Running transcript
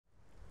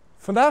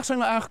Vandaag zijn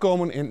we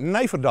aangekomen in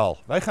Nijverdal.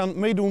 Wij gaan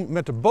meedoen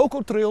met de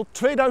BocoTrail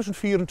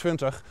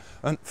 2024.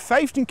 Een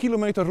 15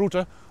 kilometer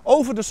route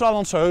over de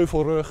Sallandse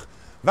Heuvelrug.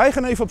 Wij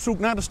gaan even op zoek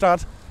naar de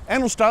start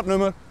en ons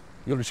startnummer.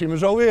 Jullie zien me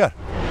zo weer.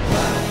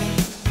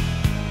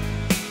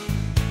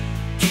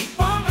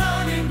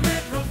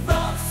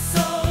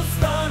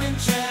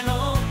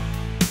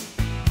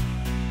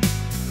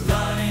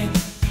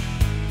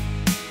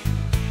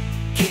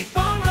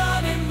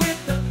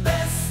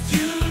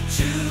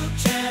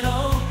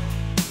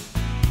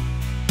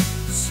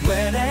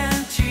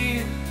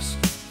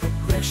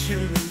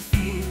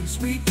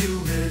 We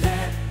do it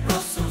at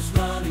Rosso's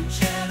running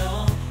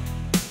channel.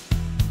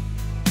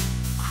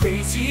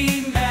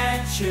 Crazy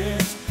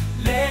matches,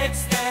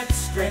 legs that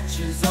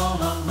stretches all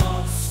on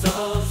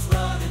Rosso's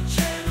running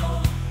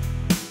channel.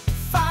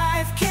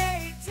 5K.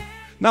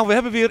 Nou, we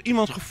hebben weer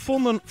iemand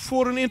gevonden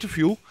voor een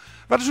interview.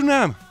 Wat is uw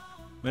naam?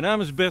 Mijn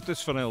naam is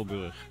Bertus van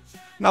Elburg.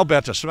 Nou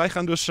Bertus, wij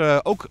gaan dus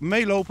ook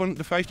meelopen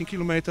de 15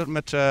 kilometer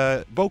met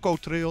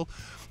BocoTrail.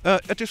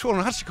 Het is voor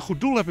een hartstikke goed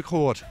doel, heb ik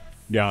gehoord.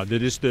 Ja,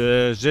 dit is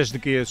de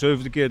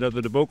 7e keer dat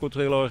we de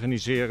BocoTrail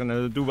organiseren.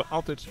 En dat doen we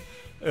altijd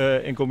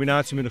in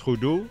combinatie met een goed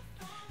doel.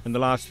 En de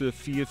laatste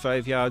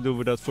 4-5 jaar doen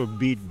we dat voor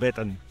Beat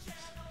Betten.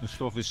 Een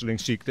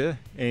stofwisselingsziekte.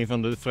 Een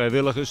van de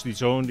vrijwilligers, die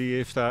zoon, die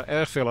heeft daar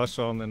erg veel last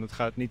van. En het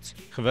gaat niet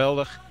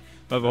geweldig.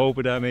 Maar we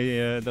hopen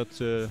daarmee dat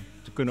te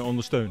kunnen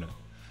ondersteunen.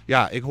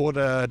 Ja, ik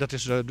hoorde dat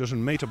is dus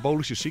een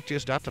metabolische ziekte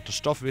is dat de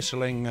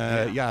stofwisseling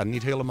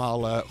niet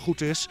helemaal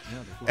goed is.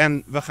 Ja,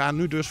 en we gaan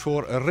nu dus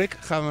voor Rick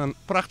gaan we een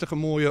prachtige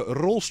mooie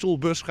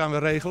rolstoelbus gaan we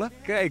regelen.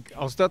 Kijk,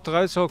 als dat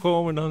eruit zou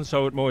komen, dan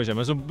zou het mooi zijn.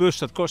 Maar zo'n bus,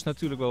 dat kost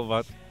natuurlijk wel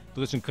wat.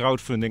 Er is een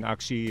crowdfunding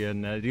actie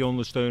en die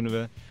ondersteunen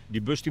we.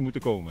 Die bus die moet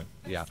er komen.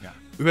 Ja. Ja.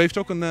 U heeft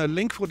ook een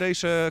link voor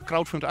deze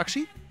crowdfund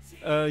actie?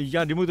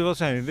 Ja, die moet er wel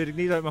zijn. Dat weet ik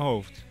niet uit mijn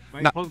hoofd.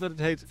 Maar ik geloof dat het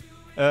heet...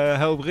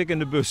 help Rick in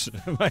de bus,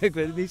 maar ik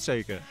weet het niet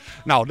zeker.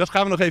 Nou, dat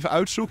gaan we nog even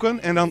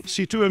uitzoeken en dan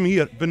ziet u hem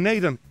hier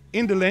beneden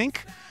in de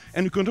link.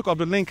 En u kunt ook op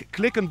de link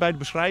klikken bij de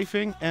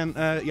beschrijving. En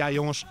ja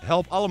jongens,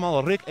 help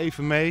allemaal Rick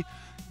even mee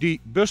die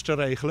bus te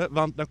regelen,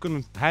 want dan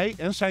kunnen hij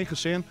en zijn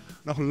gezin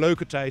nog een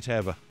leuke tijd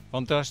hebben.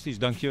 Fantastisch,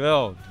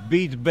 dankjewel.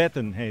 Beat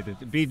Betten heet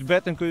het. Beat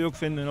Betten kun je ook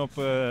vinden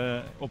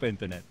op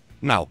internet.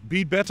 Nou,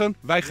 Beat Betten.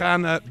 Wij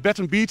gaan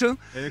betten bieten.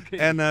 Okay.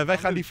 En wij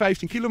gaan die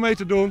 15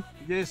 kilometer doen.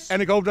 Yes. En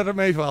ik hoop dat het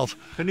meevalt.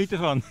 Geniet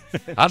ervan.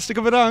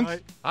 Hartstikke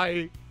bedankt. Hi.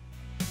 Hi.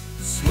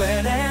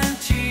 Sweat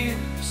and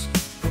tears,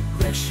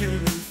 progression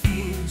and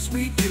fears.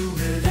 We do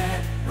it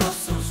at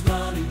Rosso's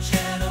running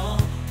channel.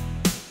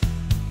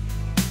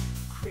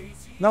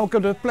 Nou, ik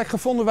heb de plek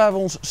gevonden waar we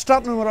ons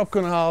startnummer op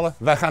kunnen halen.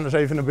 Wij gaan dus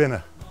even naar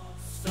binnen.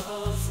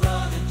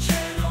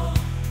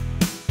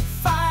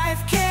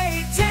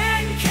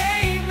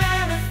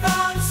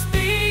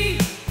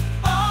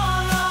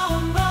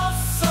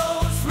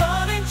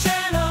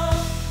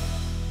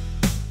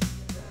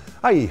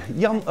 Hi,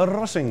 Jan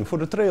Rassing voor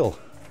de trail.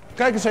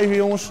 Kijk eens even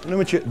jongens,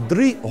 nummertje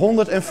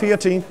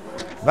 314.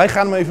 Wij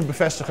gaan hem even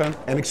bevestigen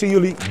en ik zie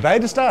jullie bij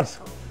de start.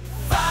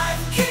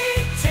 5K,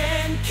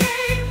 10K,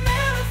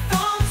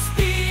 marathon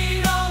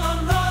speed, all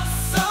on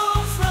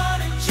Rosso's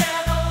running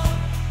channel.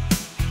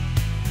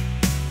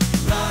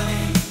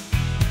 Running,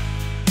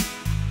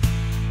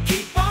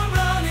 keep on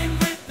running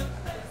with the...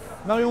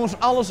 Nou jongens,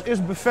 alles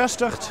is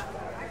bevestigd.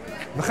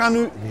 We gaan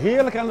nu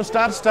heerlijk aan de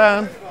start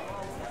staan.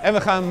 En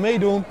we gaan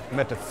meedoen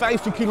met de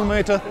 15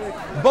 kilometer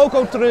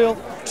BocoTrail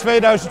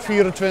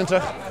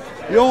 2024.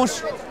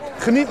 Jongens,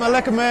 geniet maar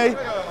lekker mee.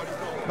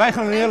 Wij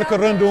gaan een heerlijke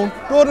run doen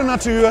door de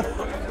natuur.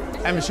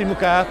 En we zien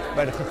elkaar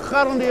bij de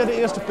gegarandeerde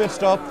eerste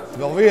pitstop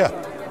wel weer.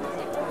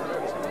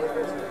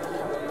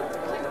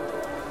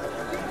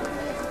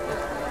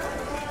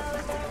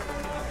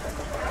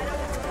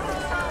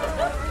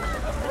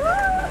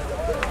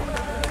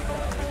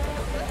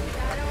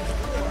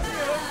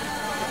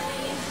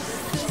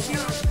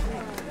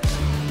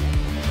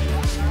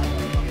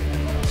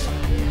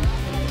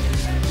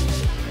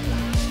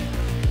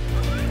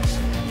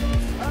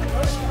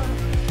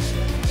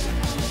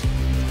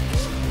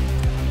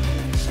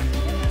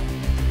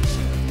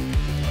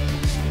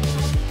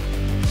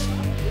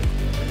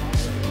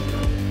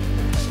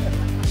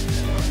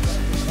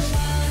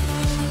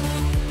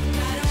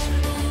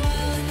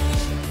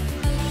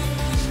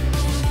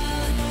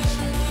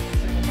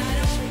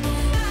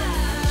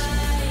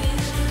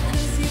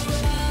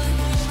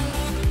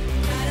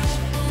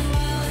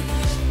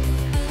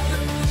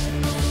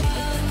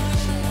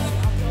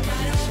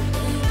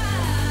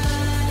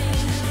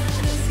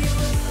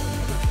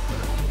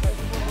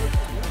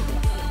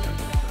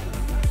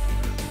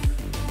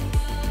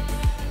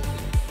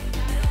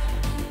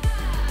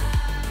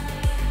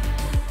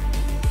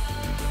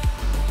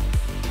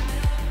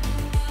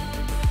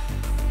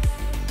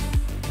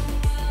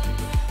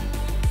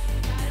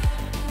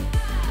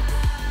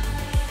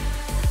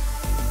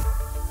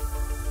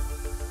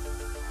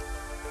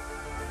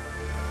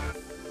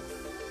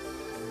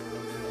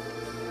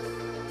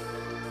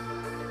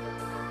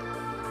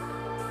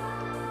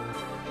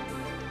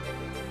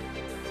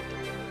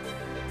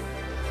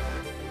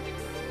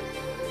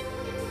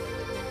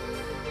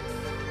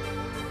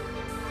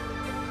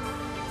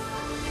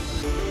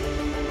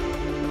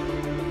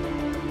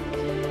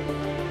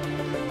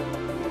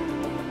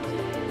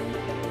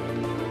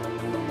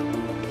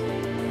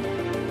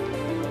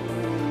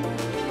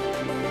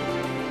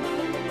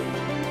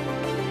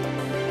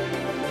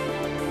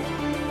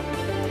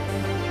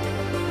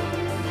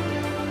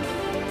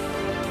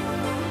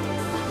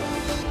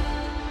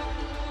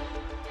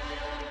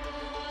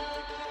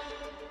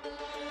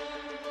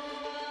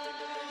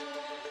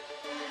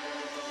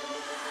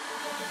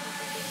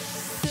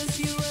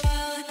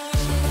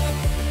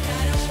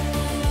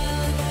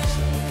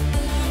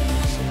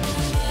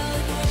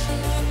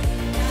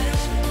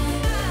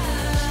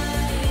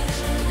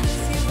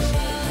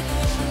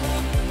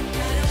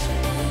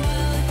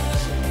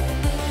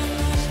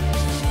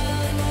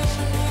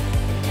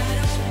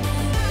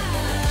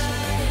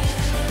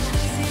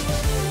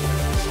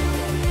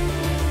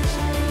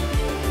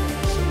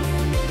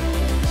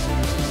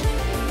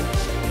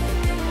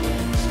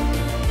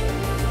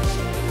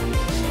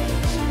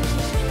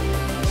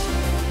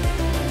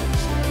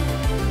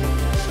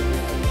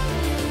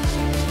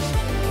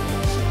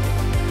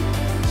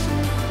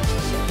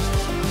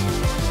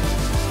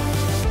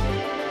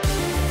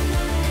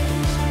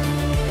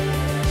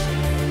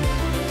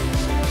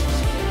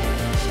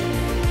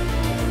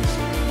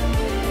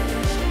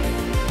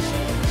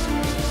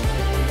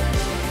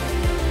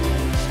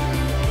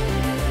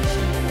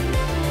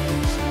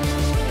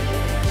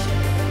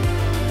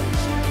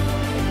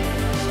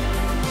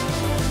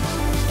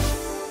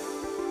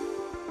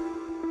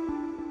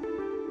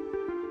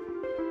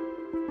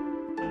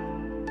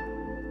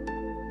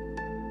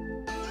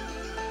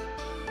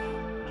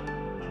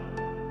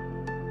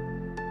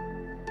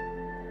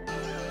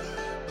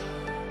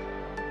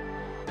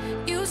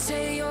 You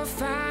say you're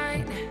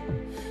fine,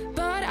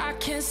 but I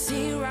can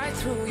see right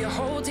through. You're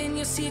holding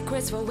your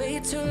secrets for way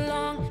too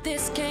long.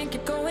 This can't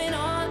keep going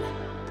on.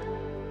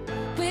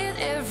 With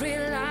every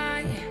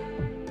lie,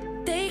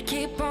 they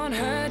keep on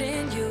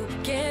hurting you,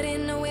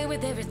 getting away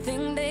with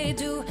everything they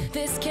do.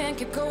 This can't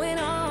keep going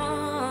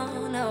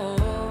on. No,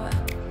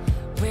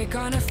 we're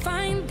gonna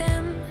find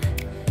them,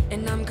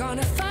 and I'm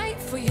gonna fight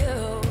for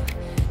you.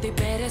 They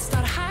better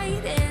start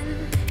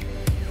hiding.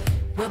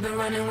 We'll be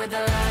running with the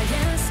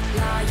lions,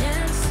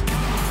 lions.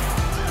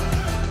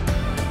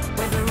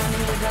 We'll be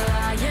running with the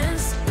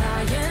lions,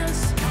 lions.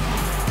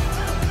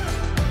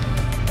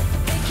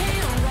 They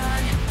can't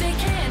run, they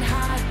can't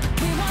hide.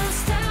 We won't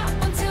stop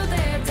until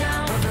they're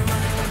down. We'll be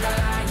running with the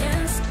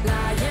lions,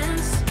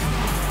 lions.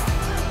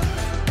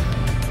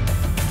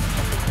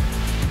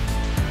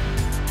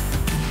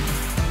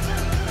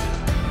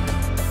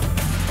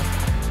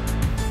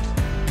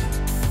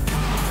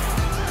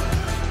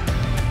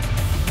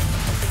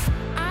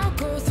 I'll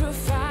go through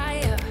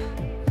fire,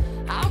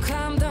 I'll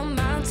climb the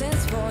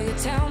mountains for you.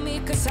 Tell me,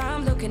 'cause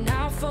I'm looking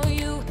out for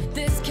you.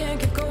 This can't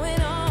keep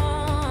going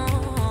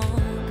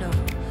on, no,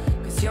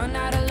 'cause you're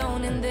not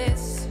alone in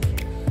this.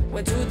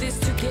 We'll do this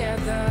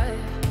together.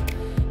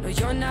 No,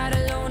 you're not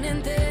alone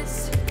in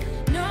this.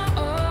 No,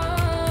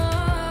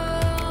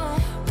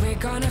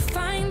 we're gonna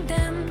find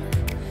them,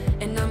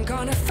 and I'm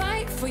gonna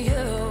fight for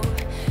you.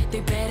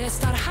 They better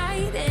start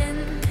hiding.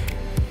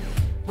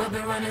 We'll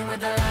be running with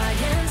the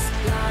lions,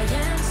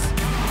 lions.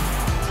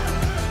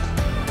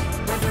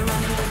 We'll be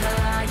running with the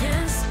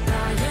lions,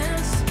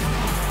 lions.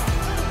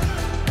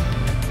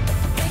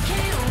 They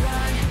can't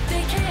run,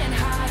 they can't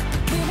hide.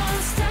 We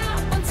won't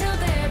stop until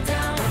they're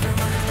down. We'll be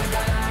running with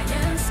the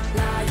lions,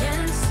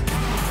 lions.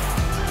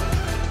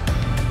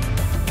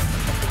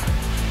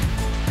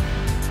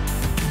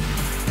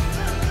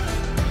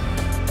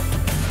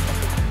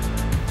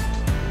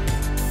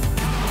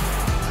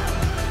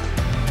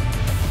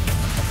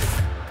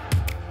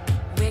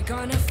 We're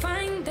gonna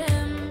find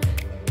them.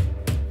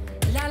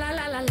 La la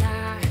la la la.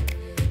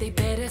 They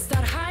better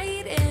start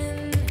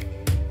hiding.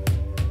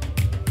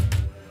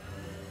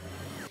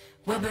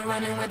 We'll be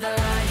running with the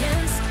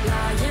lions,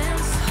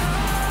 lions.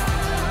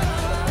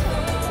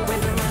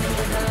 We'll be running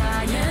with the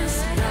lions,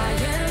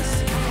 lions.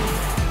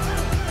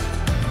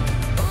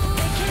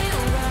 They can't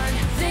run,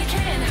 they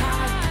can't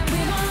hide. We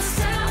won't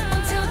stop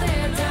until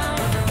they're down.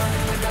 We'll be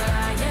running with the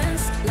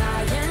lions,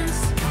 lions.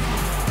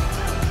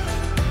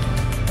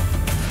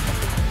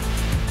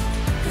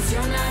 'Cause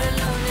you're not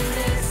alone in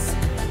this.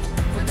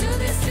 We'll do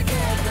this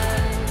together.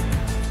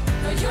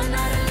 No, you're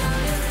not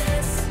alone in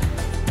this.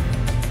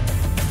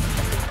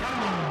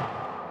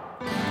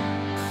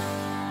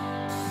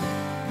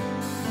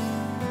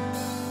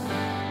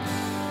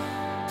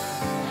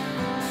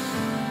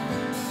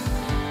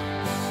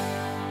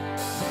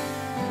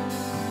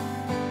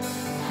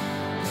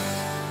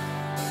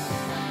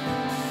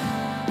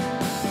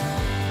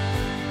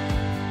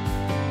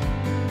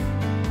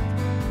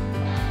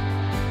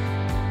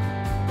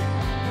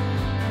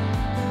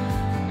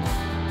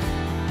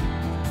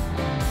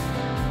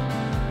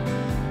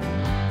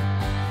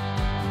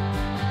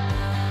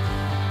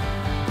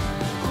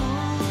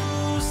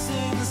 Ooh,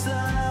 since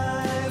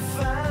I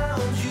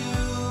found you,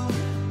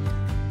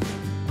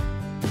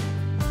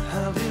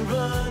 I've been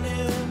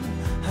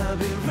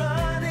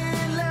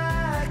running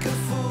like a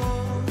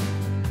fool.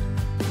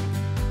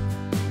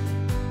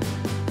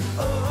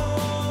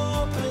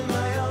 Open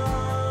my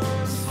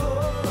arms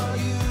for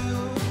you.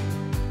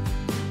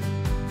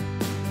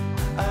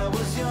 I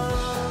was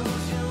young,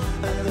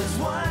 and that's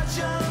what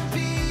young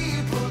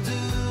people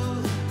do.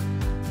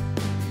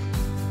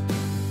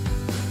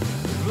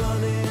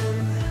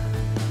 Running,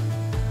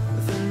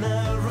 then I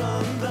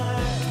run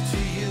back to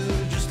you,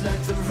 just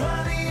like the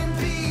running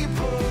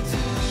people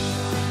do.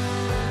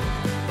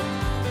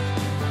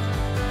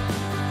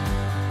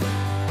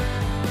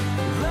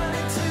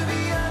 Running to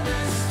be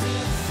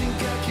understood, think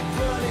I keep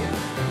running,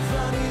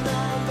 running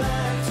on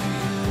back to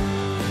you.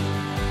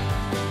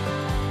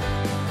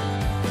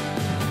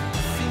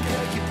 Think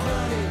I keep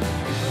running,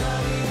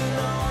 running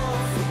on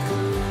for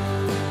good.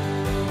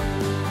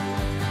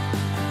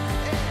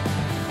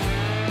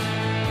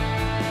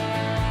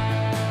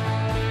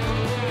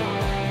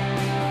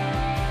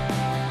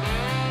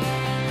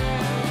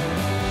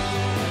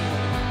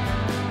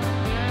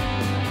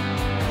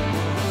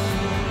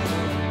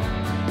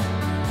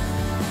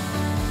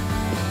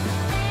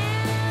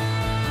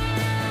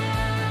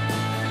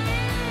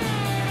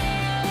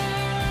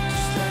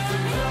 Just like the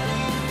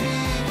running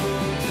people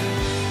do.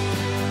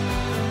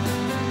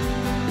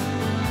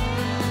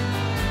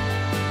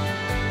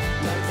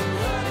 Like the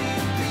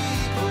running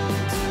people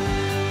do.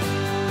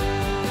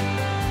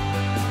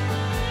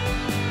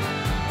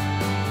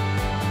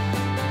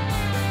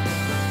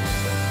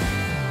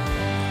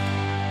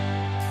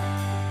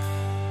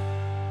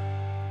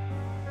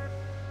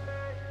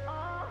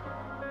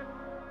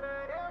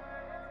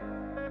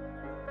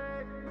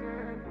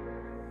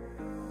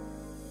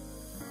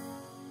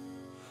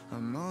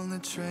 I'm on the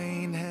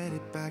train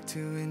headed back to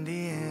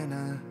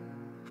Indiana.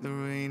 The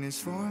rain is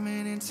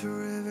transforming into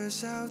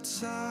rivers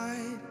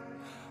outside,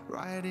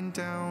 writing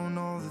down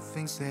all the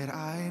things that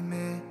I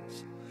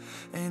miss,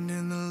 and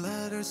in the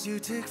letters you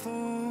take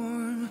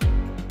form.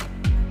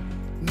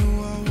 No,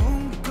 I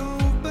won't go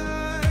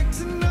back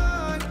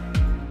tonight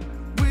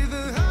with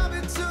the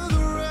habits of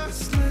the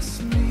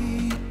restless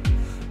me.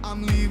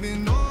 I'm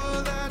leaving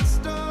all that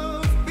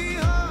stuff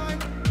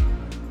behind.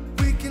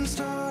 We can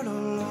start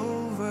all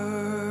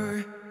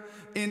over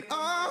in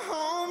our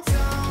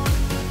hometown,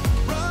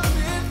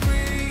 running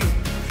free.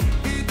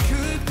 It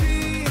could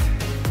be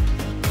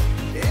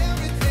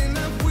everything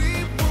that we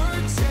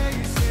were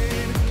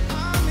chasing.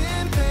 I'm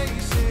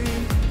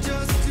impatient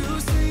just to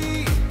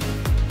see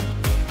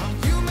how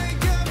you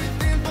make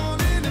everything fall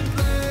into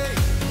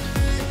place.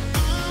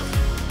 How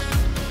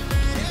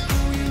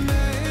you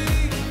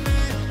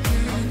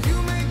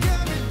make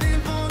everything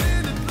fall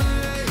into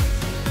place.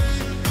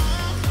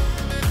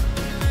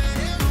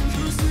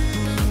 You see,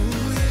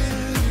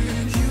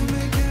 you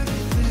make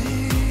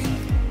everything.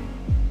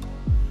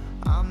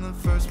 I'm the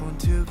first one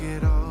to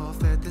get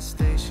off at the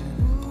station.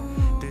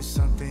 There's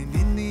something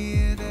in the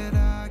air that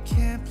I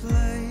can't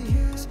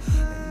place,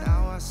 and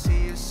now I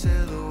see a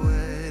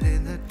silhouette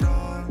in the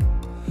dark.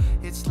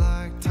 It's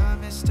like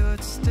time has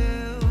stood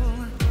still.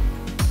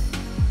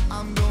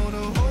 I'm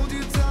gonna hold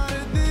you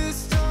tighter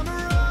this time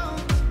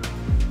around.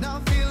 Now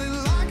feeling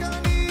like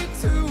I need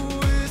to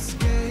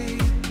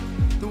escape.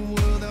 The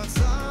world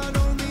outside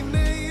only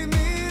made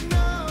me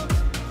numb,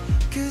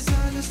 'cause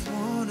I just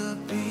wanna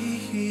be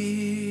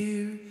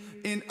here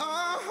in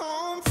our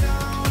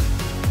hometown,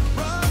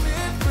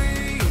 running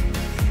free.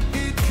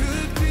 It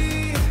could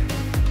be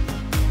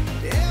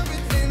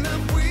everything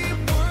that we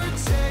were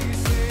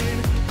chasing.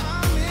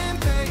 I'm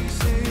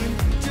impatient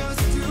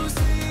just to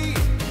see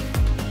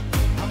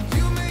how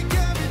you make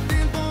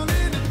everything fall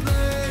into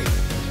place.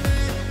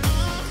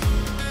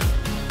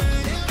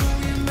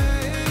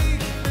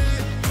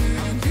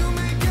 How you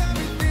make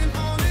everything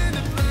fall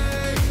into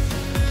place.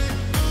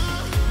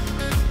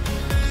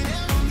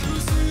 You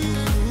see,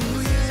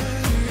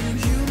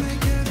 you make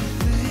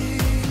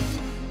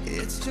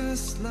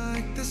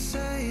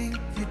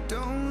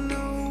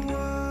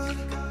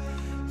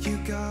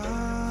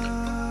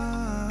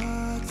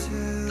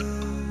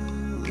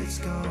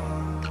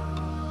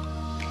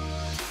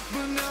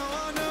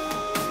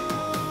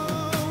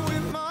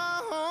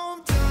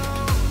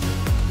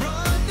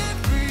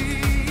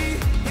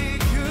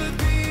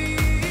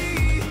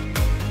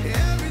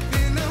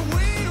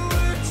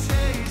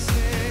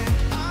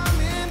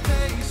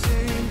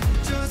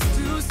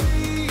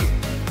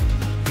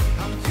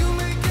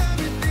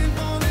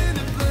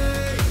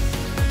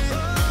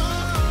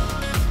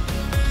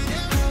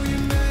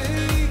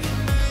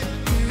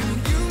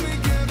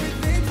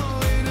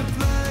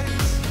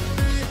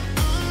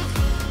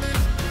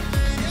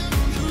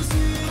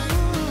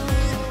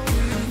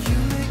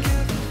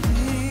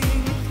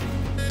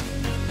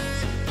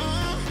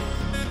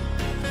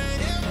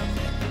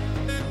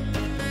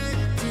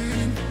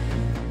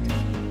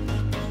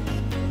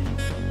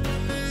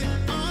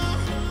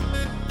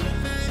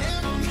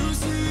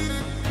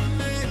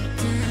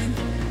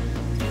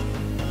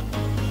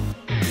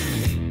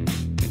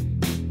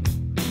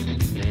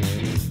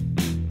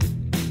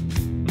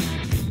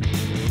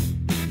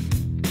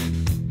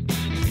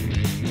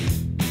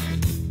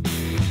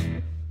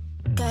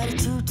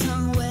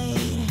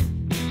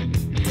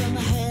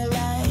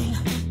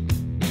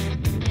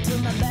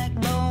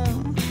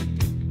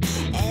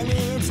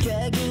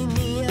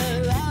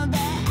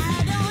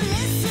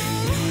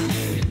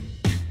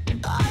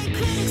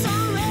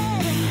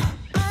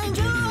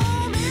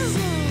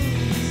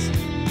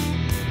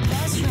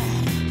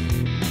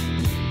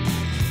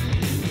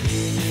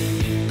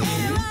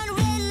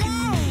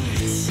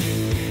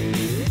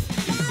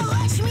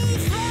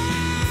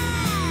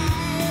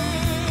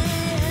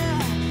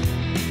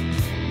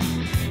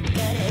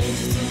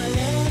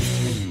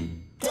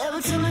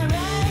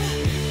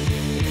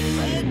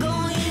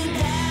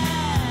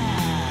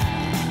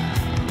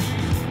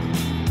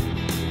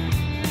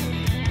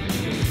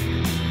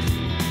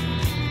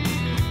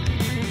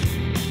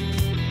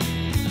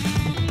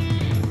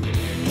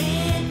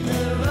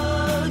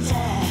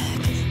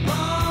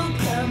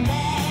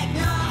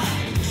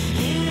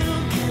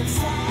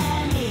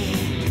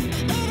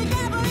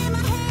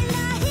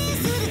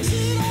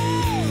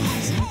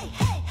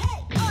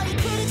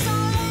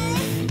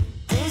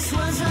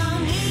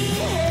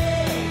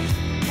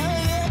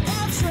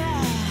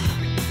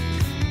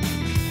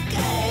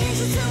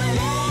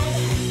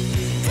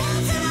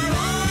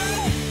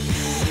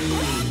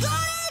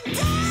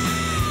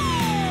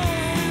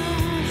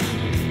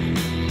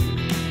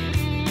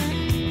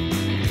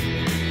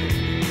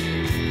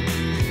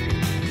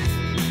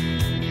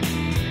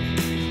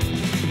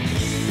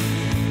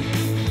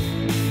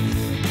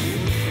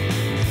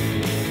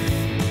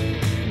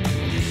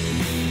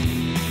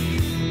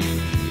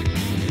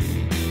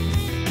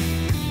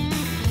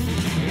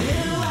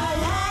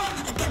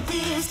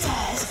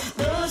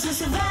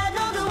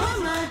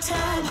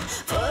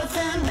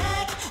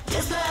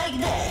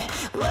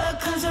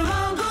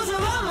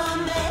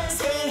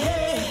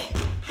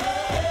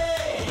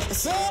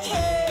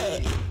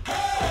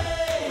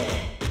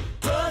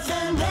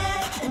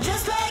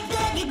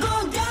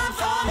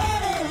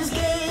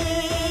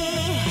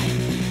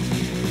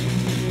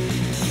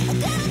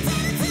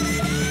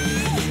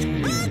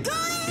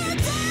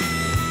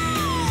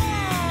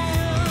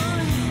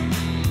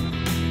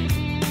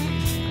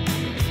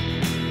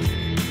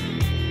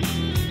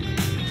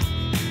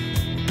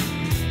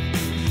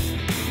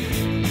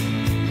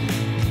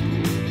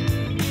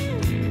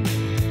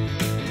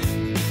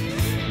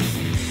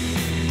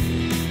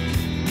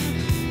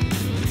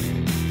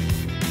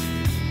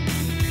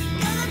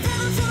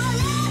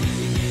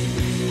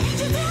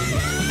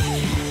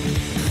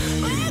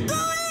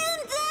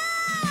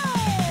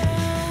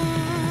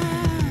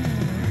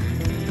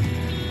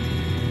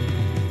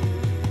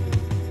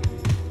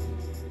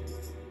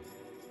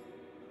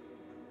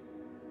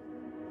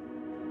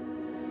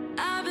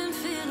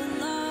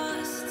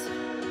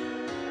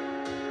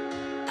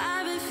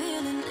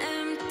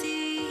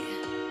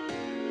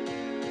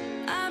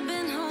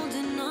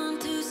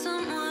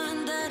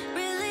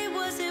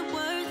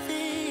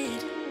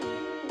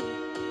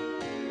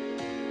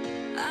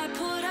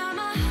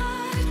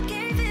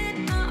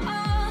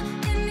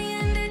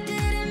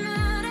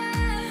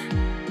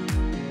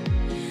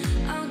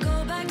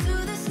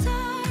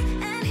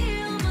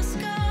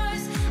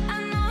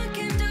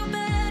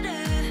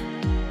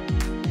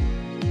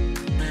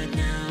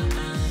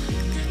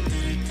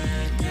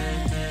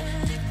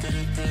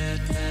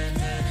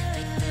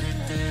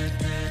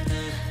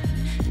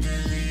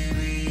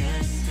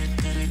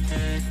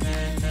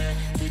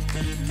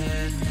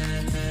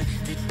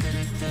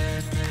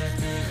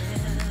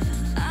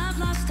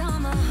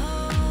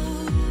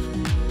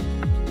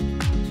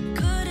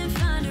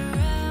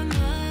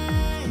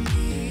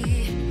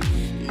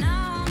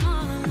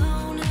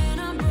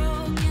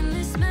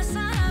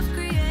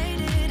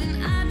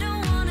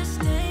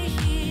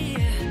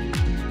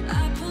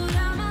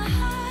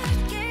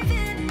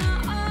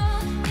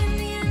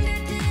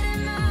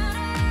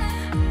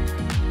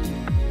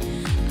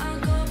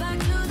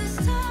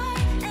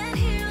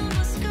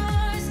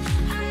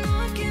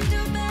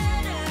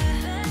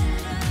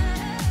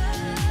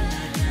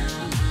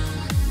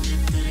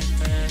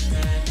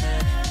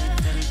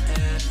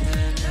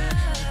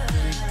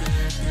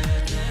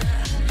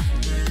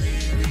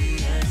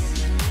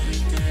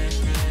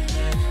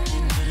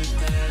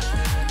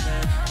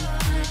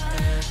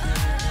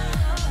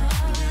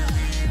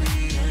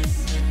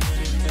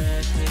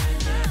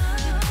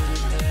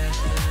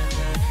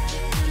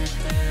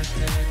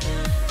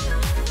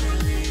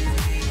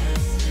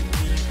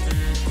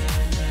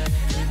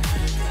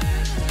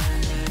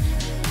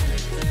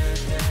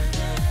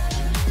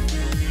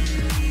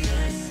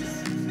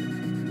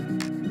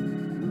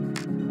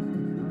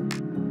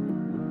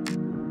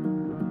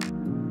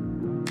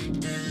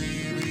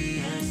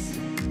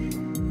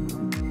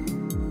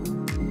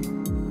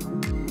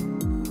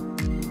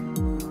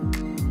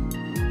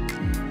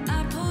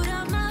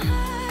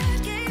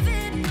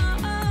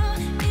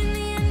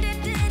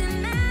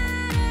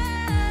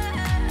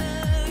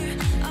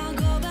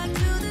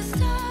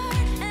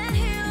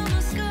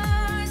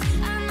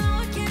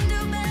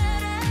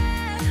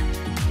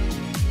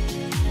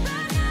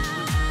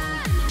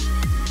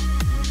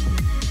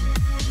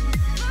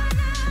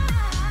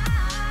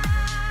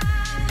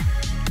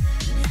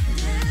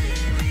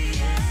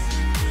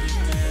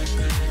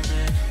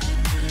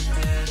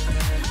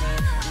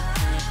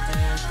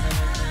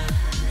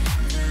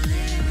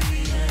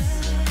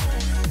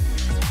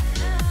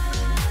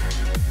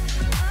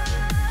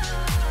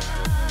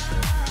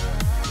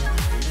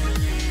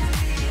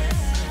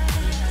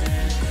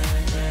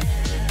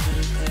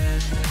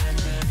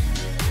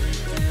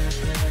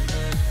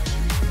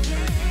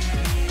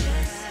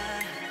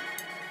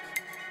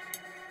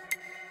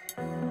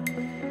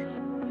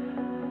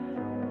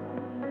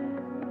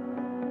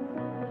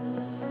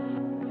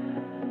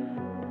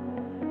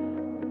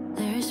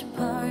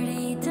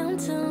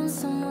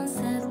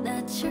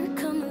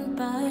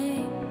by.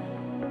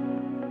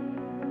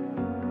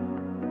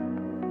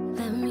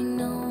 Let me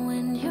know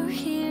when you're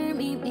here,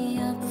 meet me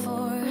up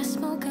for a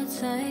smoke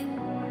outside.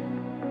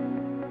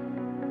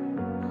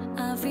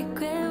 I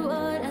regret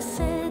what I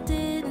said,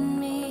 didn't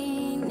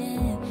mean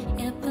it.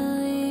 Yeah,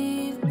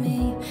 believe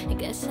me, I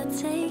guess I'll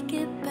take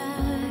it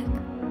back.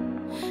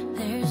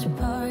 There's a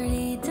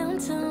party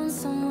downtown,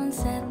 someone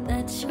said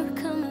that you're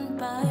coming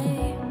by.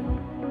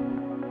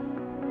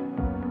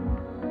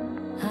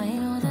 I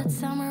know that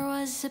summer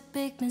was a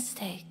big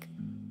mistake.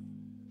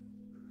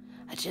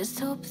 I just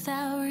hope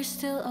that we're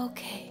still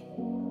okay.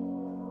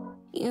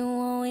 You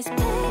always pick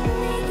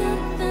me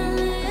up and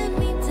let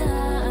me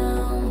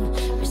down.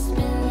 We're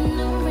spinning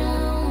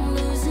around,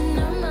 losing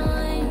our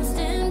minds.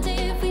 Damned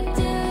if we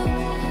do,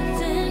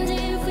 damned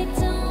if we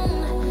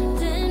don't,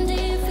 damned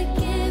if we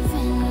give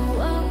in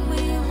what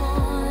we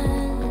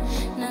want.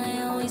 And I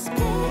always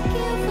pick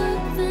you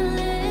up and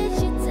let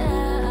you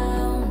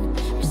down.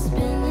 We're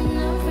spinning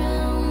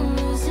around,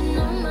 losing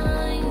our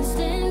minds.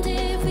 Damned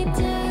if we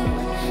do,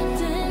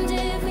 damned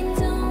if we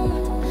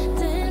don't,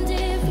 damned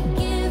if we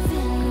give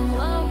in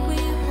what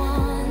we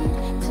want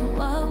to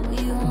what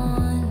we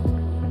want.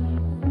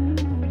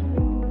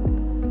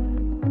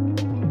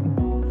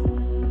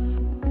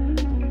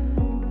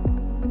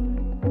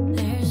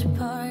 There's a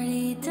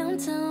party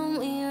downtown,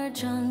 we are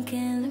drunk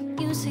and the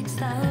music's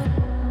loud.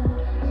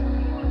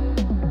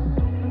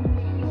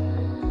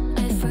 I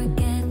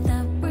forget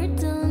that we're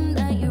done,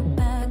 that you're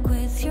back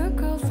with your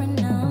girlfriend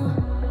now.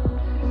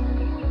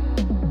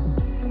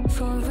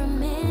 For a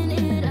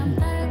minute, I'm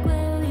back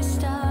where we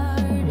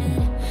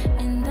started,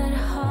 in that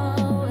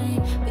hallway.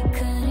 We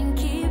couldn't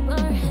keep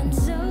our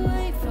hands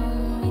away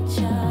from each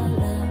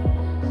other.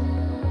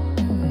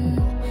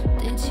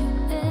 Did you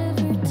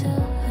ever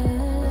tell her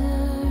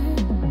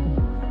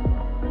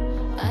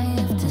I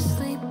have to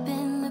sleep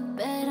in the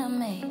bed I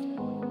made?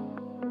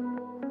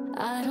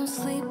 I don't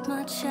sleep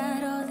much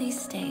at all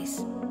these days,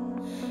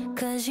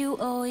 'cause you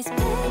always pick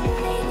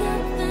me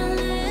up and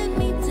let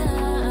me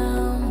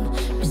down.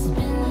 We're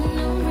spinning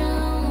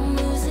around,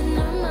 losing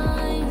our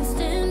minds.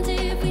 Damned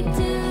if we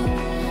do,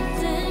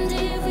 damned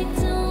if we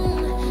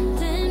don't,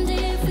 damned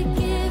if we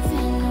give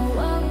in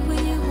what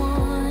we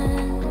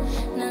want.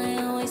 And I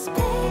always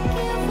pick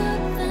you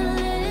up and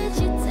let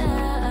you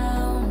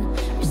down.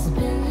 We're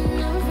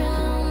spinning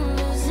around,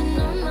 losing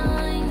our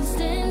minds.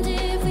 Damned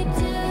if we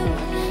do,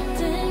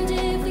 damned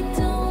if we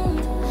don't,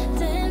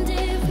 damned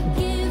if we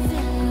give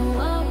in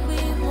what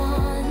we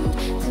want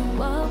to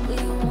what we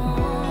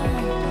want,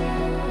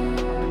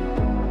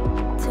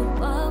 to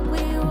what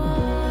we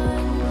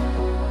want,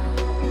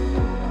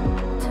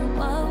 to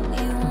what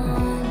we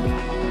want.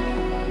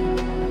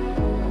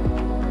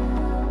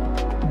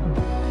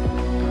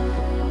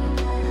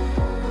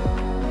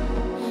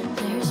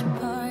 There's a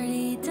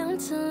party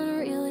downtown, I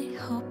really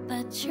hope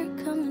that you're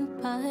coming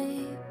by.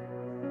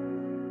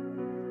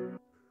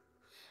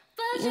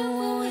 But you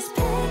always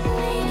pick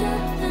me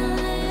up and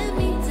let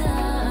me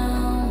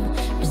down.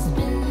 We're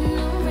spinning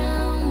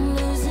around,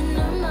 losing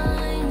our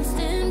minds.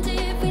 Damned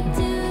if we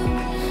do,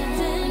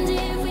 damned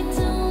if we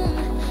don't,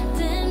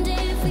 damned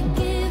if we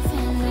give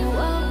in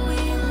what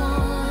we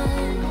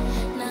want.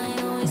 And I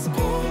always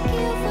pick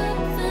you up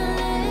and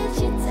let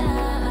you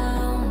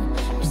down.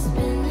 We're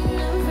spinning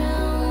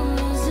around,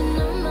 losing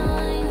our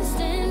minds.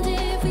 Damned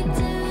if we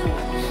do,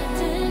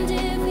 damned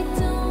if we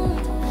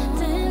don't,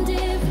 damned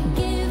if we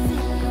give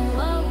in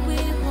what we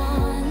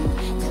want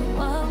to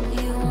what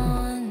we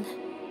want.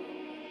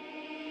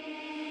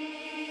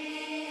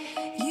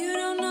 You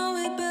don't know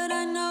it, but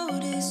I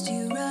noticed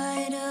you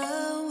right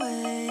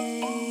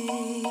away.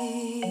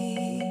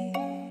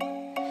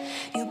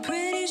 You're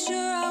pretty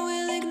sure I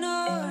will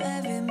ignore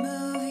every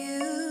move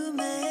you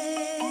make.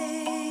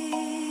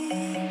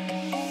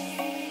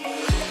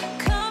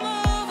 Come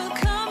over,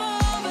 come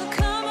over,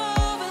 come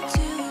over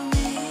to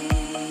me.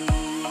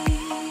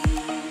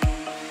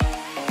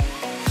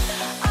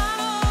 I'm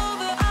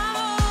over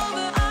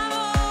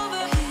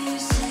here, you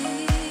see.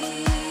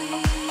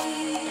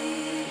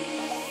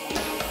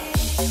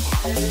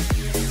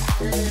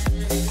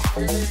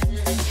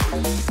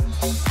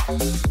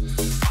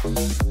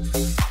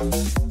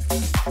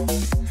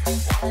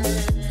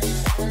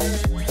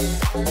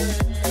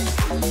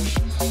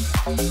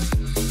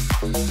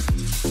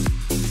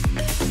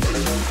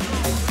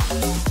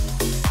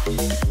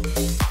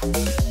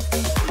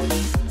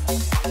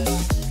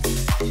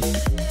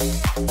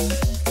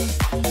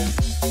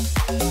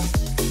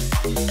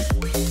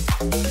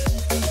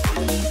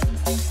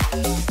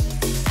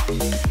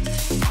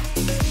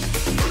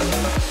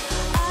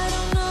 I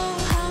don't know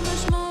how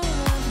much more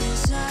of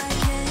this I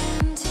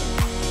can take.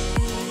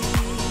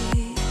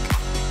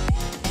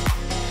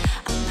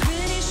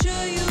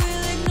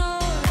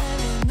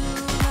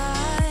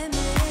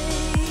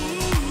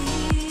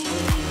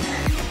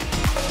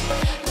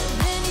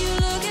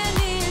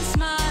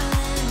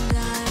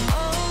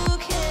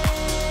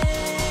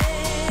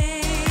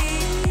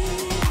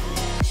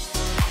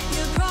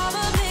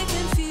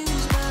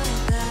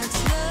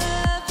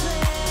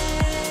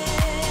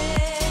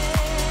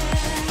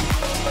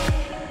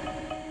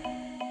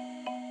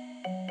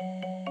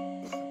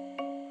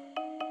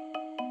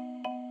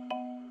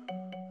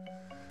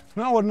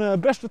 Nou, een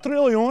beste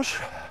trail, jongens.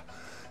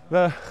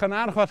 We gaan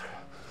aardig wat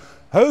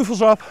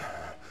heuvels op.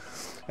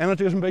 En het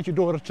is een beetje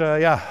door het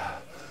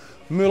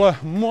mulle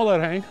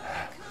modder heen.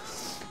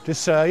 Het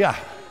is wel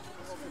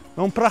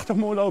een prachtig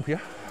mooi loopje.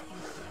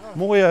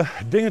 Mooie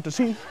dingen te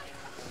zien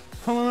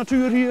van de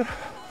natuur hier.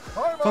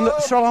 Van de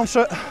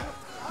Sallandse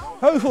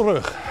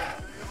Heuvelrug.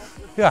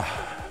 Ja,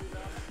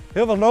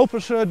 heel wat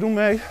lopers doen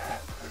mee.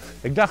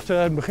 Ik dacht aan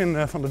het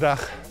begin van de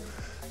dag,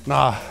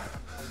 nou,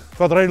 het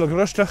was redelijk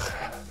rustig.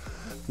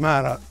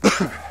 Maar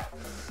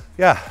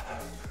ja,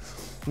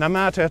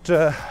 naarmate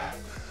het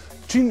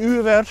 10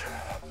 uur werd,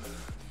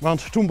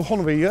 want toen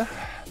begonnen we hier,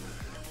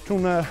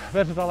 toen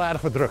werd het al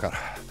aardig wat drukker.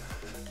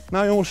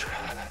 Nou jongens,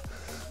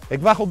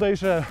 ik waggel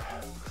deze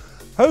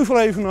heuvel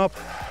even op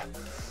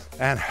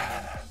en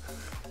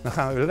dan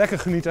gaan we weer lekker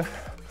genieten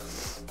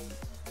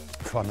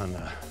van een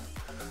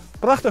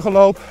prachtige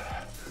loop.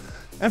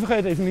 En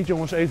vergeet even niet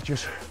jongens,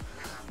 eventjes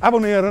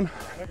abonneren,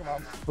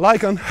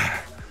 liken,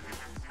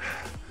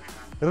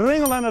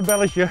 ringel aan het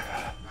belletje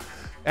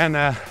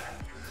en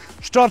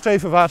start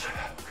even wat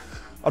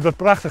op dat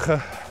prachtige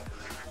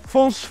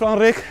fonds van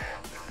Rick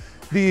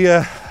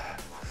die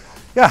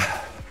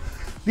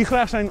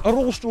graag zijn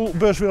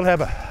rolstoelbus wil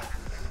hebben.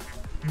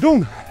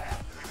 Doen!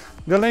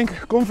 De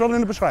link komt wel in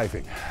de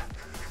beschrijving.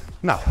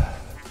 Nou,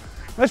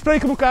 wij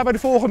spreken elkaar bij de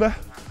volgende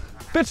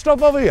pitstop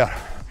wel weer.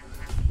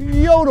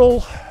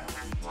 Jodel!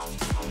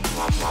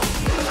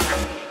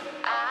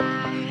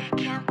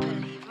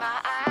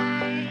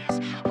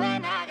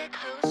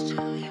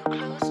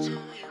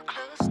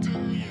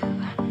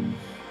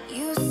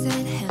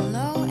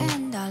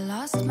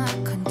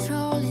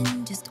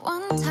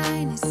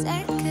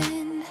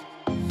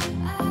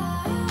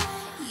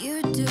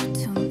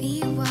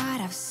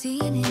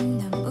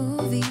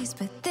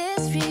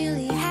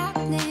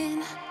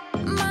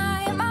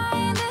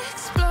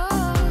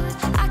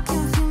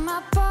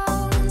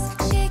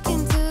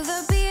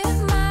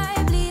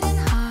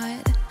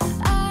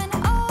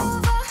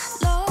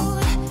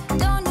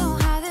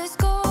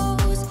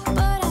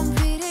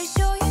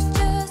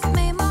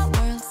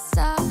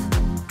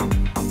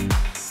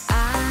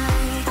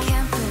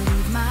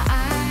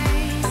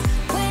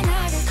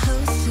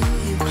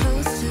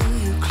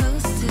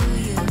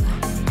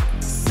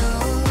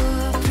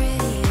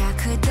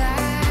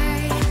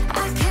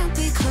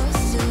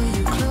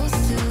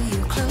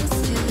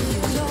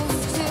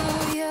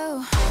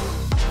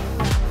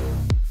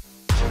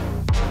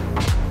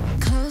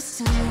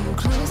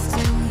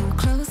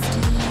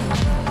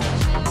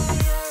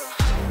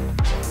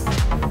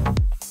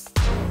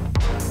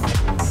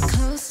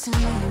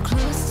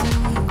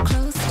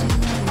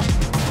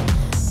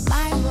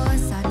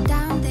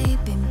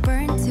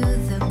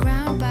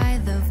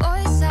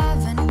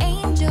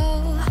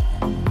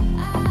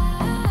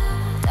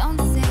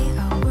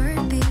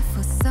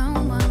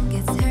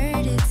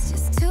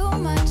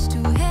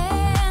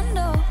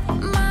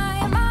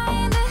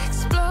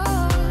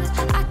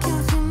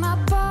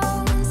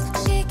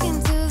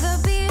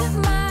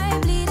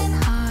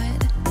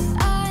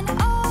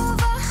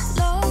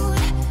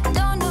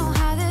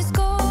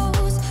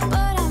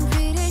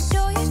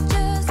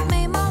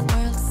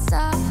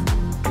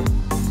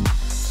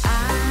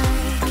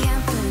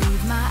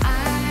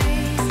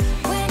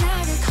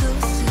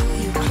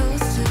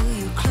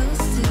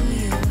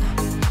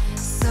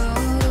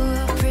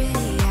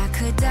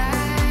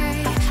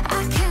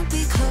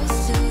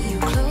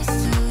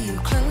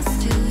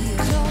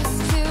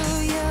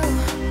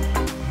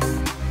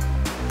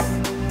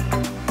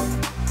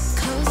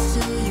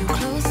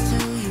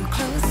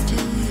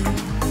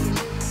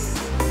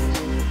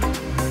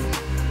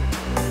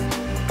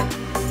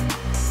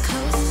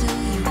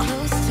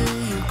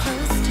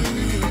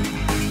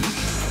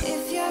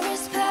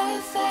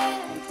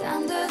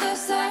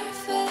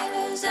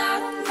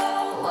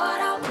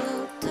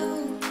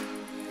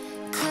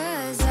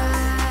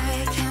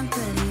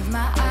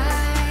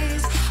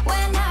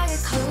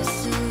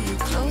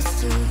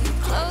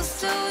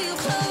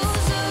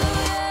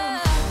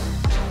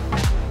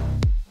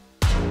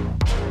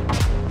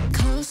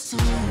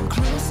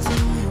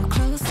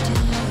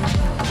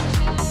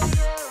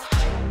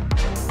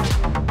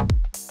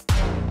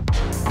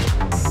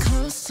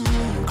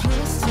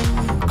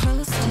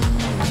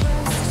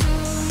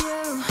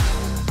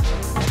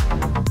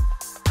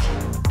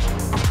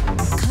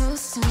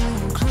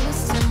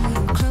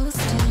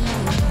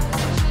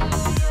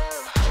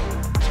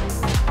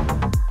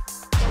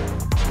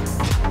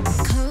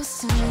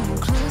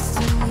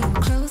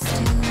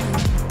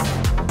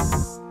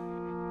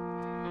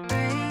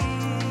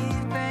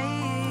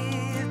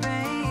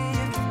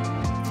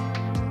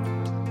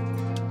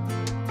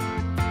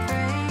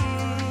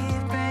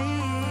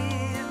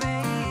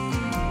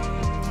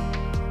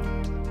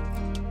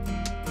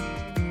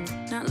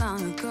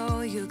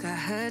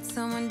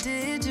 Someone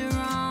did you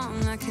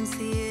wrong. I can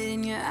see it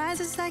in your eyes.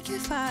 It's like your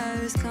fire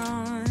is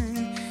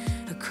gone.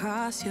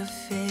 Across your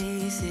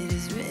face, it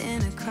is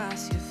written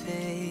across your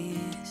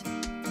face.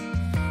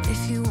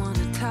 If you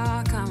wanna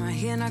talk, I'm right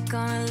here, not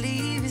gonna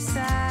leave your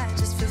side.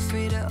 Just feel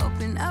free to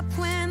open up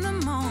when the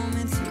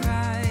moment's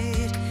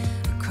right.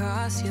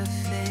 Across your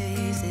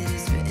face, it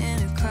is written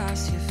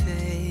across your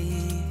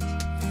face.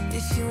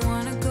 If you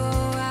wanna go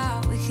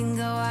out, we can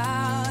go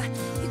out.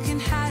 You can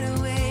hide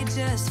away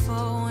just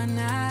for one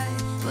night.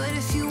 But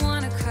if you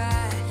wanna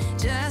cry,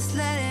 just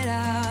let it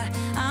out.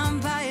 I'm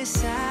by your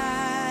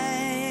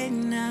side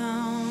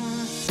now.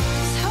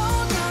 Just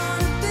hold on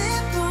a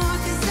bit more,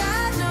 'cause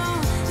I know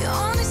you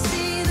only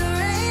see the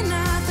rain,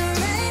 not the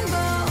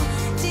rainbow.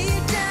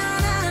 Deep down,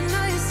 I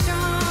know you're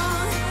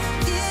strong.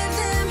 Give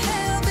them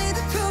hell,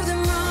 baby, prove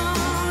them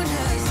wrong.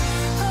 Just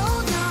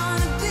hold on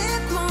a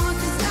bit more,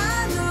 'cause I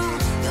know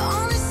you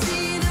only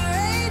see the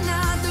rain,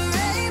 not the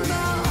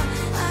rainbow.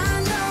 I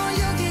know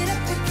you'll get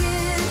up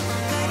again.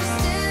 Better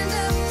stand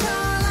up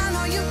tall, I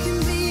know you can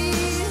be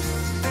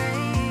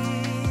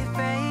brave,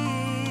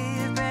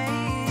 brave,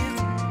 brave.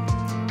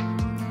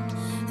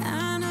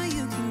 I know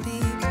you can be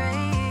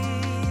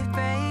brave,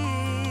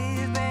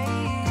 brave,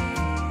 brave.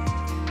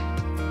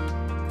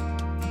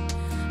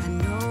 I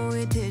know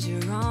it did you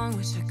wrong,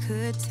 wish I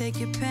could take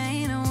your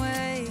pain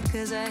away.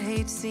 'Cause I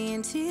hate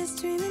seeing tears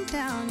streaming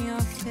down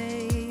your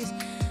face.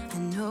 I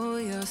know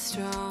you're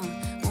strong,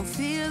 won't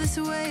feel this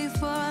way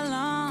for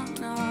long,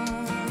 no.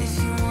 If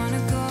you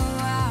wanna go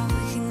out,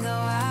 we can go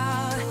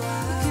out.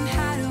 You can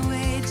hide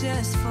away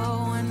just for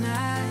one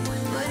night.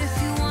 But if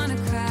you wanna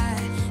cry,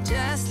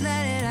 just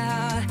let it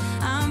out.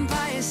 I'm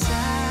by your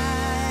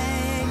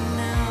side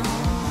now.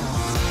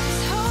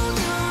 Just hold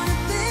on a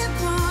bit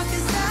more,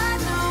 'cause I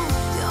know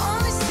you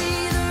only see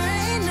the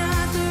rain,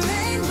 not the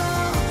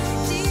rainbow.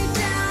 Deep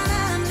down,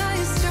 I know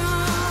you're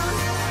strong.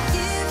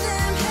 Give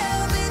them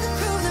hell, baby,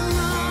 prove them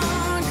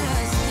wrong.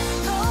 Just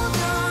hold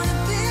on a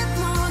bit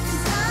more,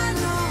 'cause I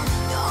know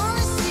you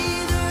only see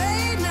the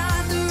rain,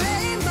 not the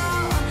rainbow.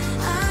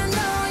 I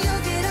know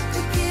you'll get up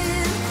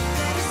again.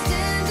 Better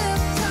stand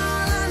up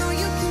tall, I know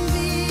you can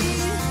be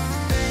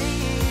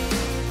brave,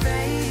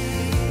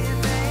 brave,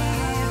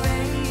 brave,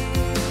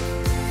 brave.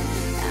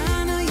 I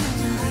know you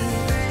can be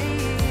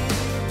brave,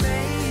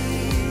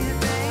 brave,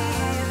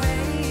 brave,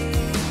 brave.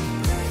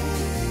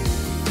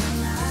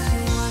 If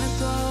you wanna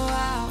go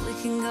out, we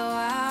can go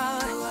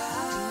out.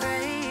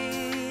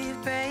 Brave,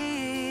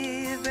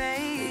 brave,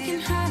 brave. We can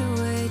hide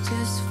away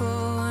just for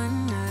one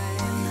night.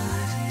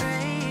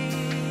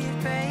 Brave,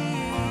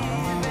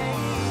 brave,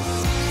 brave.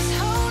 Just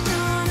hold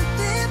on a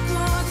bit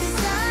more, 'cause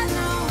I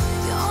know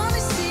you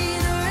only see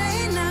the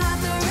rain, not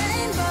the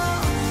rainbow.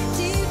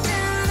 Deep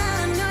down, I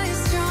know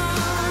you're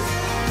strong.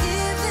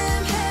 Give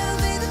them hell,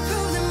 baby,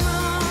 prove them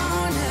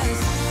wrong.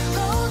 Just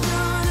hold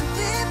on a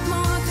bit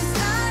more, 'cause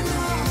I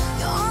know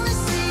you only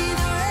see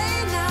the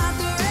rain, not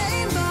the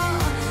rainbow.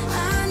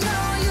 I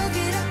know you'll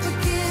get up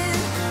again.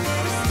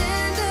 Better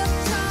stand up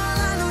tall,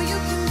 I know you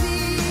can be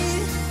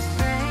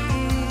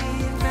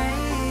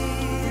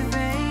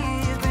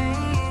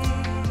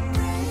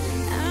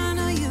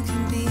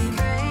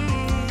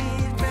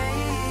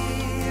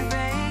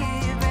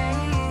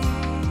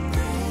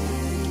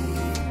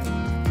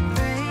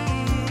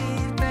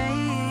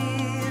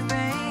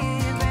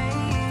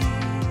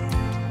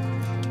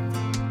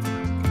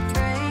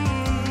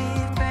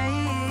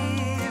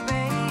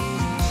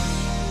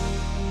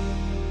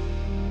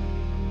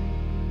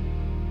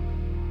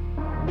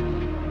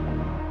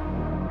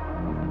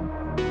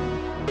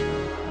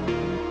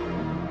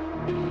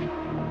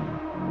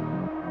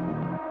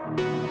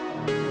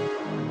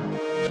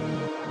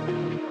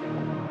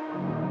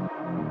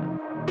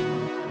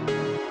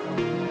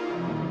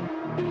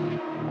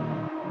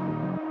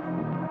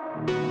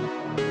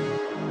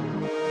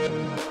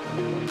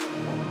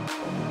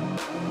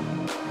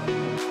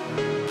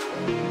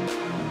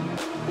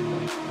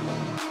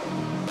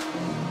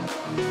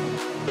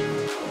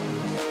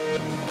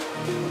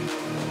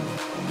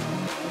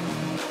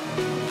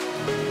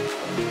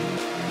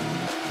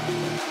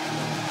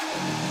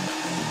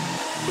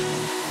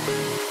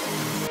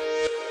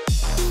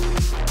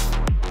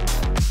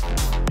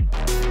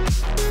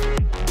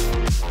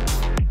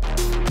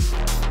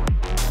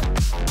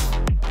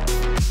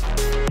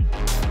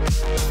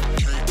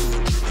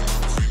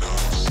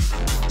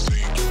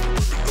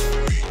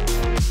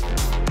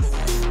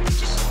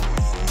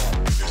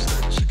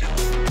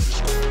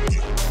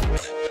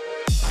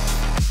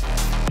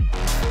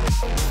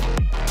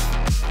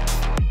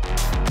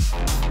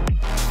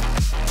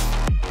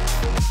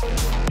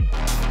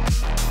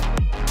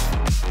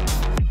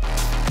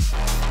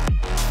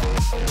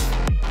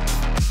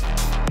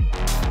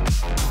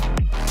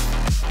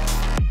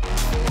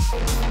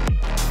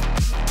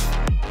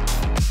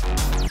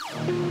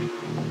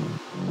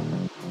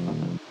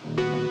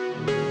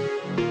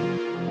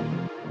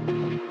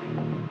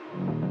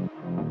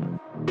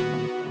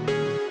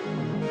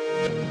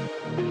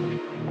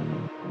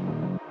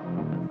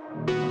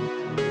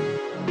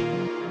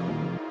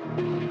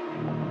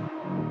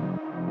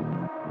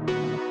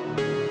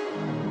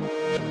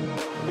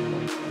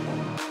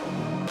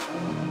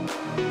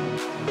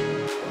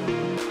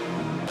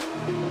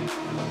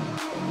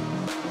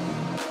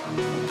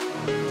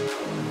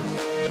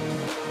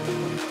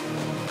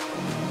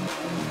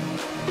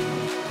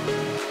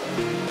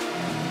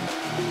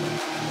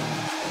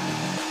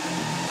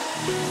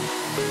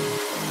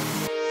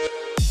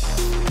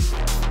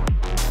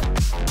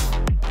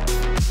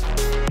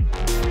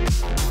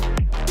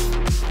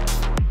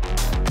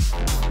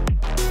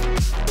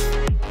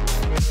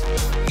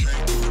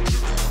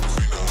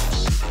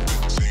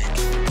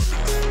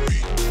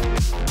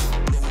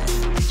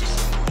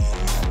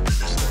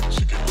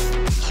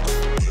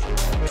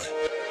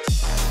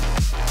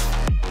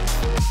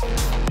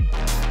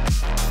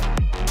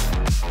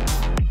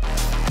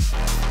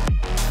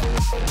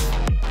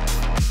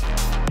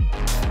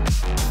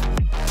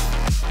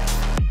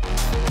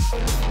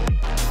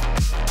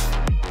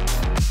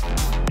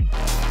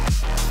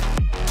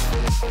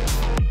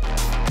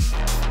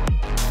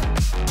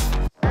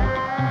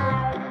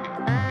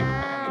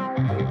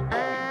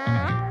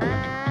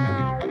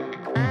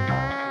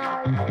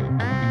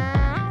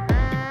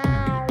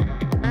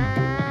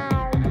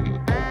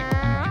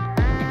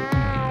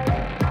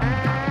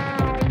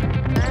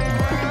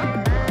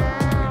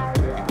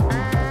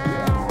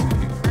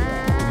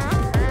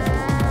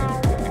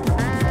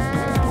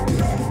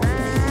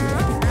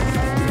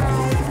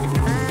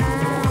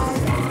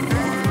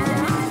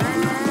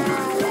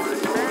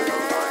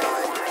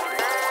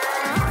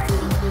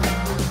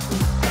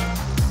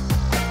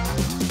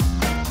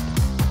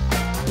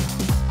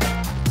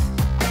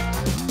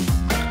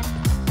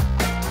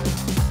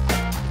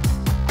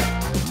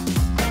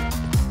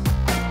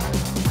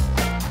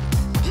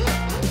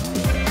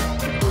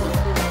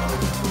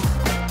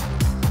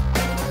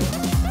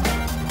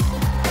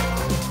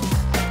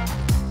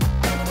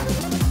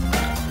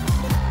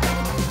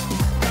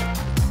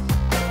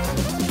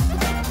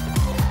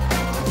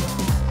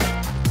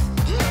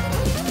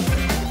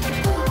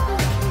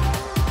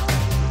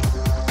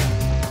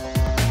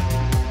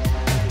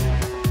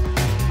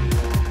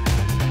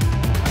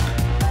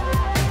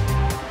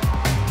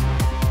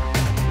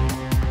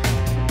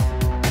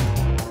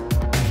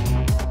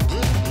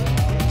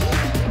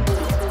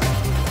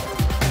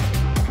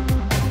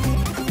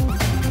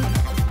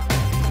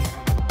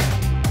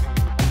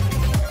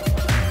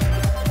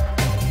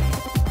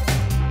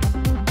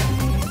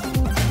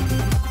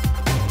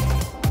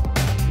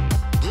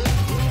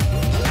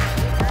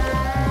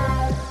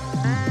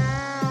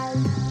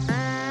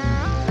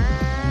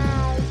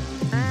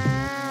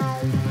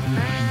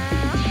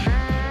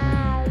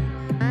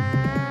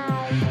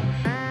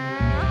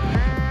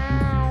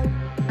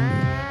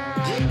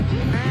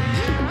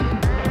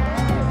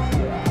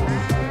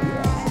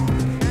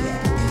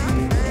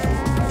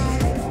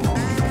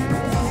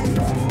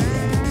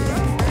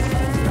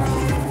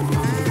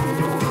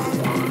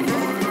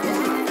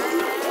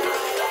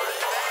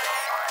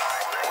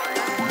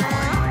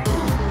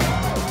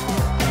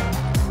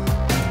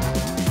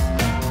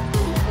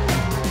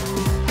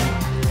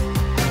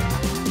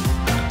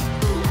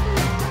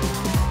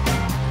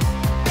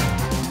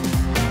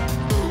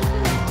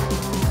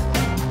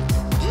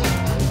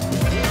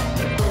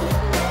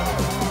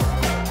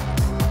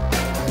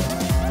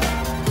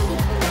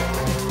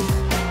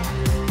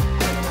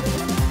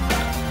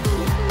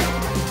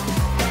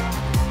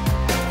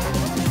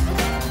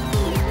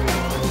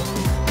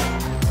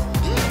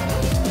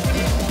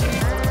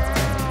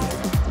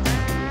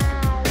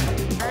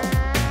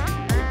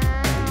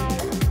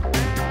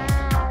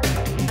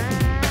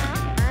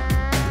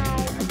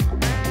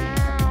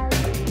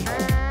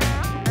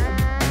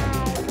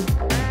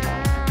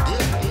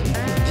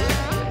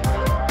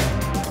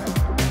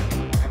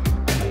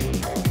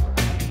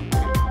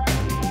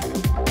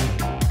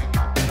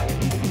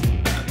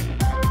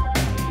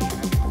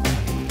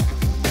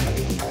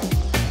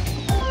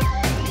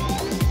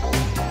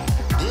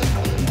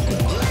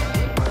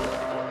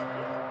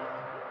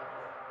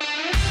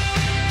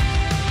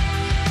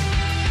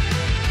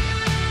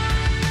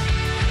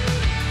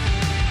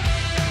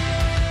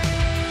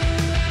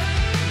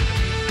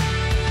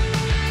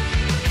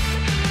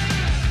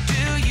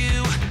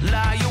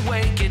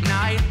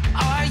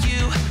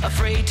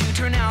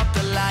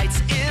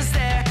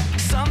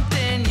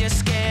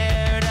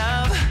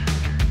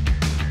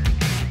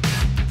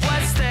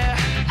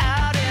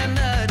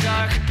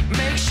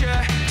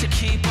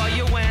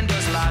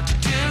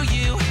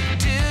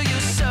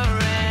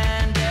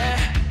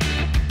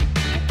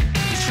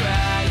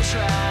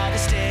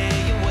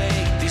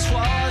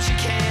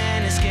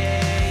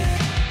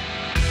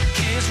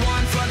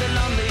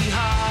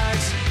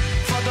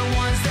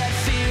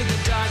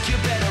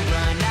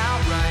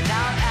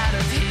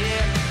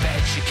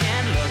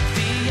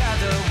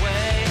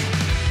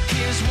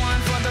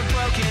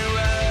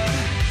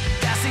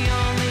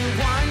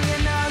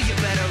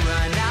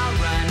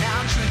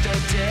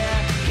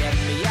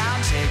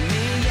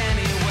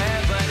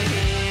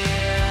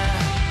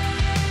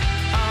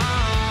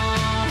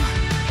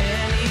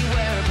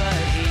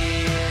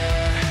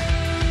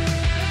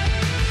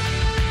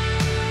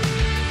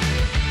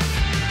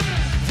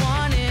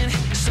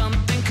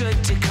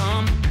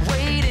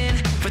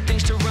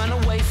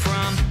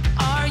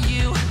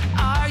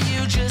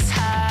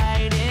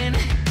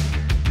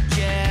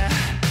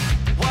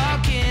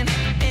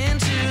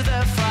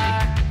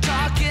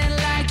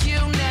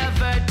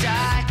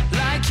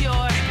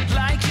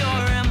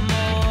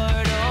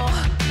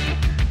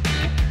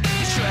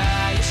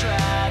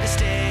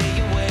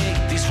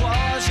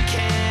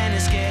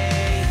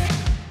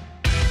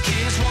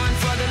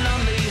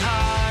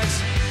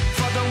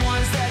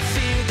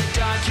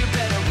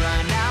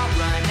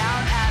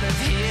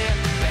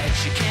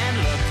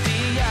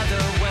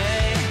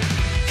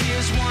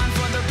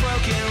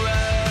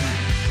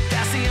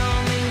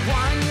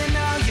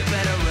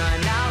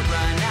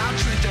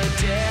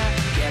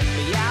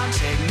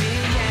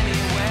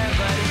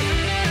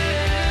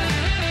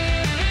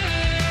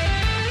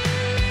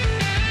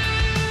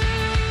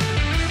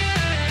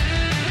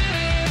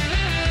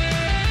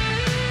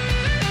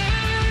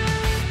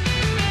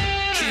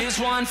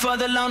one for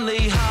the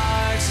lonely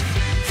hearts,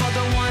 for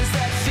the ones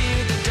that fear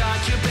the dark.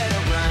 You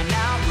better run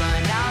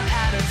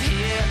out of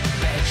here.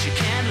 Bet you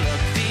can't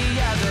look the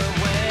other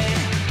way.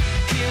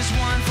 Here's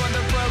one for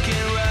the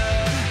broken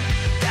road.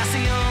 That's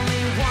the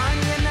only one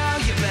you know.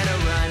 You better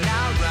run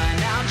out,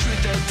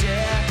 truth or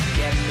dare.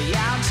 Get me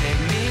out,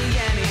 take me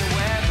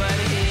anywhere but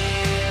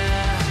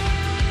here.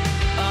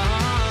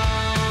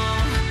 Oh,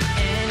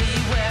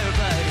 anywhere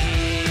but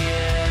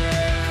here.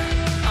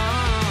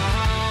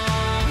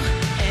 Oh,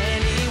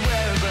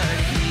 anywhere but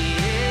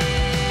here.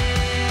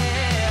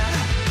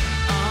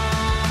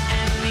 Oh,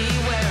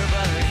 anywhere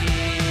but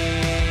here.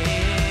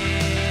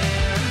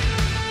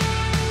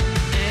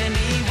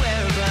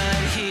 Anywhere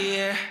but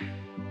here.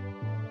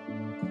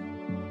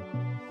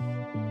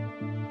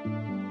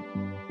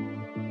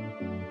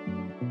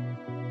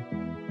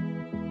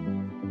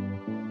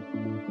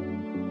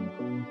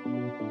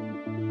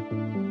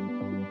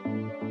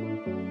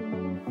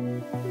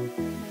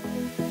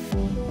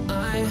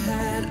 I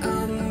had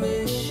a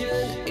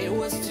mission, it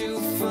was to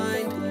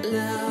find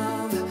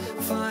love,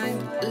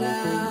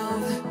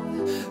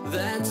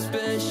 that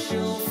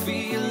special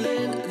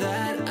feeling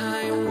that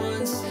I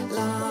once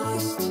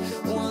lost.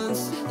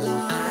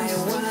 I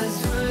was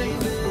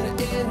driving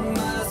in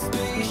my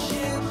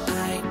spaceship,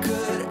 I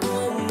could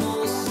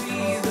almost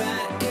see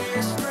that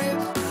airstrip.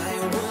 I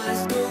was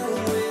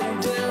going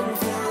down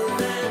for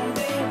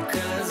landing,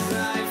 'cause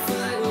I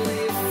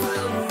finally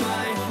found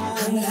my home.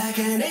 I'm like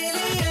an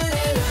alien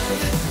in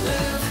love,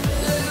 love,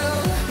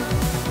 love.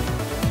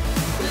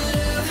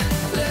 Love,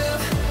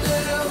 love,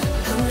 love.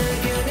 I'm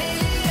like an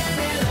alien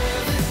in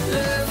love,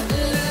 love,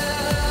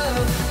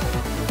 love.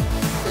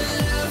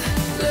 Love,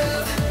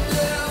 love,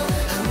 love.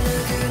 I'm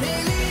like an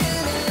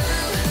alien in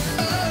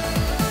love.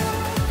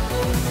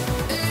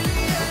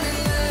 Alien in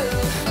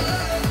love.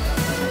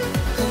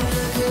 I'm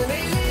like an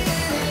alien in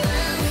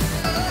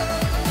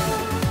love.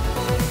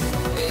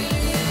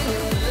 Alien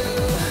in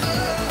love.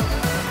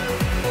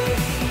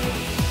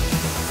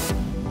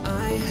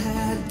 I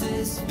had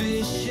this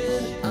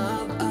vision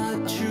of a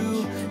true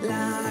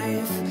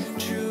life,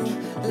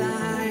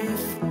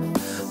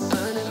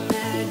 an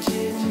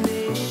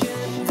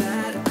imagination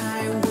that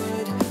I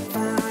would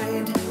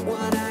find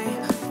what I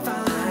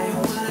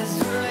was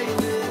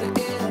driving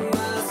in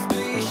my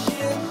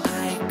spaceship,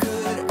 I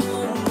could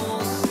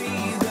almost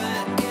see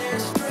that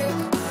airstrip.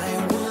 I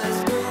was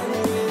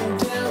going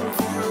down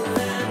for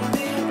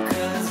landing,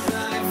 'cause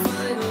I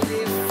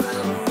finally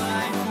found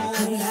my home.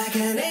 I'm like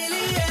an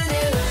alien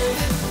in love,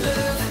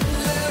 love,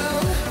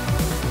 love.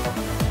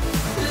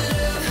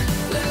 Love,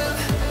 love,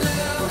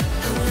 love.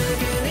 I'm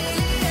like an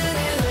alien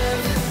in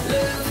love,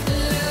 love,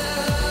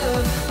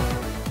 love.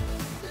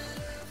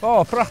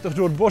 Oh, prachtig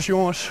door het bos,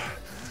 jongens.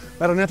 We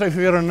hadden net even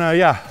weer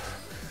een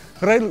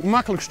redelijk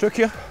makkelijk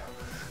stukje.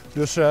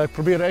 Dus ik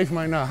probeerde even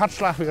mijn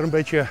hartslag weer een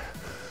beetje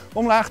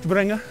omlaag te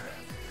brengen.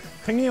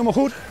 Ging niet helemaal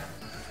goed.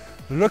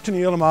 Lukte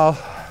niet helemaal.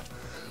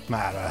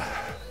 Maar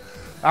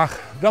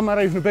dan maar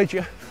even een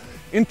beetje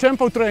in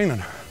tempo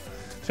trainen,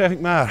 zeg ik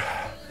maar.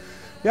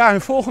 Ja,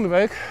 en volgende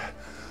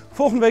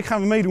week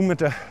gaan we meedoen met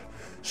de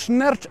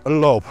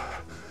snertloop.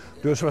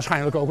 Dus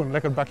waarschijnlijk ook een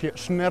lekker bakje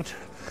snert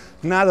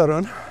na de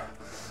run.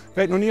 Ik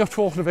weet nog niet of het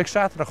volgende week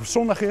zaterdag of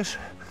zondag is.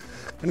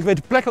 En ik weet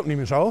de plek ook niet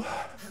meer zo.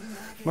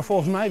 Maar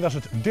volgens mij was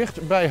het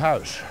dicht bij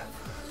huis.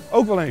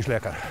 Ook wel eens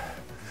lekker.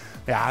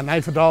 Ja,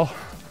 Nijverdal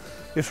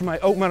is voor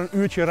mij ook maar een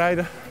uurtje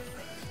rijden.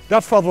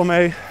 Dat valt wel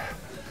mee.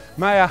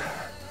 Maar ja,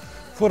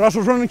 voor Rosso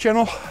Running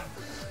Channel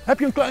heb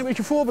je een klein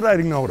beetje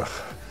voorbereiding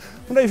nodig.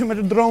 Want even met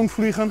de drone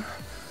vliegen.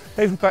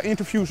 Even een paar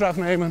interviews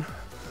afnemen.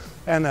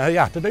 En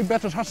dat deed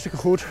Bertus hartstikke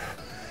goed.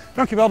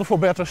 Dankjewel daarvoor,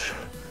 Bertus.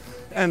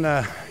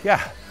 En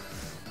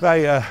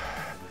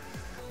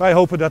wij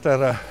hopen dat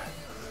er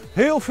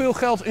heel veel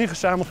geld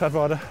ingezameld gaat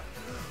worden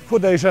voor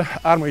deze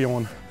arme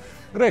jongen.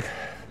 Rick,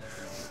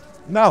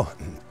 nou,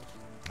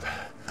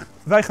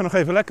 wij gaan nog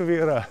even lekker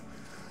weer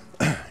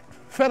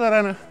verder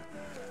rennen.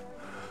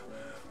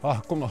 Oh,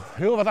 er komt nog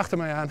heel wat achter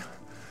mij aan.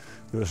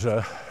 Dus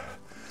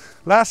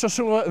laatste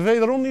zullen we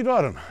wederom niet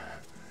worden.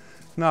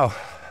 Nou,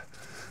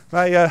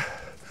 wij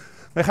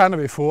gaan er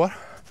weer voor.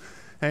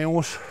 En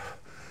jongens,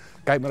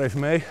 kijk maar even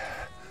mee.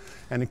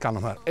 En ik kan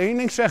nog maar één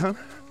ding zeggen.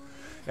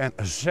 En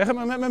zeg het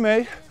maar met me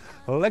mee.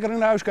 Lekker in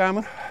de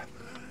huiskamer.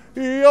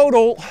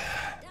 Jodel!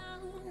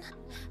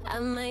 I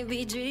might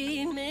be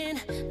dreaming,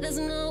 there's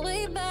no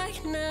way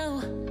back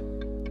now.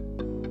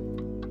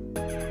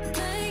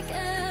 Take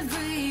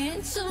every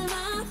inch of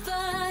my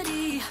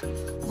body,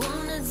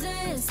 wanna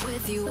dance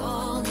with you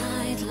all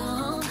night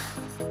long.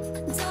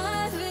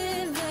 Dive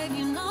in, babe,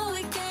 you know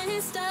we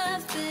can't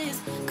stop this.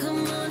 Come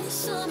on and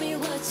show me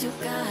what you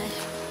got.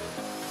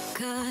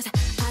 'Cause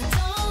I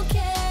don't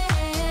care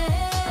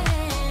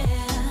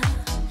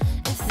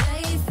if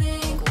they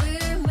think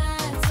we're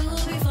mad to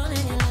be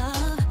falling in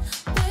love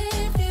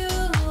with you.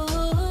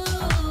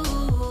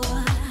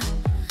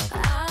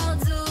 I'll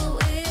do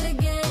it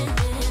again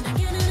and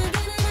again and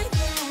again and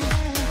again.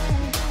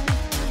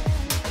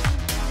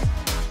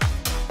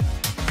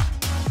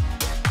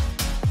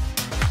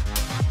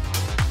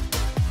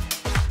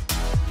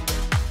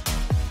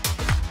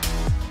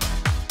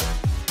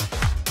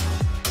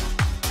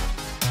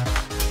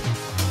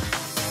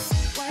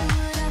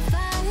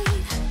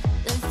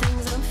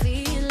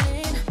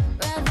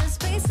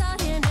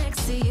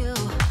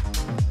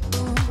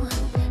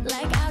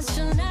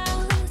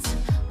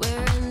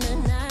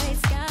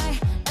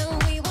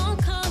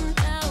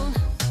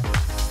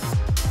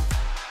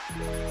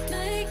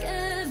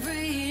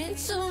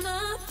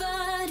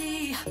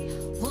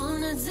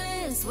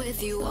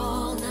 with you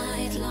all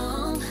night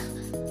long.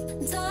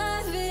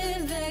 Dive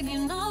in, babe,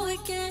 you know we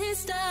can't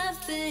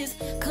stop this.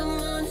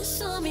 Come on and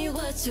show me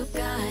what you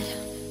got.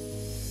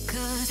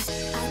 'Cause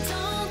I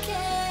don't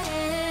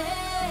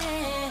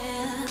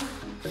care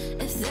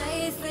if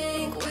they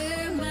think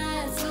we're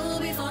mad to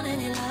be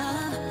falling in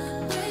love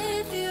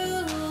with you.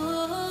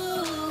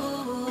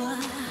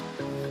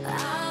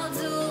 I'll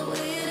do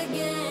it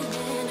again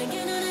and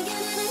again and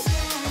again and again.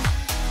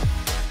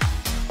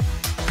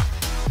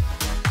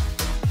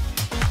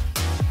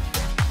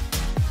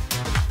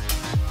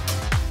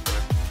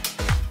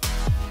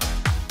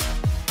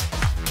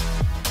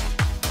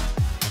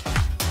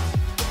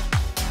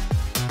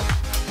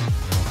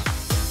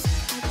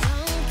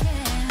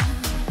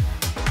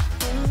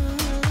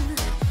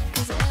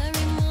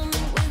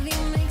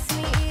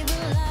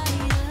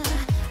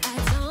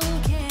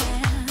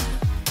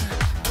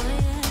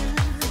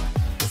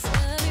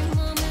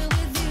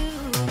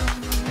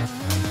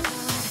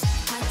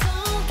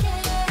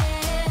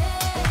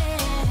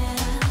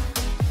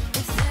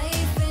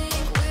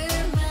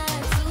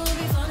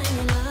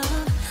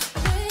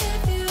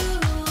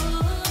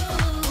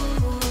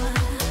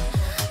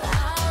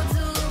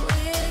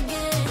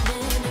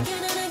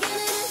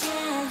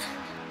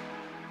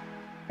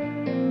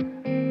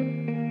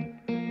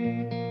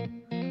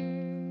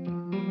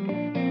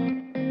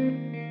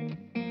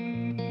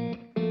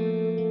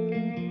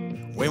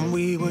 When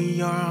we were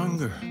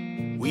younger,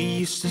 we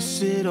used to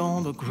sit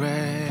on the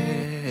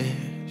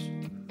grass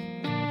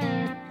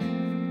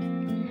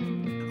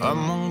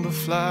among the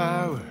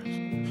flowers.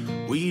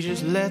 We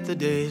just let the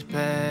days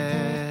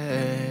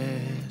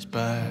pass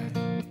by.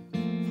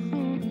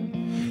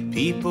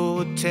 People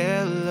would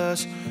tell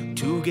us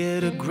to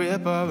get a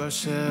grip of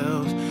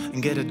ourselves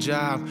and get a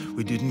job.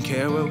 We didn't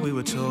care what we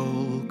were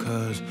told,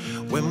 'cause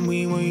when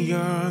we were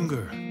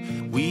younger,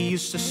 we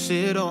used to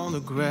sit on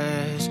the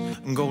grass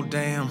and go,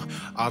 damn,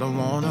 I don't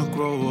wanna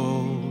grow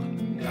old.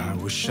 I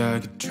wish I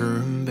could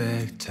turn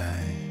back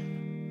time.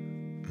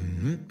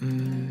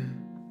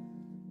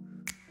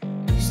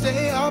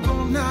 Stay up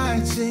all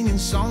night singing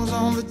songs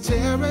on the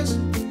terrace.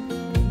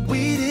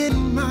 We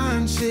didn't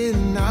mind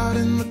sitting out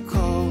in the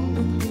cold.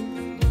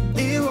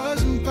 It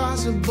wasn't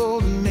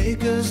possible to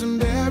make us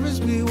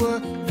embarrassed. We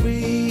were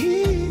free.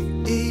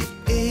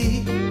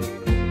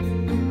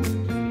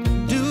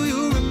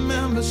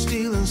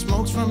 Stealing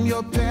smokes from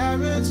your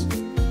parents.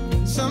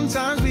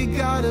 Sometimes we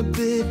got a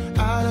bit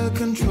out of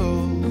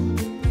control.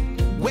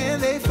 When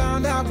they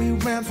found out we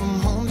ran from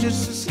home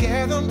just to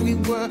scare them, we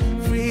were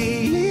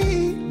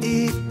free.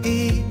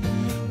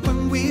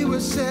 When we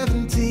were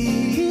 17.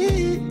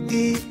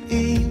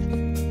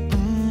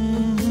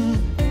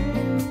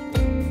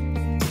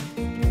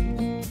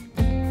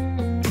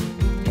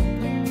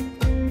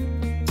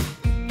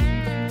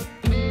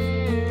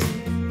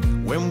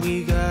 When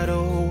we got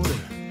older,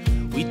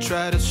 we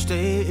try to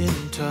stay in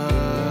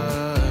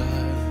touch,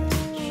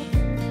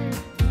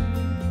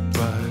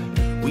 but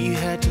we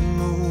had to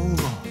move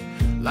on.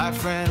 Life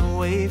ran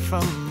away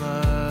from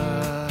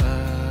us.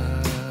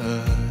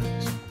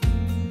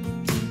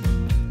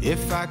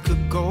 If I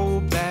could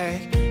go back,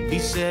 be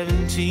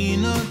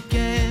 17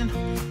 again,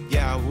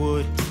 yeah, I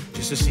would,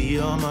 just to see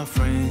all my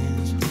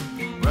friends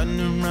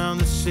running around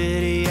the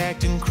city,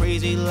 acting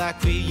crazy like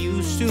we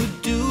used to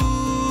do.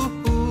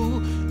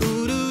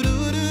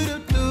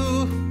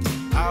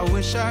 I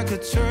wish I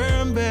could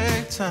turn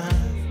back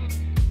time.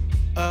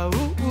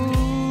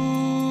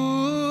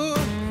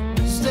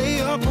 Stay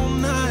up all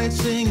night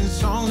singing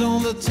songs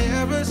on the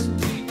terrace.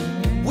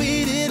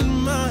 We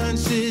didn't mind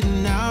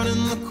sitting out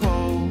in the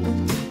cold.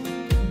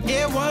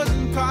 It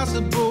wasn't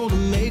possible to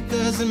make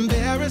us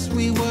embarrassed.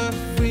 We were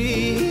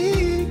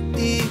free.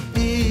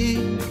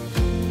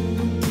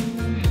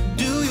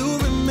 Do you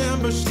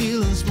remember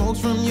stealing smokes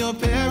from your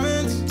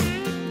parents?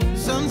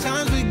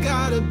 Sometimes we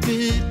got a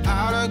bit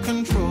out of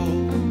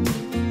control.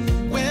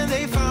 When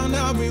they found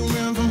out we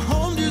ran from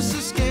home just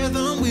to scare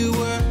them, we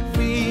were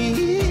free.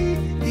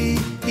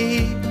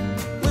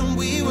 When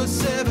we were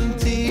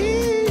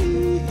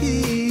 17.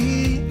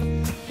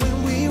 When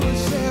we were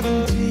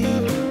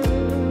 17.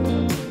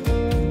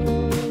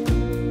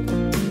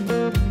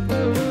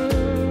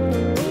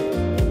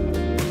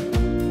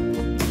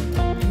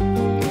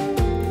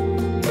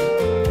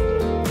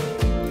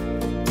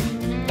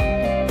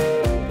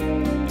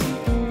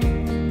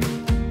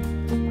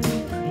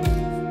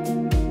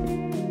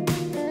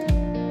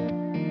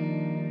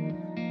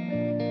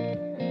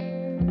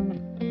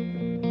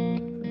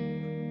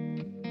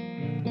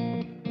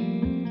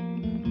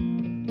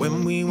 When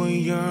we were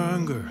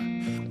younger,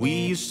 we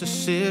used to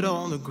sit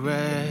on the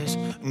grass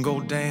and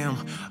go, damn,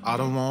 I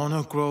don't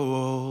wanna grow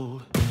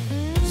old.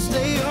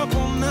 Stay up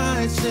all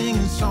night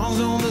singing songs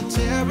on the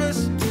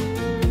terrace.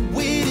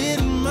 We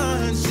didn't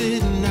mind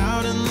sitting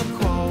out in the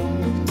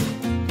cold.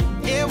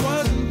 It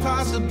wasn't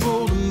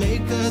possible to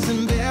make us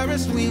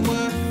embarrassed. We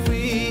were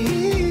free.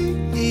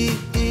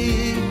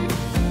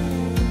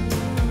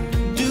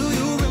 Do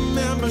you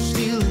remember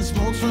stealing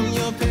smokes from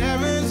your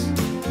parents?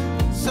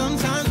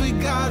 Sometimes we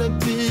got a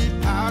bit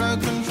out of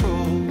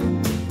control.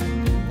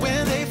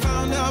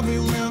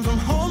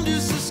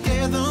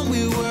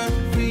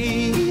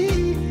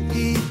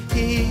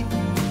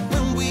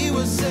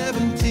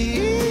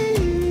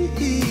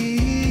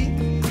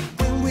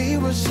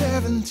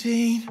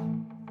 pain.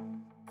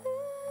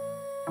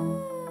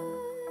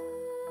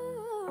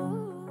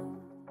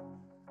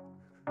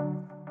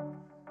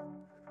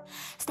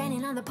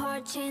 Standing on the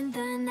porch in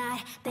the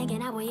night,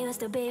 thinking how we used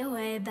to be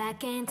way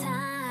back in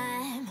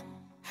time.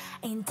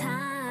 In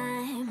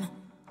time.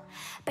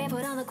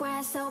 Barefoot on the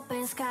grass,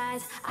 open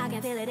skies. I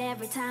can feel it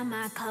every time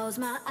I close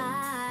my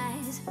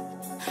eyes.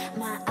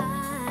 My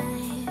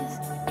eyes,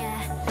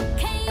 yeah.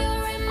 Can you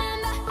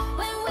remember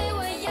when we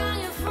were young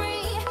and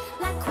free,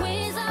 like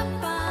queens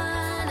up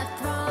on the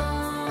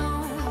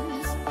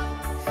thrones?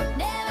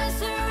 Never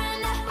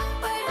surrender,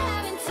 we're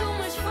having too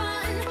much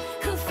fun.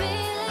 Could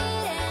feel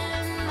it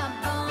in my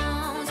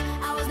bones.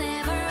 I was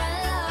never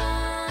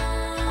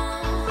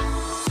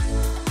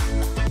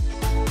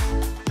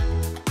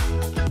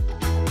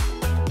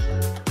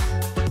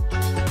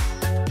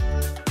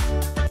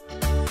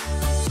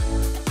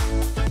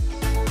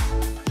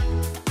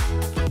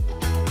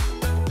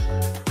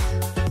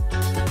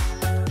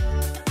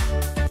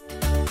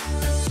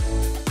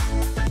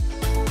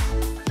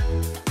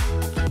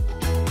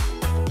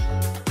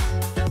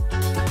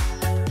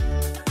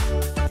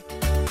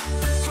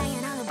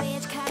hanging on the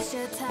beach, catch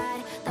your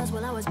tide. Those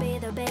will always be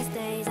the best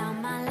days of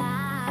my life.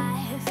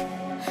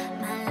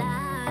 My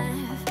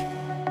life.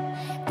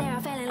 There I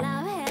fell in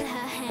love, held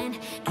her hand,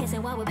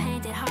 kissing while we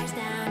painted hearts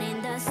down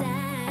in the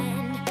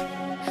sand.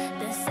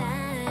 The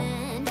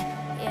sand,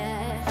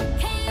 yeah.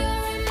 Can you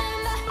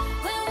remember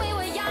when we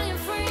were young and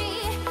free,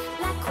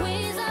 like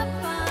queens up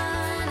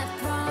on the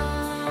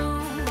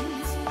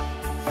thrones?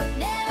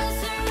 Never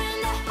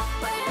surrender,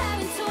 we're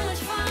having too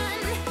much fun.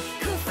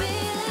 Could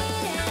feel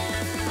it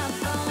in my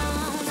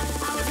bones.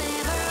 I was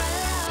never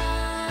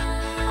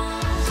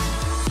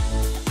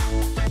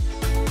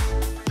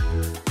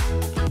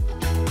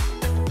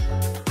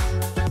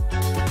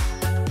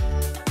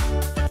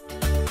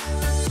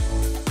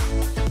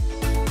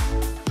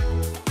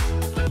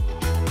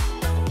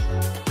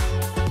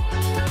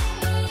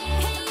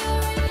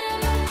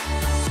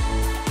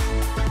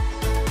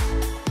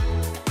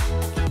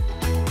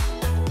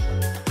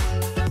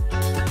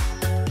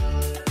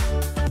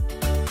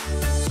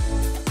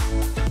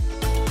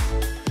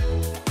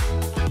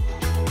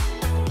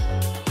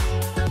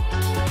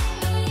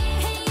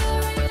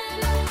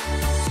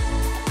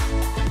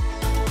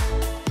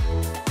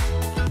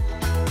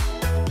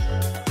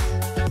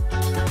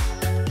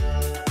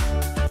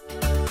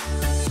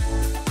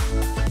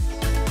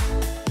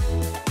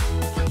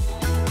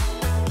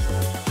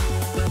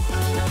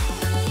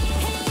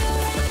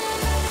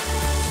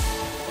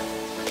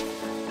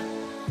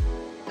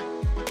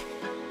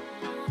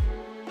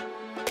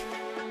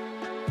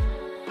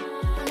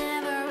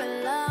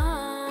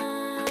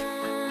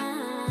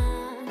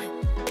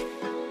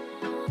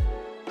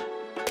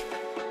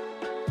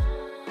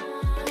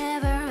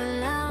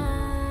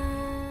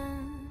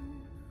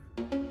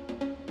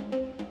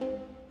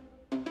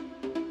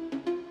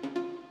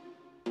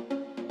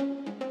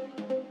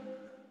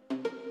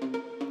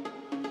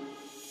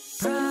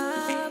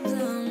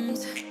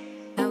problems.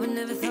 I would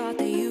never thought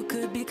that you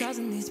could be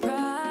causing these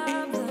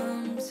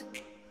problems.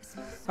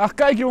 Ach,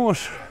 kijk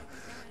jongens,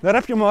 daar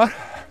heb je maar.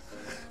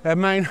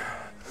 Mijn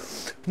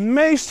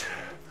meest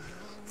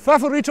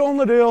favoriete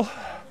onderdeel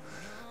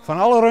van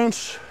alle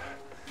runs,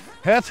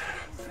 het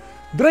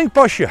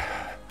drinkpasje.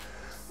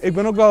 Ik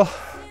ben ook wel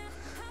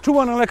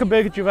toe aan een lekker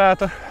bekertje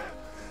water.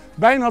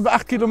 Bijna op de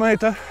 8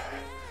 kilometer.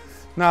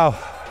 Nou,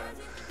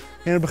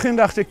 in het begin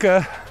dacht ik,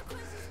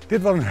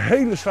 dit was een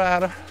hele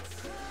zware.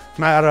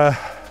 Maar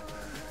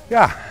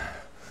ja,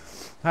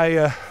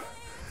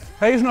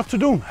 hij is nog te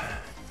doen.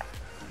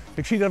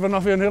 Ik zie dat we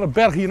nog weer een hele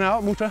berg hierna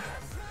op moeten.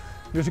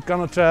 Dus ik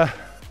kan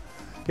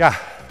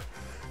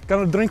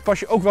het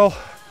drinkpasje ook wel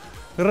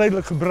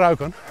redelijk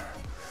gebruiken.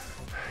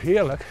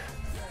 Heerlijk.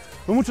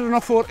 We moeten er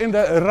nog voor in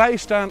de rij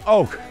staan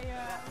ook.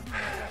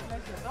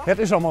 Het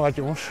is allemaal wat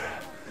jongens.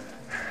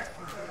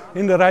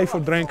 In de rij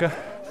voor drinken.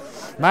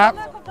 Maar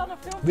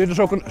dit is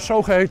ook een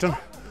zogeheten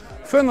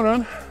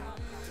funrun.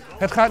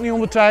 Het gaat niet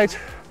om de tijd.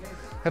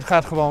 Het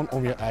gaat gewoon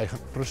om je eigen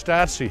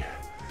prestatie.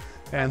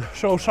 En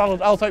zo zal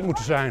het altijd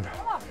moeten zijn.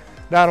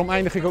 Daarom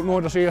eindig ik ook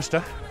nooit als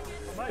eerste.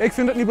 Ik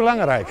vind het niet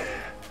belangrijk.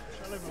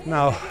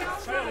 Nou,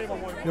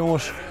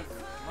 jongens,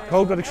 ik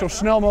hoop dat ik zo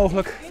snel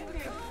mogelijk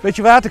een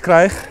beetje water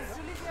krijg.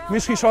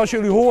 Misschien zoals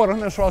jullie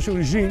horen en zoals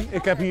jullie zien,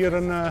 ik heb hier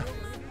een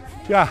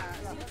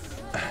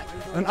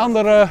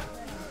ander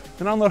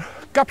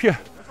kapje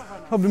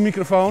op de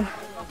microfoon.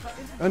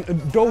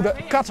 Een dode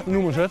kat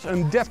noemen ze het,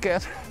 een dead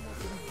cat.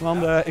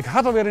 Want ik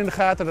had alweer in de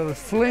gaten dat het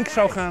flink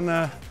zou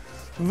gaan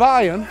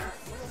waaien.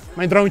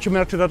 Mijn droontje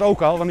merkte dat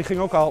ook al, want die ging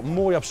ook al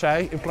mooi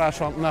opzij in plaats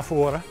van naar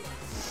voren.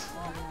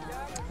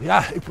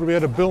 Ja, ik probeer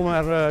de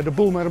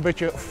boel maar een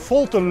beetje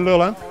vol te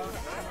lullen.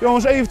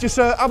 Jongens, eventjes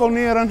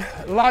abonneren,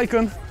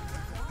 liken,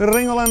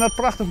 ringelen dat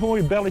prachtig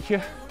mooie belletje.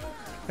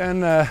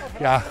 En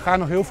ga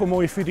nog heel veel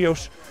mooie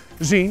video's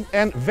zien.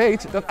 En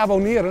weet dat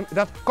abonneren,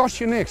 dat kost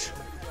je niks.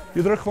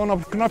 Je drukt gewoon op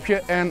het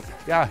knopje en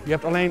ja, je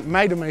hebt alleen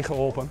mij ermee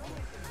geholpen.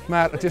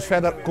 Maar het is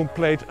verder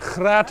compleet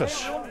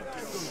gratis.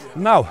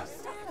 Nou,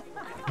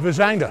 we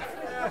zijn er.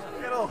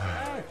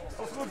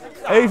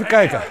 Even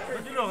kijken.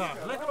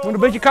 Moet een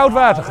beetje koud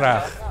water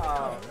graag.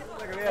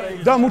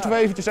 Dan moeten we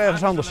eventjes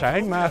ergens anders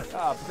zijn, maar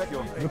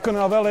we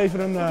kunnen al wel even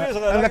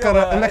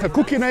een lekker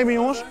koekje nemen,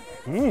 jongens.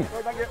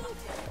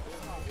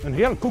 Een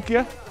heerlijk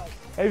koekje.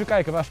 Even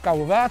kijken, waar is het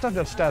koude water?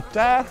 Dat staat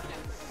daar.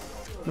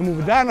 Dan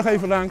moeten we daar nog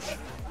even langs.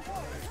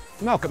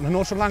 Nou, ik heb nog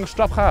nooit zo'n lange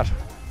stap gehad.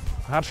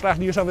 De hartslag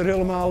die is alweer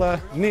helemaal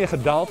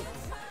neergedaald.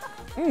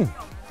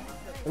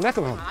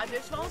 Lekker man.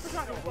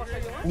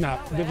 Nou,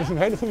 dit is een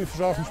hele goede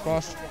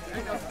verzorgingspas.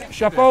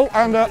 Chapeau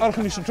aan de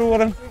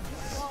organisatoren.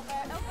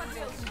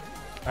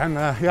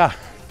 En ja,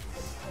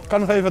 ik kan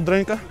nog even wat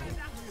drinken.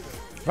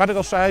 Wat ik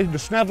al zei, de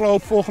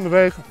snelloop volgende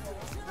week.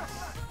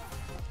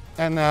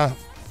 En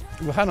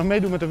we gaan nog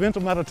meedoen met de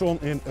wintermarathon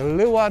in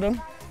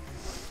Leeuwarden.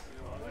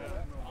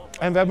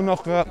 En we hebben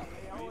nog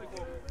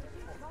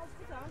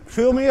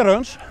veel meer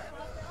runs.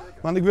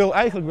 Want ik wil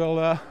eigenlijk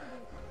wel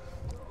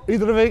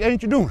iedere week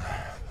eentje doen.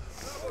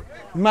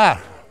 Maar,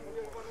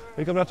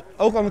 ik heb dat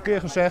ook al een keer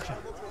gezegd.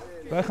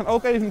 Wij gaan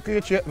ook even een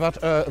keertje wat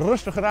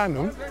rustiger aan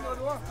doen.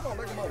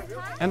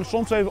 En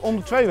soms even om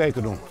de 2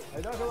 weken doen.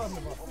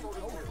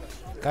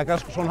 Kijk,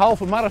 als ik zo'n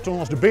halve marathon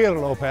als de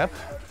berenloop heb,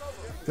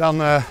 dan,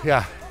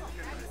 ja,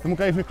 dan moet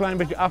ik even een klein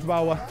beetje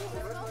afbouwen.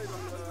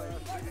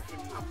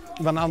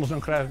 Want anders dan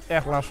krijg ik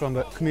echt last van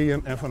de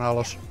knieën en van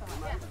alles.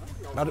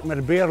 Daar had ik met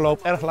de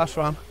berenloop erg last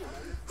van.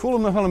 Ik voel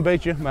hem nog wel een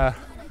beetje, maar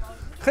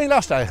geen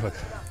last eigenlijk.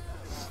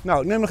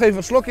 Nou, ik neem nog even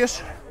wat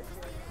slokjes.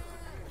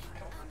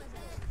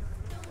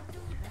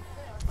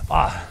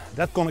 Ah,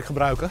 dat kon ik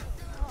gebruiken.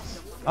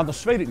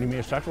 Anders zweet ik niet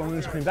meer straks, want dan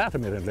is er geen water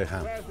meer in het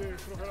lichaam.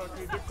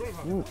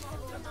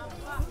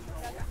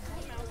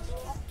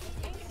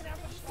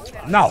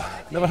 Nou,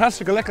 dat was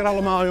hartstikke lekker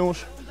allemaal,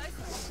 jongens.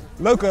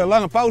 Leuke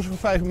lange pauze van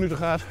 5 minuten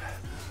gehad.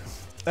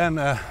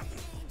 En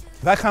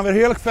wij gaan weer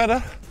heerlijk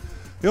verder.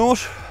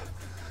 Jongens,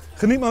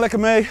 geniet maar lekker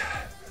mee.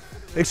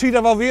 Ik zie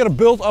daar wel weer een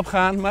bult op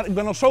gaan, maar ik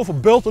ben al zoveel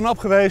bulten op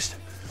geweest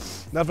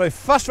dat wij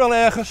vast wel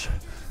ergens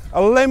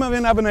alleen maar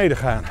weer naar beneden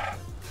gaan.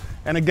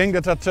 En ik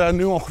denk dat dat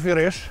nu ongeveer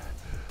is.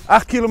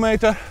 8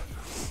 kilometer.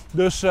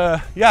 Dus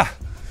ja,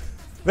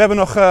 we hebben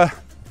nog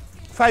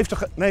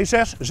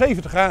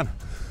 7 te gaan.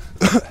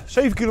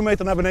 7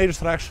 kilometer naar beneden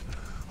straks.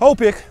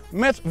 Hoop ik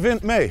met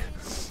wind mee.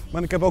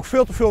 Want ik heb ook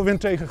veel te veel wind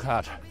tegen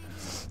gehad.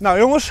 Nou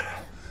jongens,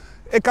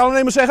 ik kan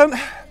alleen maar zeggen,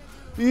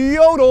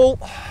 jodel!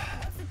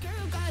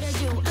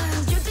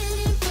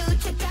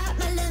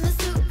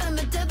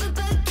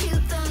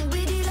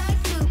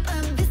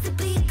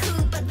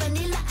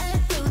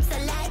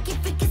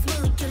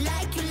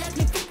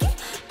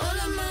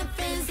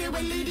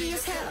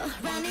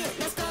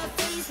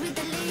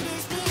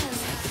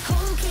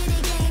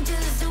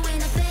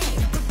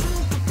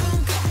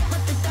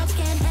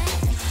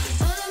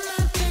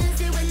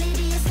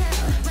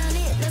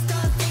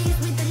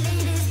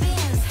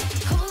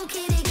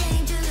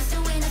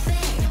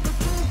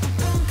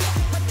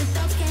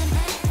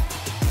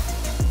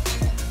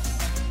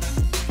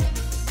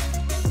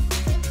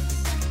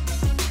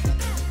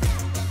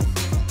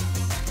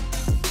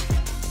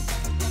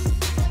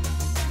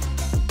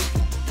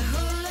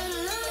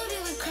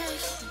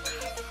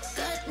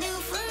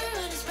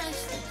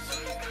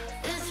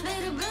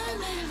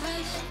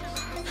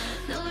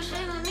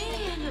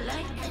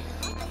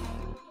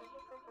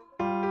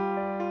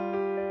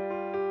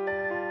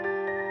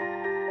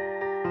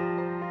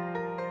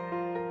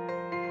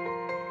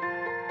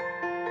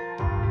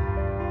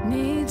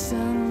 Need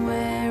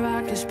somewhere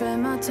I can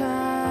spend my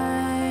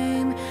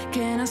time.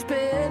 Can I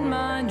spend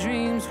my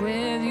dreams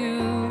with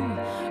you?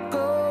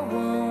 Go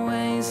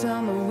away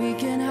somewhere we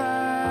can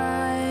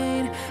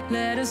hide.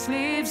 Let us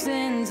sleep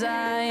since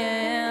I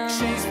am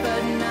chased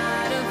but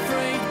not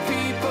afraid.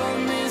 People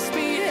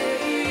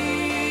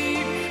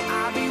misbehave.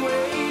 I'll be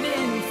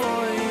waiting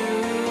for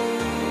you.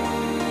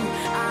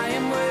 I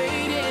am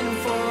waiting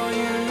for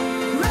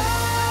you.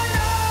 Run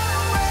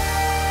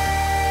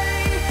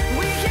away.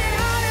 We can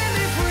hide and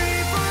be free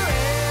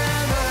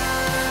forever.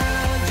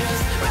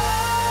 Just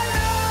run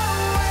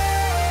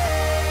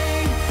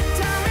away.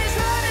 Time is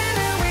running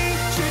and we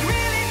should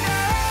really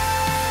know.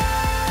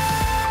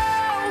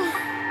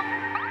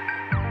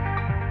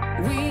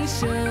 We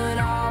should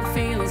all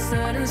feel a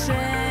certain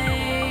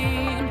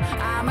shame.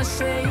 I'm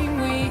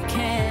ashamed we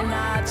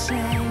cannot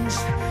change.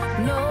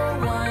 No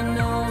one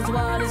knows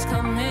what is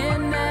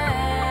coming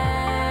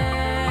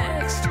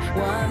next.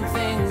 One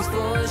thing's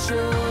for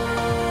sure,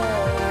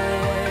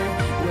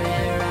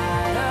 we're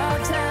out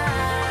of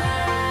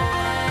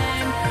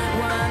time.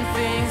 One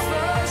thing's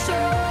for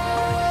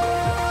sure,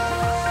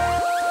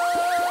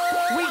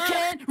 we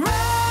can't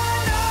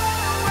run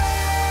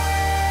away.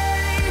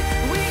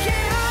 We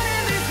can hide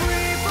and be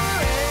free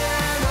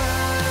forever.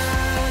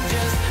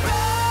 Just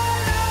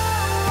run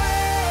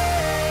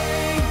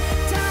away.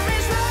 Time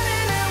is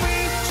running and we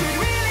should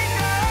really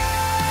go.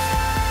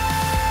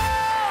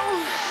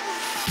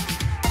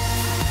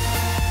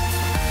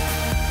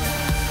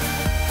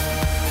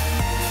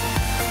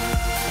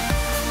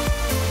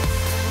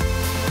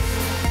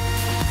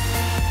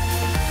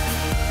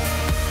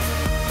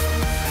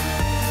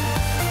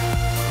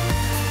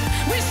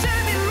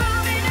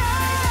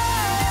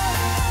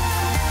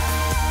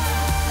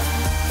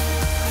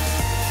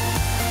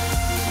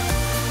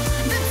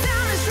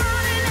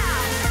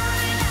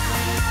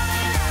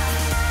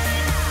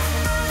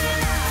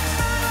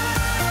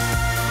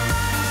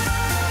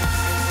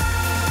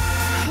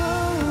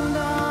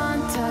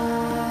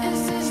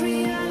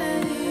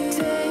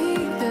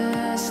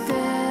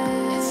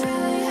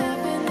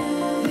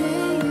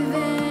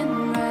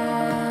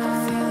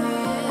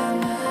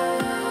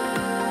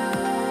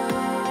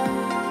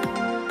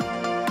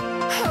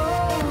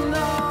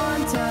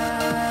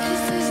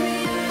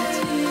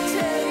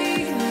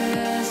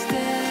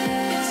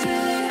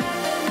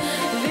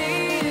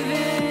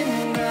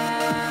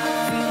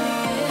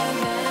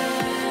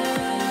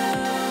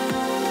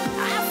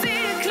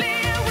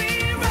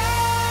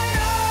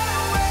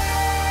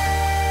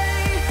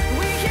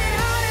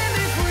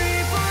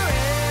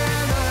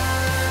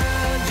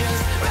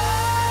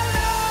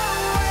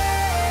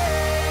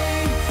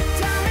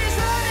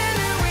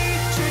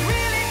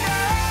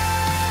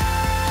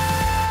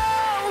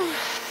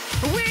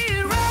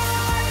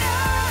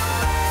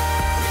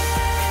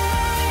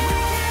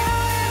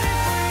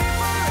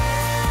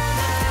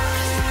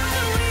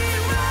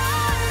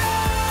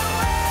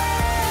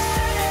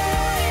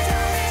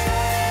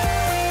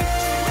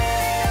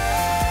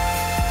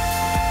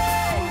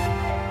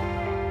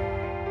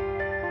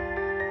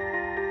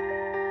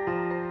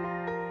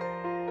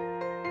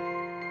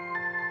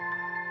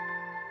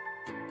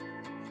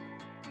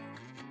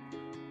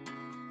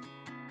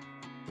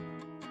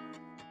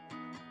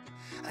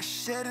 I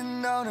should've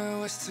known it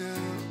was too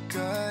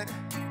good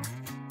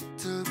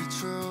to be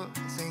true.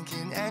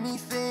 Thinking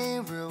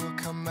anything real would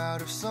come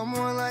out of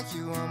someone like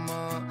you. I'm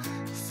a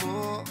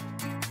fool.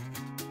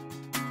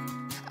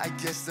 I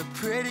guess the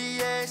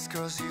prettiest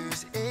girls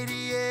use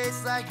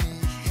idiots like me.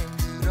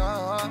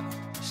 힘들어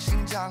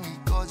심장이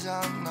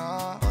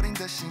꺼졌나 어린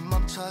듯이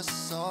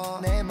멈췄어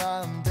내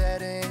마음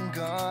때린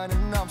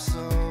거는 I'm so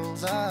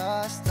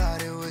lost.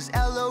 Thought it was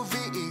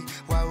L-O-V-E.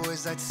 Why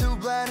was I too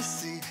blind to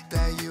see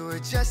that you were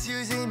just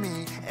using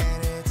me?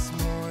 And it's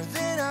more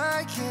than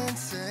I can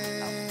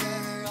say.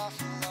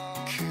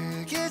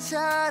 그게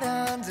잘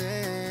안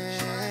돼.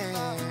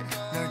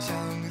 널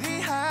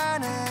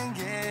정리하는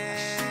게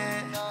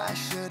I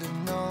should've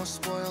known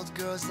spoiled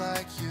girls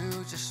like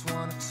you just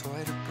want a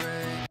toy to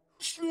break.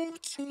 So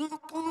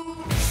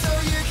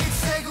you can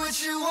take what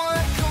you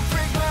want, go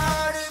break my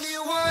heart if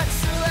you want.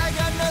 Till I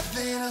got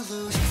nothing to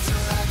lose,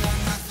 till I got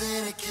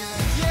nothing to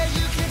give. Yeah,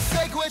 you can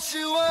take what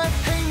you want,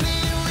 hate me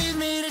and leave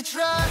me to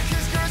dry.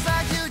 Cause girls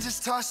like you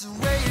just toss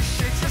away your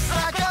shit just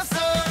like I'm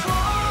so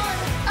worn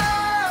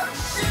out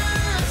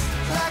shoes.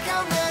 Like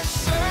I'm that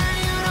shirt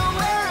you don't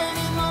wear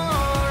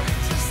anymore.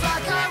 Just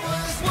like I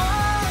was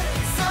one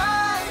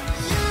time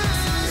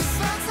used.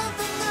 Find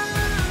something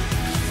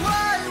new.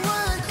 Why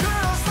would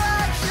girls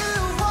like you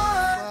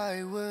want? Why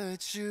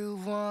would you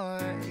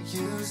want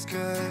used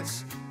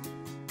goods?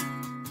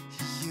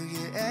 You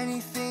get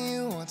anything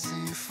you want till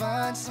you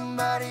find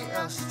somebody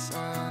else that's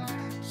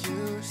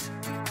unused.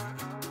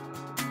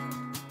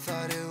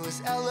 Thought it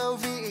was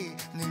L-O-V-E.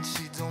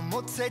 눈치도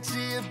못했지,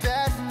 you're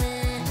bad for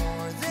me.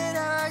 More than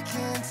I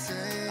can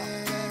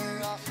say.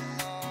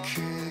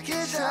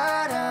 그게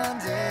잘 안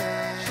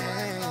돼.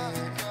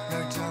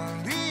 널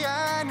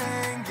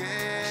정리하는 게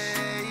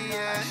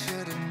I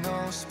should've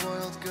known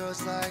spoiled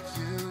girls like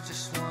you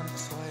just want a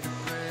toy to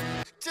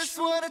break. Just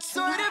want a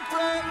toy to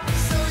break.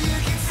 So you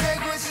can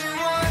take what you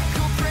want,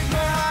 go break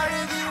my heart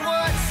if you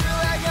want. Till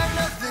I got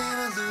nothing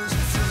to lose,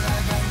 till I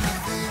got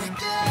nothing to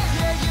get.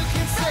 Yeah, you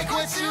can take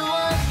what you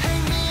want,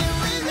 hate me and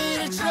leave me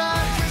to dry.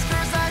 Cause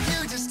girls like you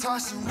just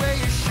toss away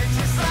your shit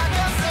just like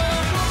I'm so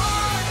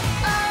worn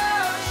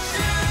out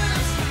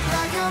shoes.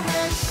 Like I'm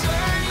that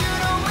shirt you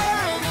don't wear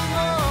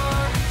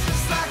anymore.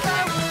 Just like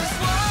I was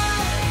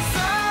one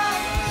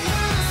time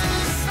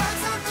used. Find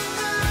something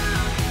new.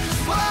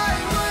 Cause why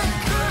would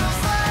girls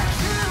like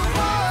you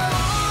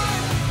want?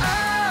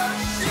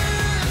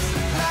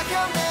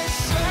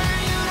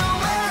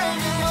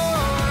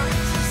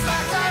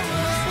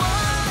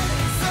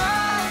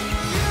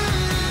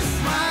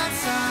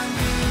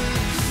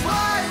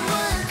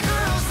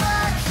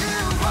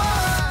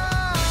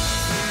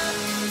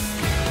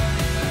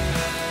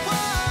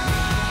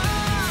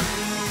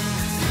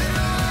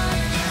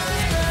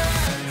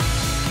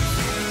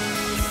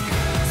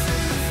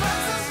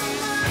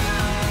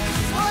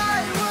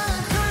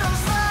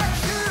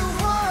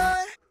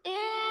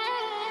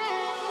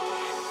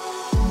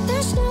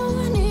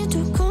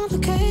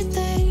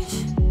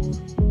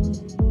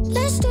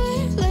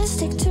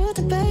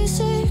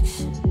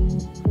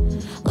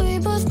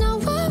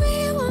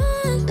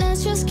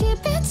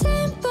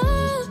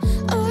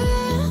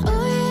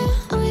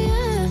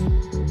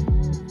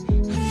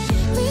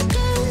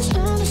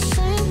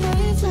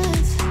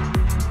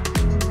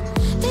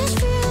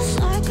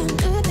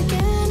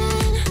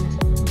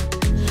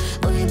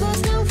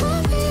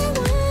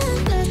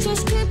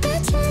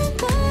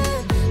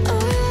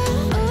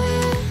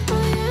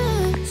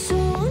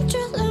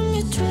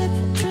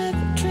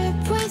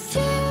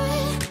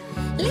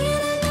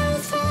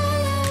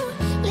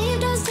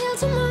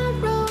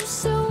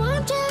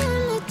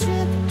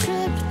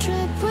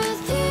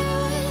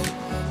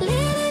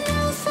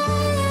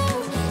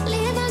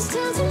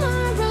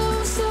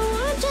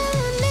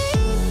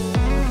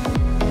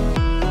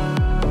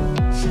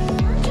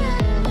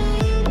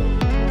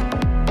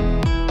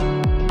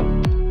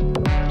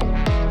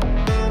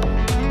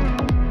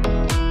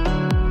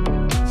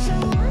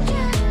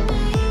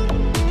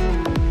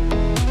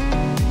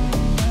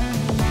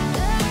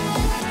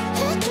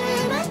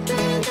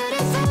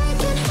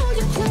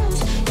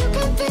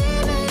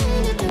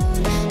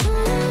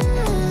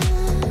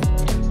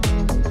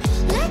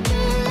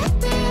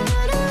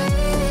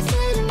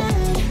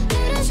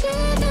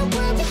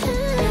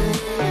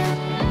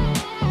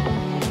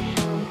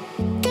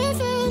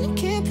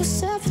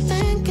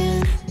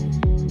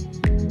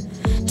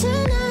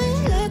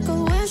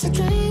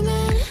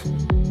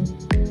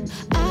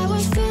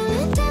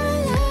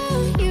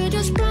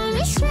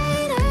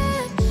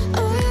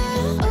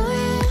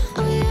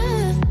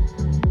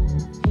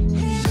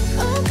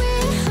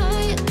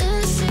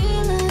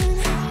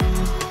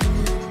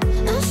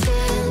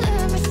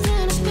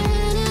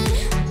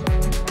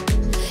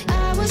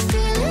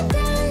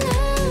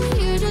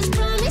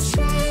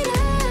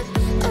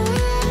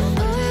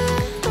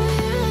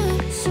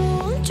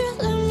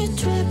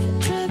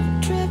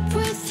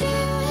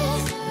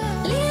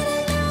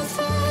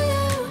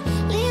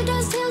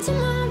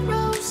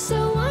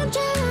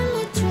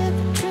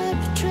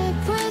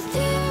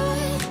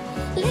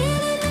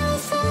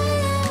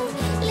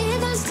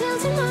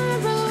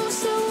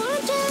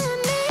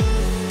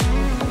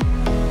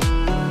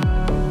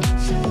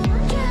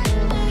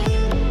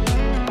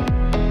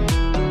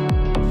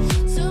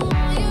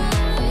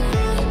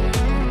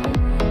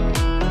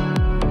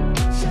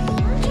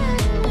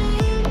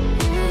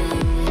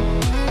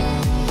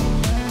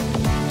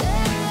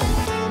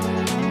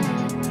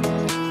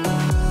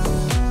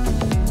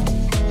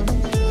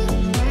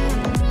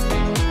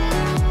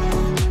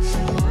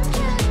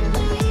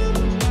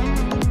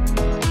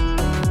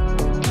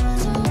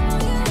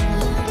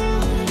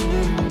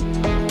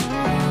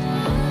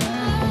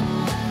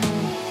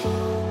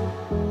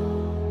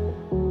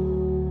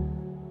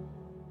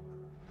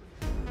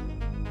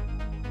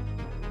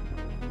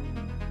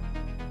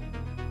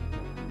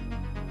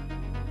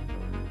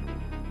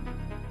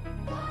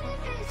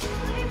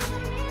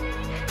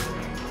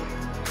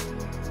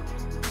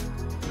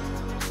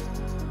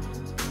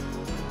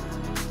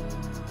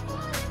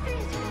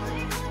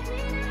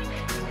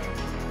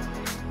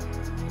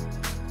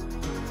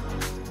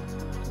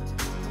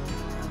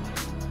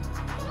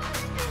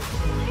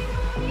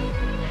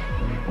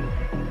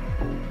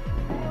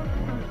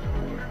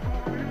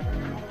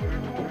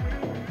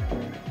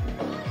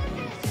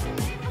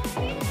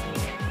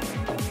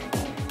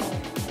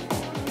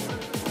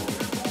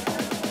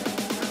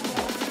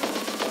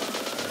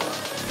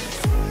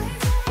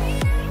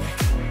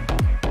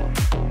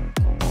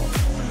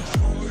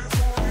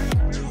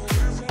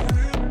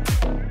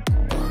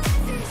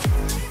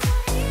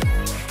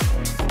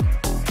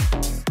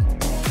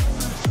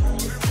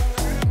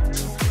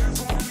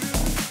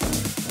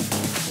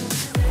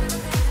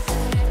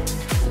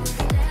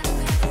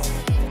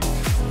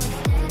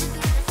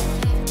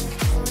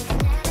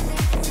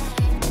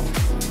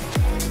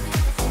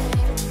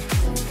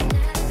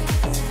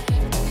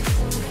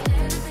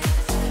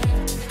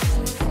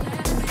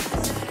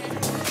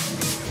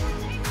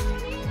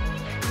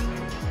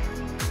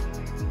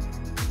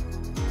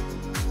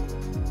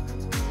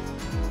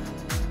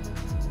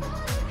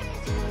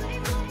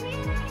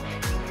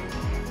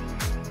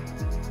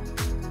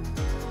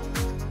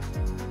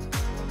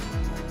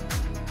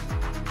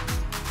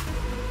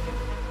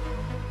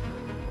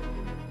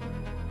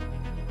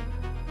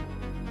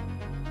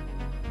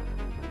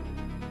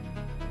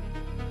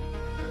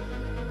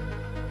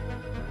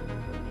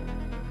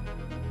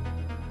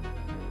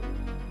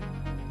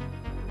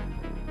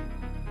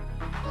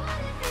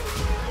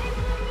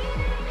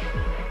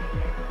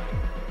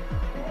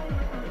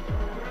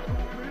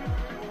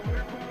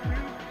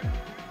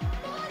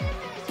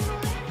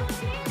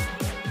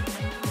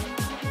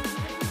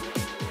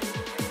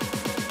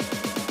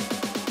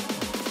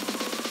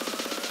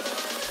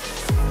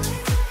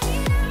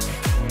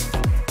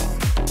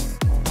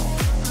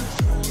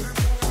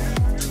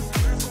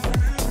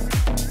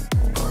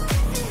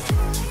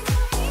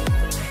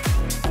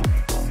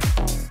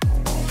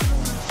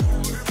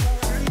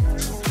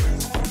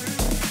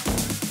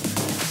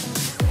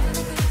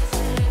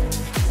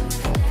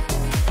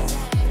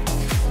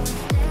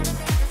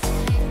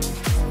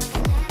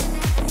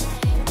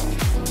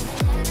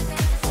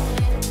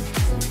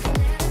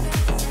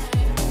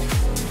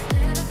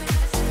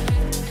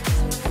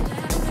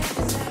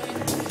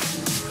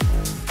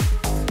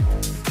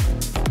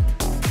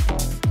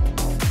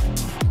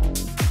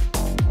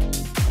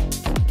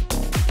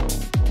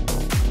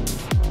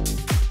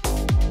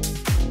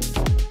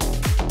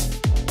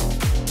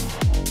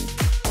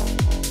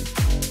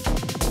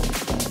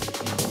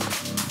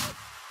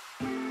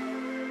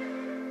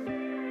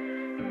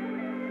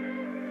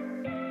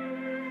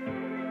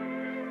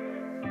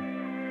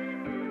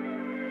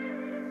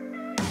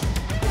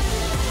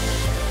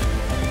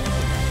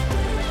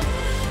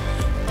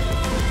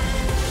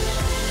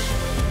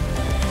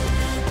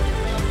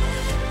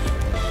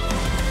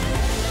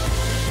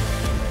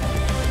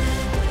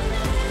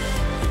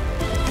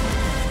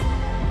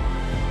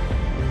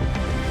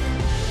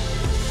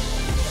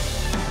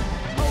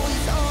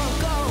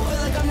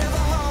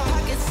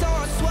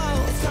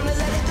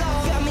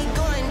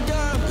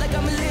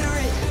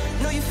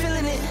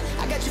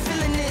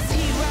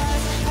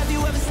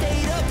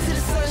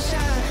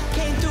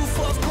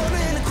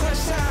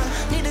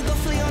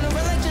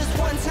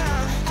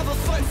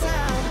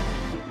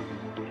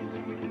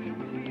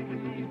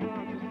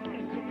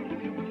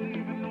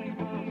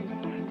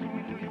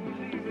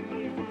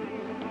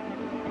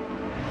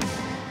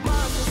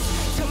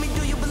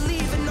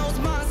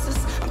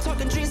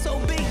 talking dreams so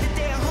big that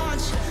they'll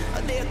haunt you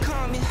or they'll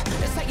calm you.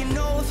 That's how you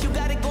know if you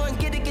gotta go and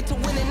get to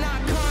win and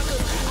not conquer.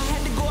 I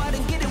had to go out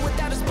and get it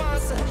without a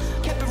sponsor.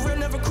 Kept it real,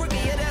 never crooked,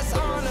 yeah, that's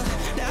honor.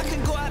 Now I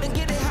can go out and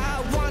get it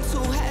how I want to.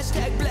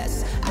 Hashtag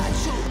blessed, I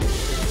choose.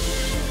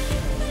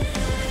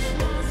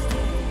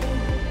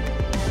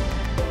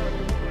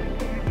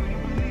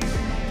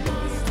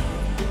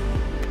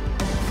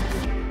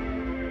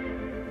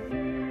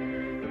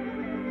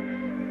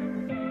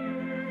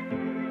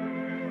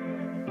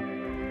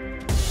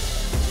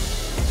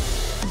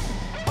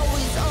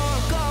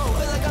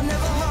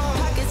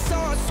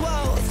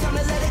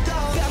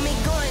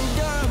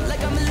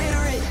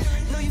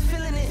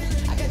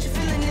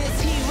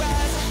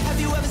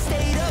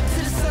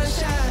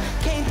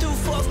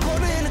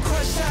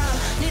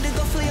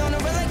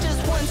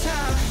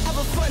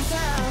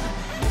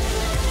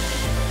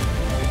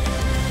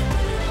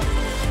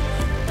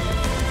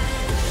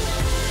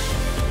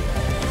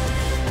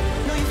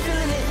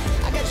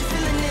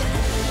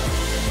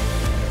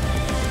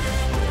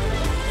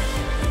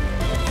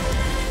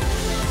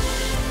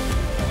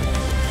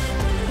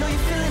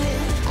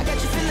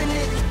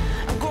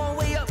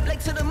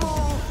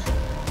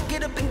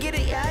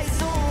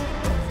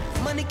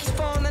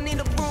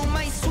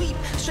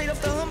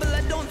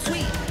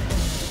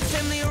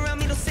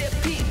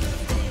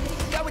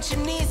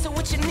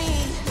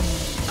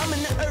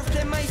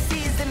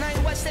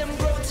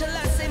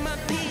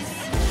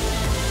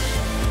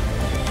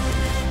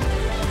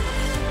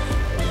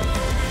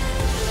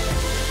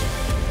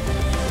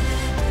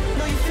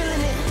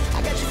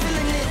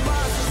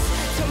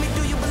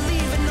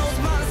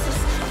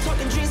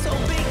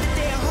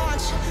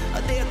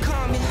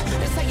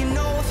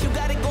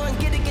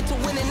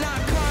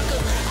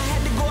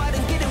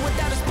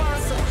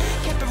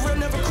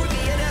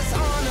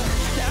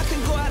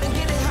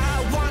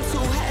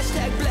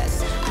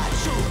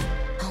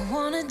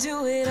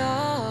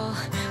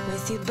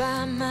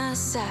 By my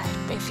side,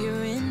 if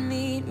you're in,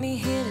 meet me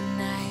here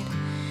tonight.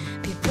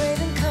 Be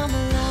brave and come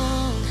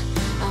along,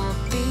 I'll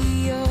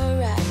be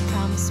alright.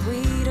 Promise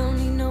we don't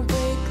need no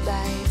brake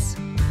lights.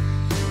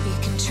 We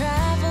can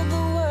travel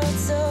the world,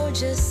 so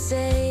just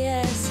say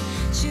yes.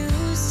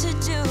 Choose to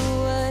do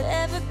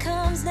whatever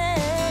comes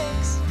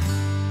next.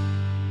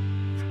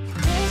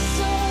 This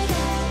or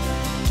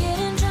that,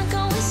 getting drunk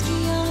on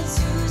whiskey on a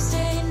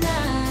Tuesday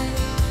night,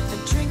 or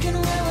drinking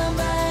red wine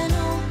by an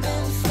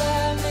open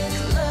fire, make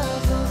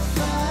love or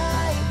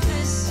fight.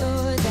 This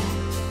or that,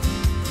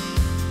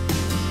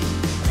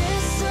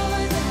 this or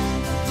that,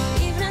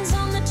 evenings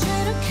on the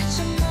train or catch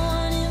a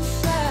morning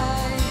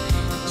flight,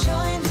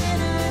 enjoying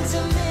dinner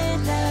until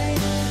midnight,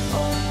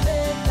 or in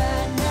bed by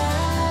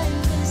night.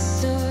 This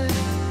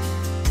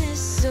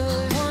or I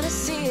wanna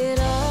see it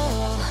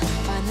all,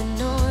 find the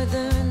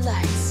northern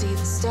lights, see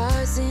the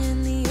stars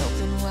in the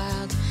open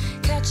wild,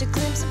 catch a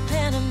glimpse of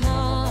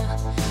Panama.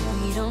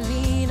 We don't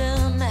need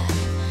a map,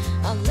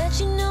 I'll let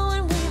you know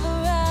when we've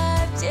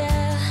arrived,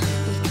 yeah.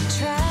 We can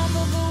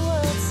travel the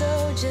world, so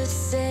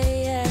just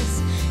say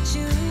yes.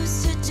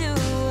 Choose to do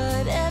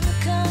whatever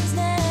comes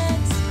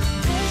next.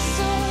 This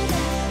or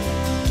that,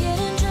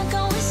 getting drunk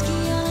on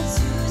whiskey on a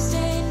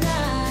Tuesday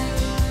night,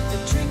 or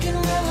drinking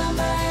red wine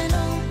by an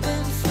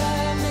open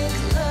fire, make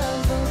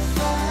love or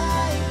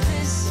fight.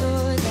 This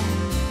or that,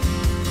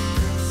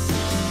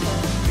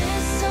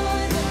 this or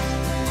that,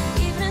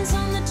 evenings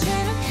on the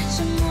train or catch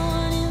a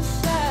morning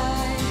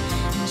flight,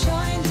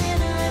 enjoying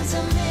dinner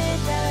until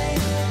midnight,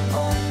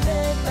 or in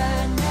bed by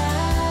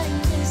night.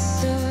 This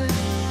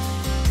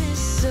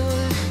or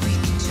we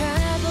can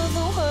travel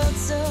the world,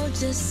 so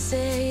just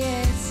say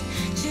yes.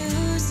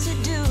 Choose to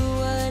do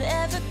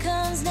whatever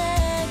comes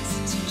next.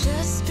 So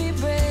just be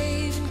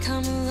brave and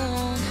come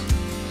along,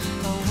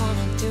 I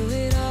wanna do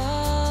it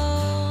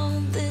all.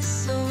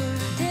 This or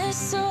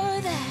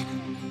that,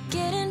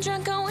 getting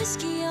drunk on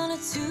whiskey on a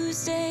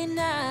Tuesday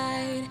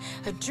night,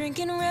 or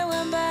drinking red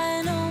wine by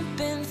an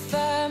open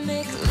fire,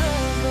 make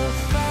love or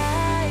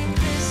fight.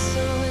 This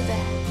or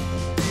that,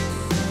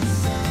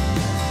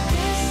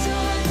 this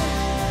or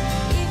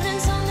that,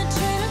 evenings on the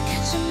train or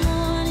catch a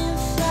morning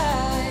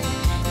flight,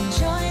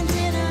 enjoying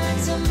dinner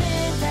until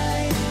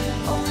midnight,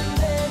 or in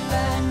bed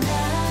by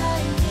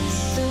night.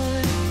 This or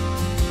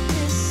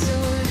this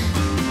or that,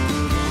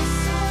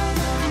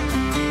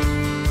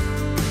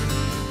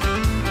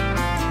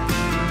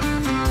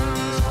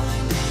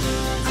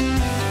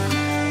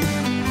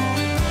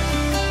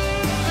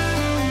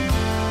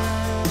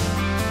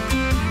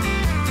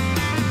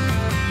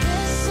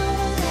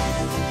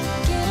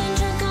 getting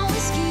drunk on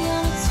whiskey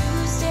on a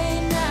Tuesday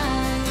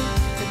night,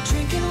 or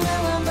drinking red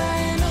wine by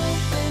an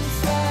open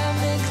fire,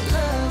 make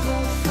love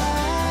or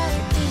fight.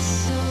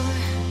 This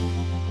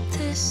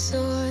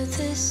or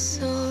that.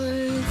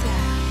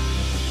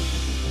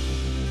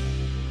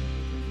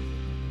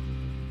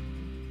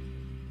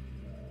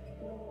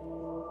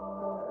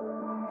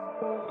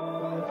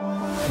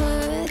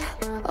 Put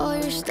all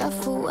your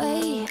stuff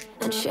away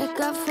and check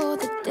out for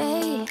the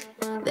day.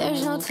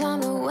 There's no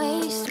time to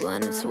waste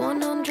when it's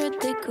 100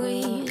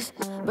 degrees.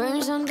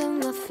 Burns under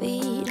my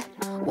feet.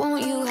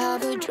 Won't you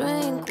have a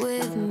drink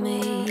with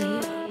me?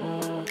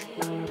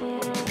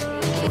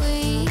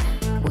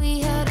 We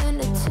head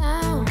into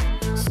town,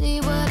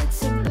 see what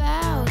it's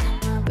about.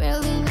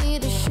 Barely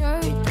need a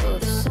shirt, though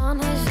the sun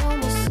has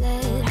almost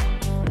set.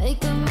 Make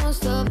the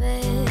most of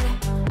it.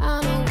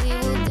 I know we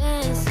will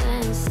dance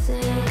and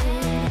sing.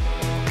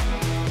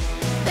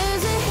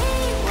 There's a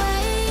heat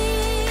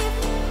wave.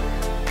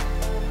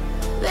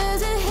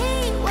 There's a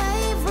heat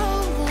wave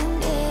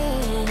rolling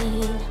in.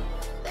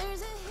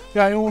 There's a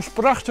Ja jongens,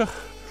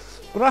 prachtig.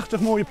 Prachtig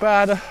mooie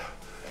paden.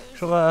 Ik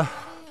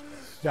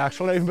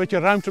zal even een beetje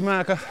ruimte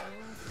maken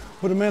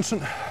voor de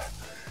mensen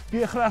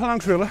die er graag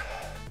langs willen.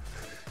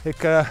 Ik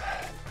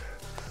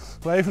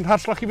wil even het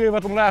hartslagje weer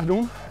wat omlaag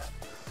doen.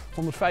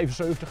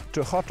 175,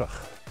 te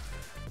gottig.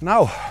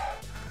 Nou,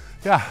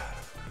 ja.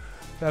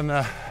 En,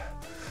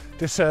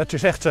 het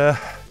is echt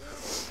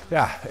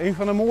een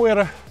van de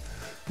mooiere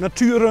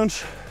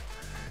natuurruns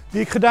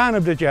die ik gedaan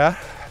heb dit jaar.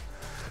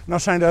 Nou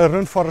zijn de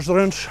Run Forest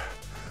Runs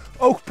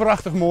ook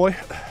prachtig mooi.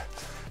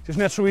 Het is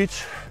net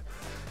zoiets,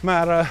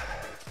 maar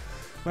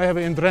wij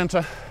hebben in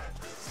Drenthe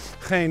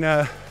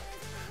geen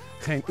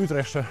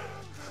Utrechtse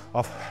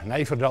of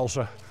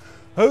Nijverdalse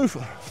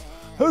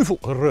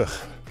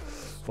Heuvelrug.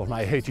 Volgens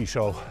mij heet die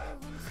zo.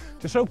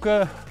 Het is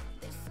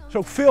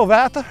ook veel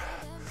water.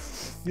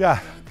 Ja,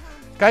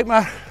 kijk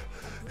maar,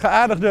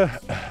 geaardigde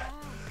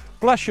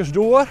plasjes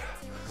door.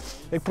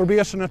 Ik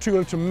probeer ze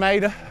natuurlijk te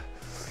mijden,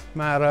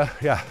 maar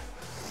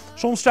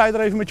soms sta je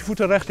er even met je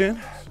voeten recht in.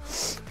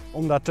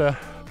 Omdat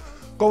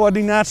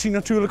coördinatie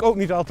natuurlijk ook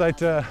niet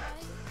altijd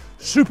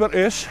super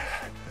is.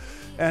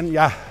 En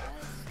ja,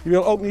 je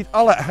wil ook niet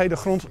alle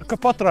heidegrond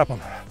kapot trappen.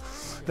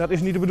 Dat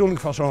is niet de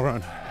bedoeling van zo'n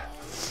run.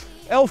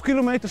 11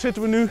 kilometer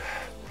zitten we nu.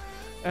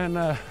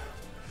 En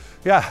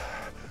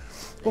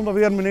komt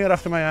alweer een meneer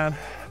achter mij aan.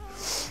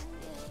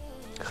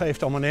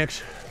 Geeft allemaal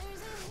niks.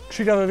 Ik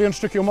zie dat we weer een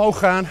stukje omhoog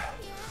gaan.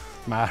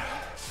 Maar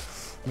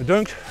me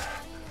dunkt,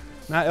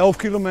 na 11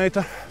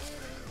 kilometer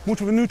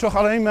moeten we nu toch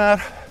alleen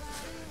maar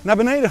naar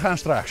beneden gaan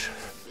straks.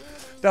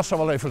 Dat zal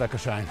wel even lekker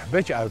zijn. Een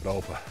beetje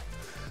uitlopen.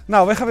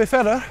 Nou, we gaan weer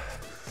verder.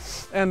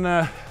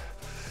 En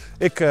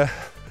ik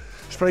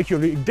spreek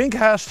jullie, ik denk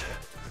haast,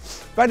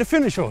 bij de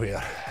finish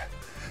alweer.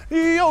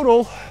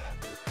 Jodel!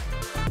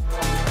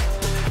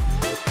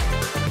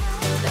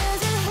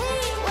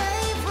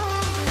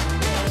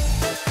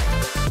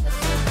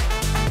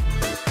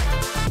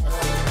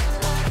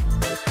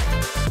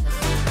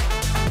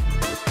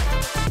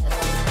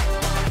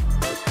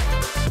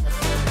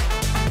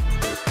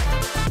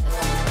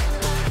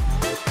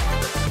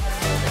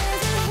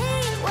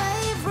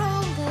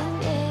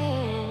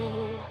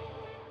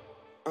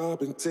 I've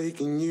been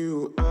taking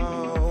you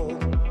out.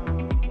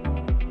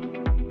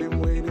 Been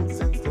waiting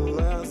since the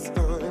last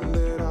time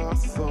that I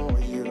saw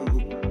you.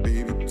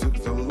 Baby, it took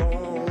so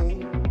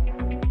long.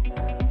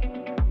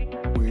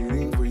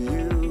 Waiting for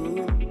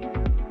you.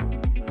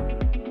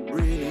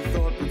 Really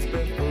thought we'd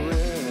spend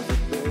forever,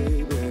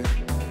 baby.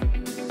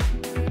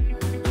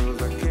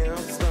 'Cause I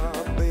can't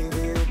stop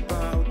thinking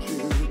about you.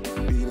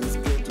 Feelings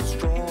get too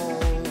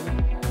strong.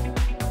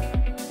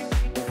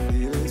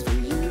 Feelings for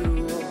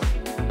you.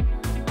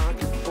 I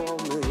keep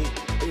falling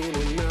in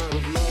and out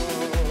of love.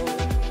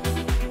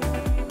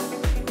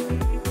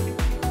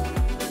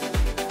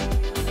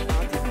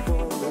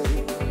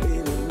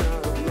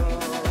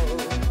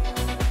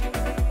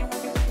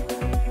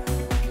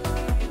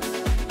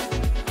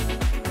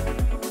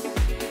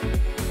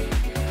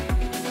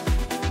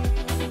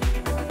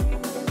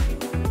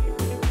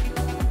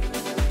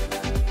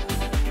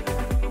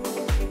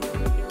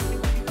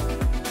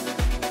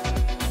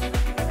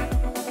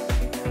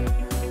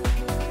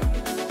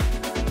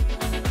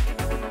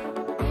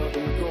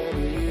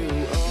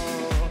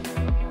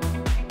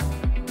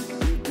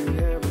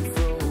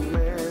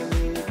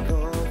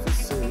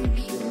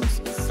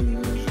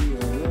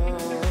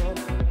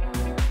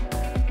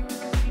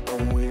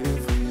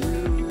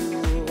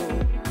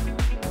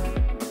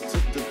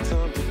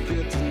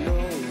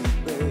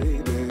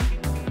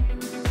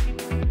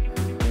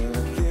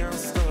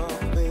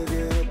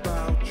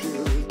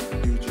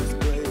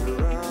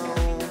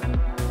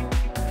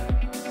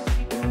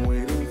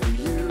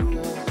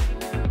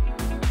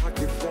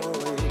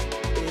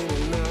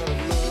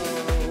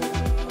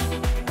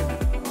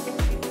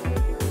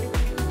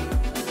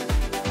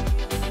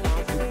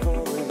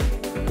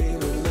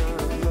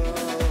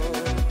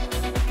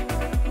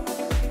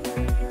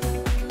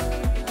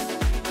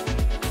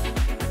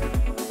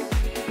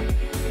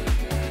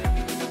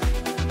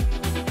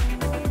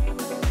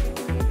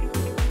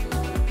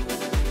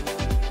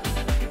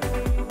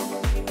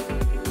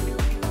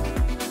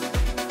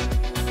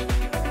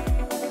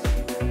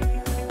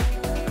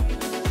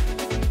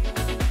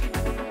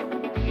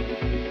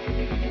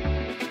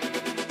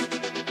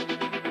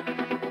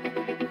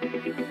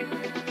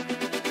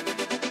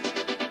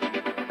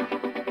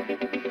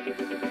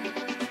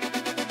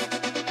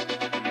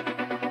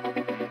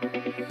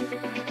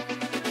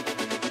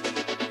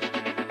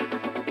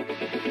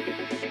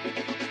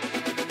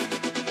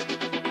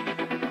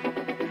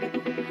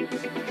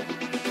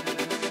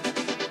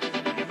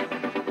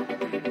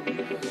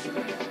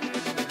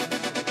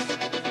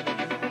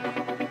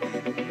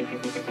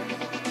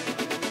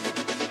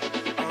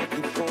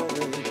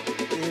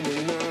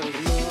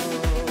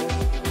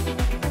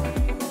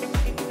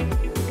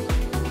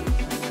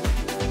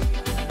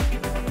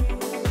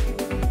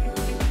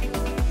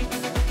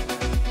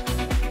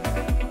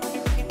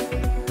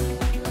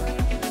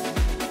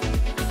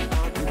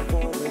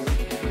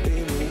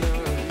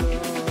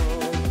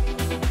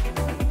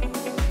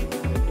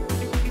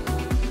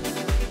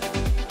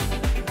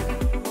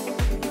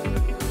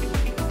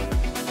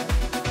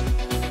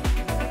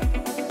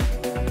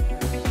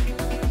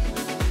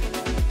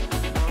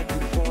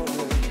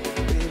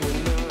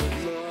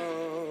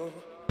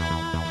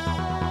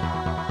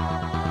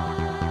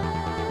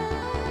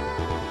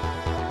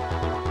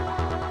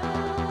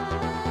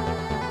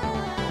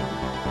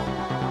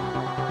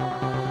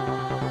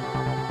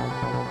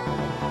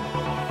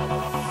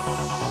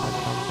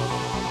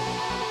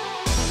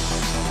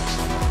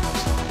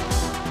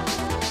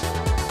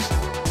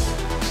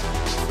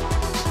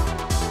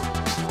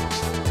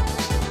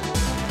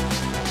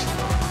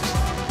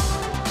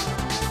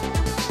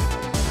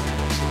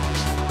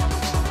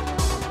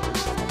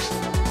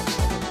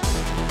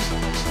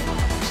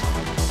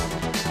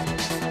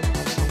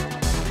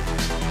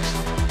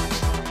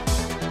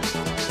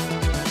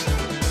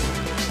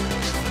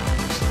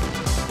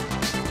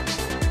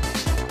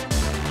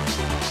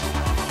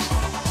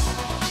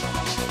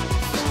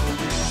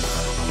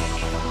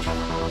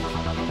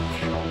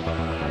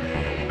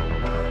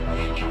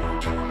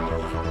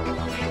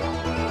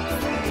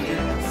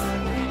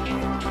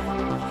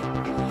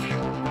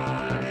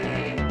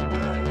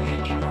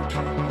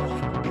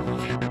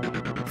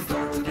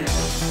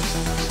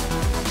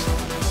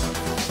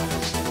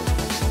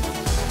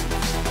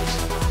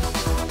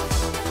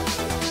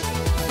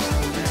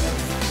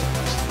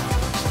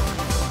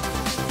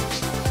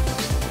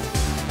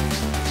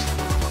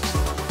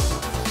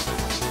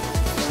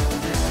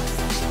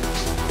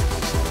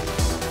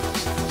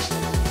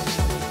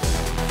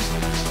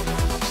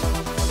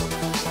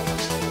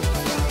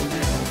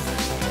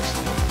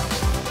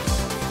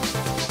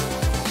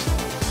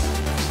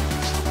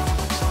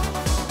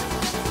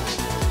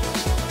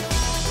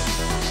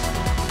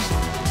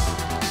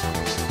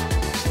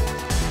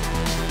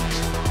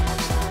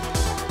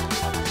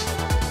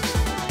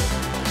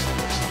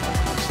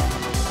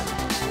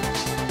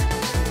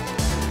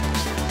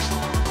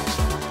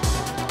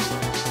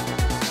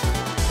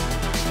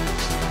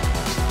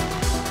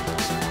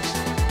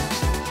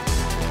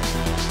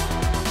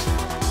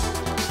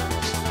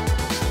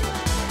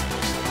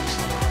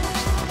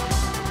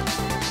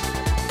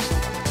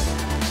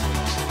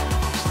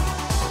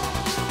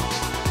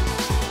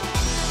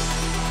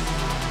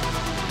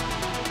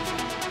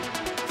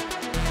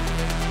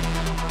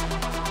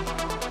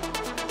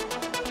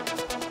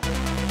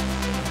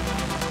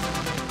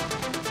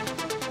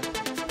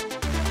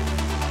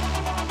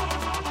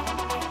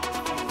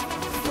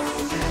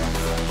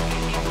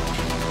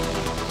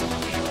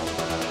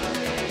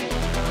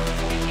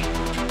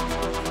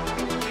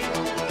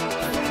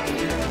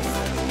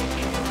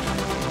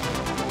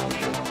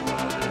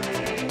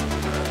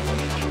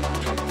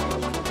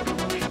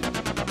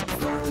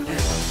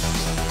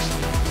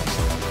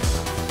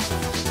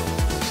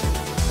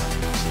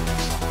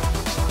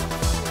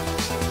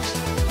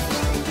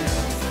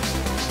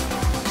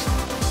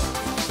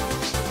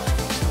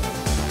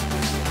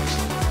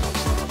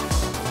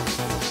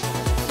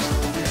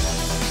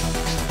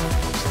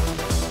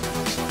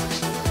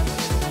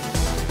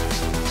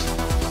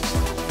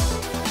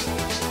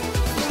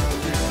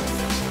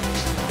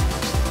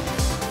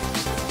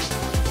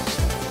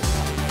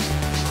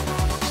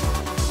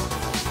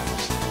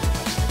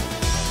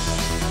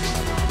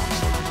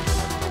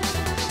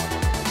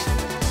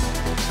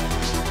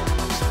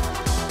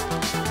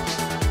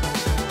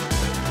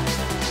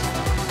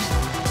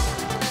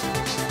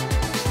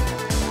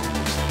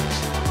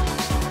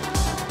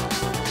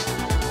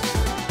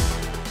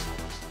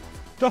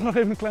 Toch nog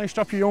even een klein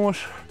stapje,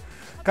 jongens.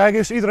 Kijk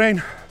eens,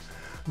 iedereen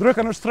druk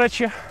aan het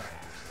stretchen.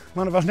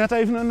 Maar er was net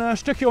even een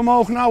stukje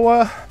omhoog.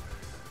 Nou,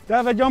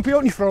 daar werd Jampie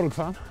ook niet vrolijk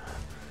van.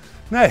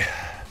 Nee.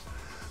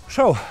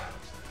 Zo.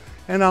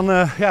 En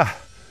dan, ja,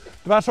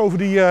 dwars over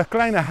die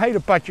kleine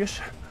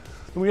heidepadjes.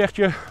 Dan moet je echt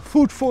je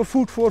voet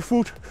voor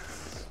voet.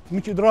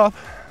 Moet je erop.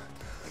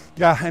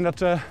 Ja, en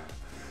dat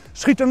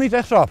schiet er niet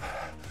echt op.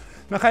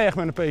 Dan ga je echt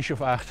met een paceje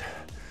of 8.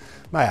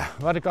 Maar ja,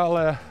 wat ik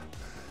al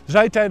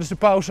zei tijdens de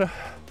pauze.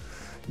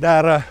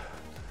 Daar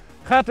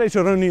gaat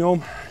deze run niet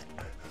om.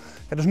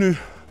 Het is nu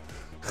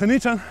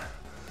genieten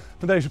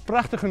van deze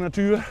prachtige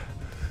natuur.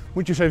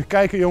 Moet je eens even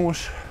kijken,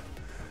 jongens.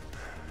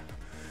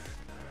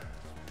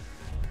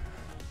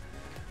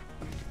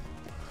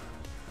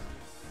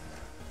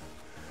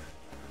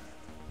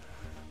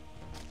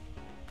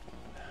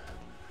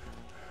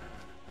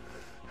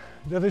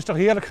 Dat is toch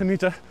heerlijk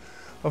genieten,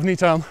 of niet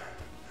dan?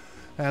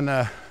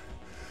 En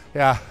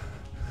ja,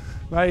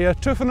 wij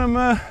tuffen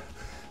hem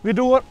weer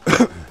door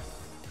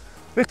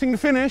richting de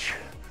finish.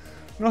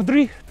 Nog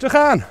 3 te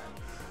gaan.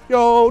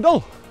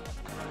 Jodel!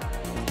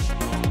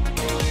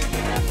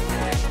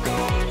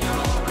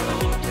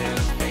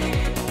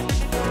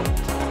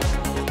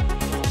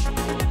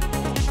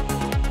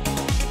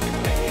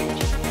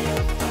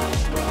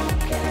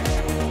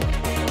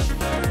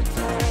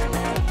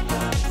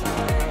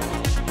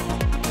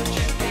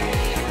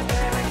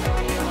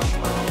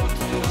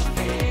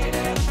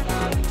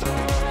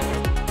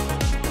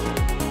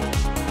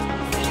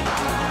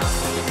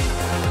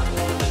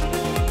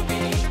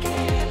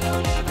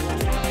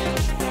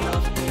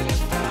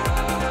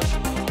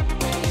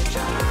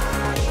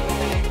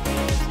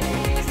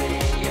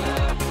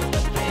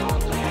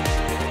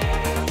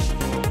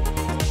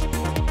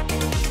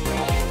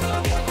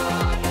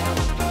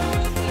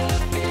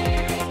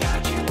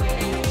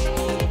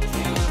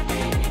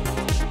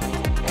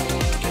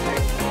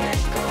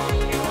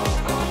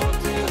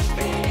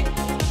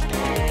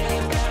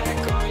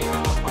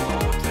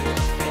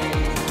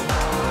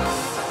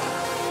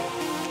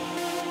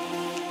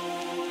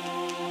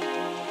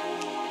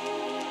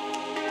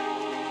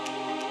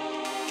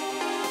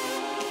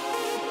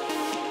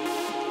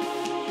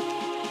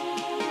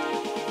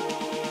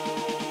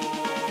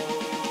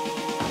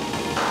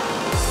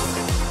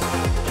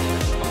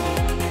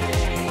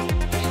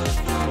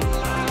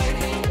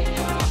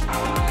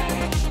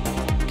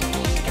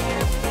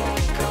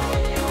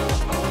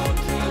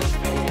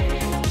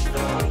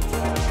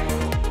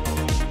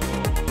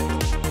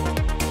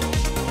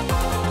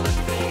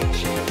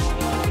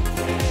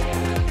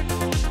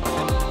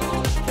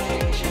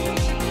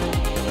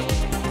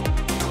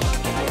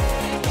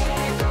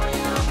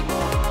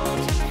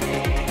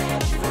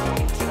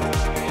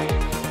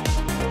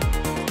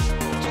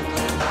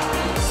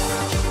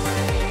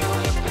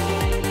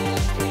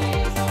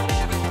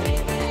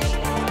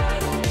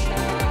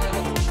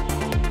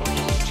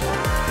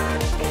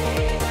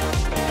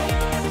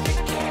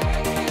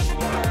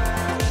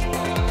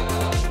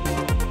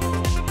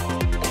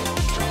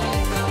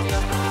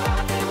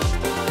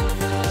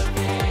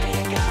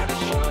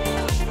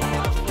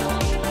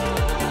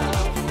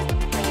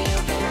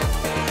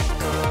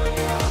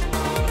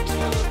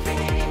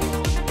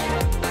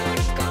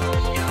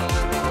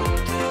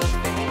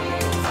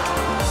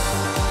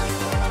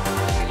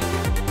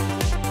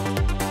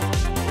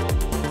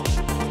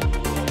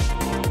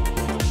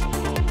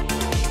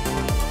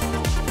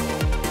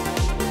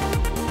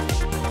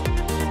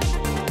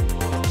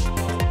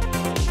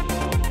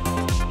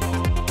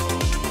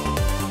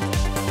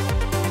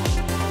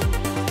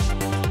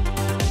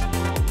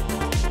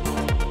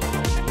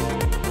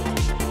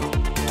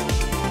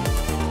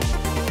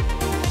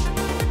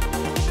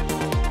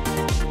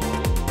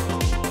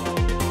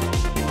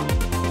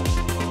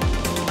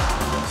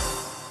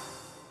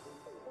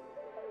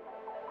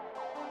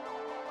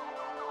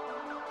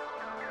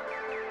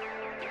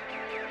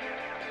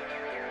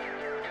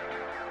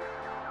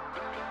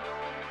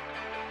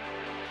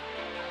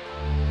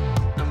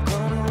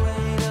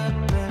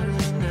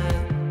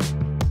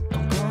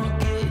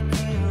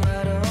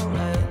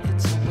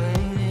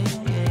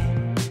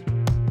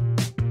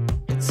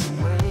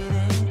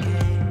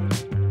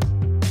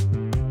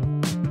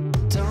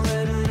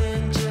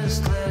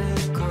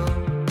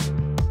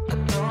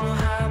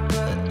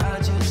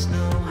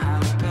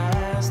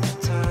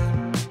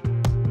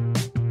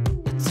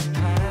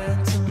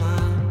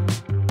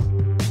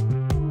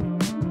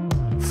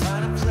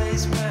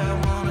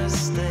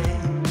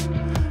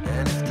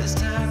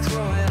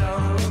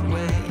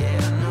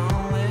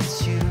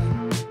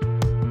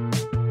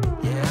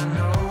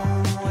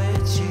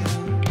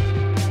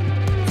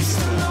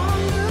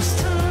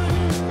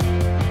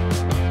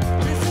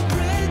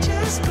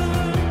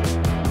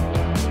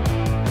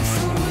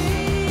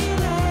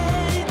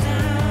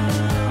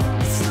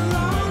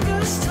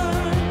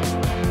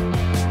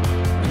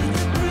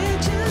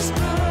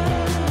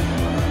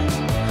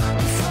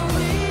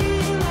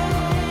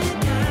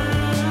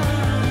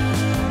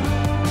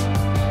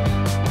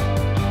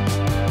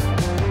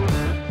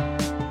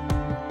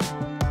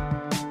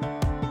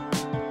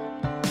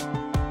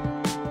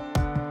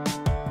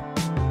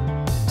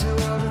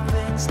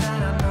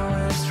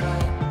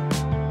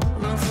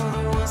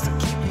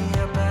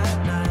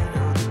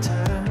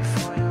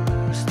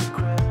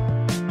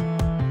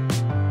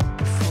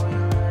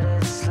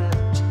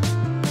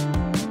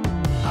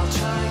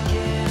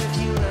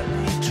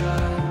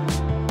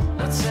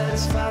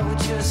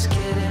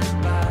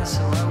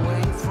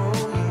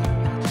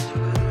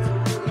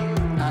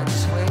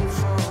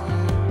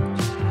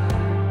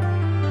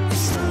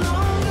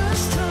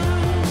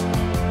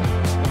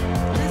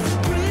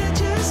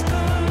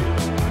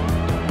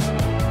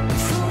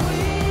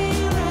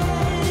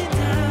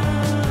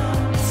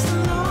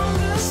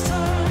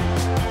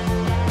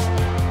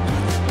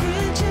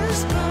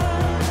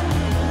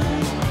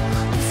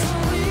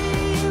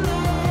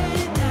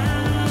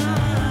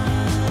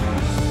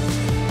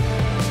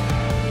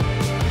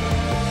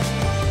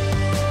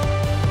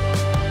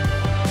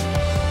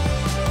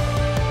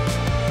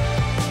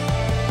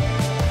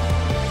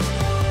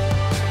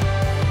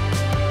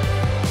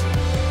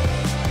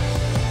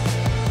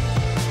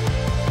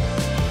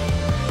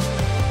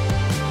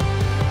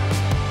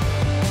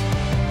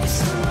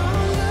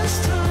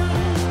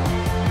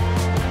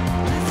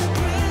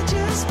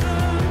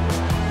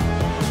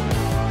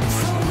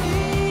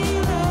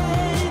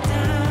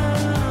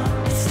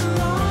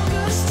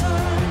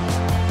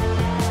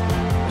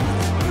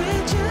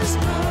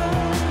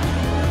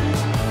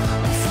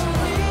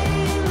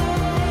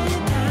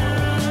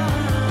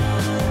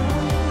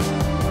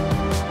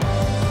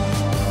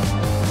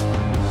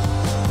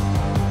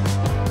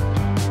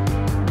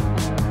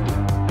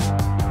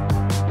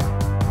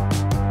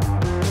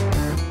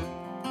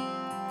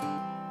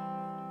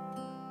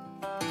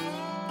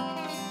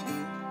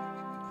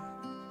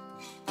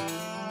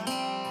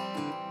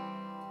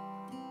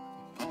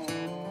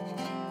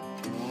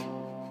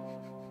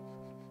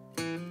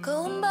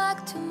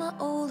 to my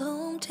old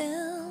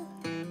hometown,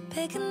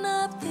 picking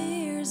up the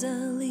years I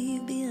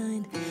leave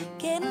behind.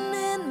 Getting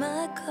in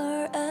my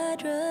car, I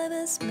drive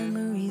as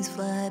memories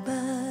fly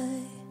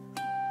by.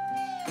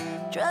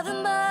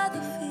 Driving by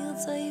the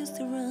fields I used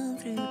to run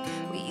through,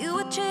 where you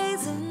were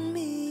chasing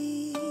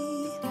me.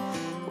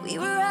 We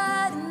were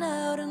riding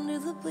out under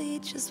the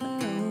bleachers when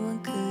no one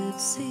could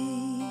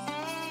see.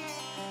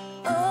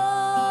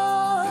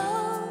 Oh,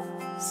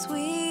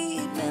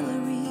 sweet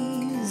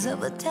memories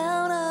of the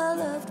town I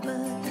loved,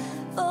 but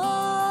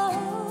oh,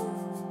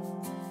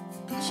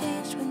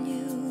 changed when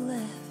you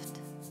left.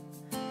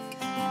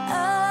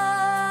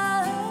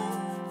 I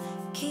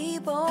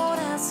keep on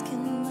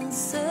asking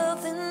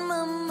myself in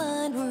my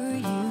mind, were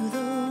you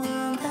the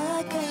one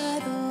that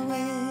got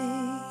away?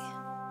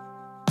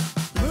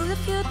 Moved a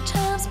few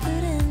times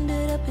but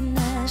ended up in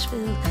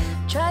Nashville.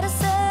 Tried to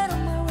settle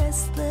my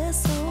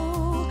restless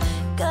soul.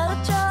 Got a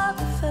job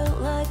that felt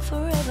like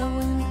forever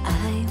when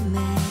I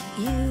met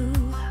you.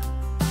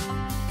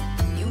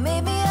 You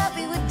made me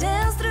happy, we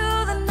danced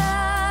through the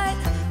night.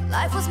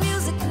 Life was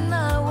music and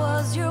I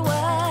was your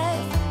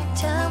wife.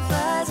 Time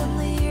flies and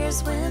the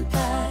years went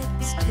by,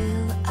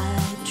 still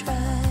I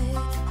tried.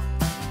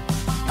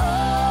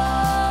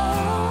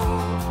 Oh,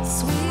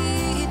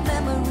 sweet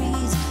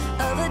memories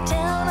of the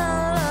town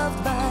I loved,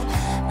 but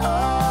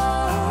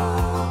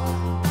oh,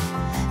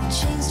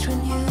 changed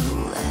when you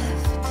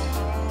left.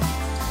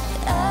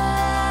 I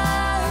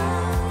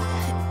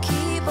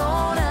keep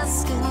on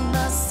asking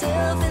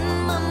myself in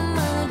my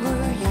mind,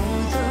 were you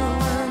the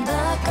one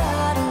that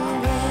got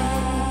away?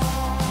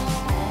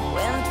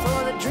 Went for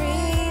the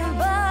dream,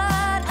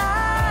 but I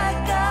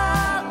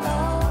got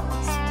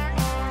lost.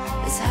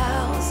 This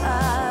house I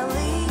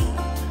leave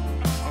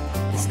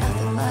is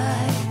nothing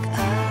like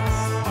us.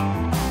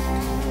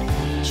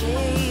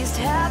 Chased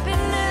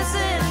happiness,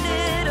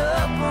 ended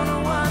up on a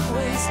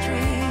one-way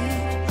street.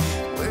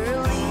 We're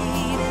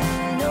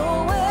leading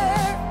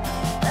nowhere,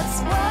 that's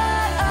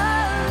why I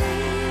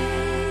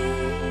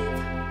leave.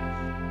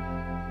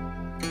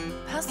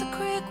 Past the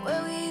creek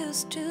where we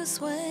used to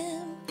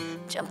swim,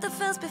 jump the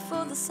fence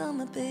before the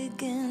summer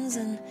begins,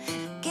 and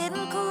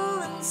getting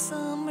cool in the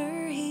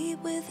summer heat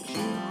with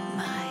you,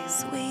 my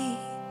sweet.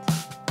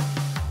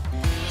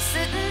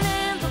 Sitting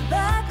in the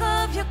back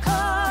of your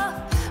car,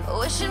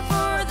 wishing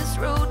for this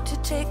road to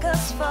take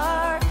us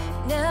far.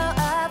 Now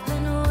I've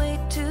been away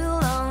too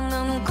long,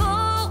 I'm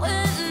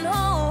going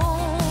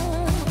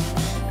home.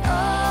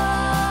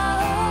 Oh,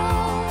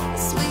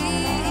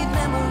 sweet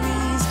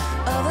memories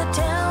of a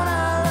town I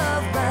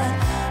love, but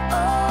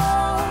oh,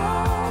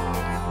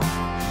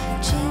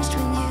 changed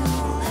when you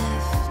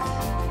left.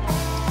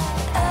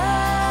 I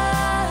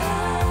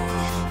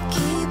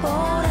keep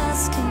on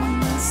asking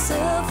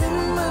myself in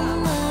my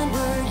mind,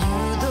 were you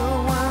the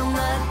one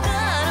that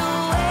got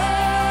away?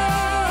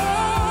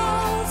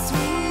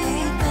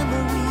 Sweet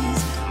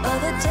memories of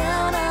the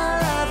town I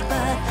love,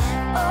 but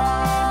oh,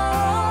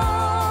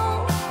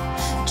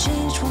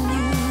 changed when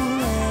you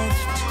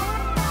left.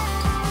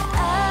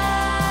 I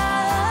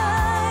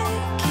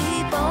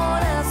keep on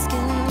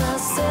asking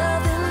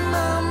myself in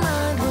my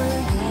mind, were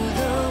you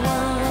the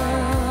one?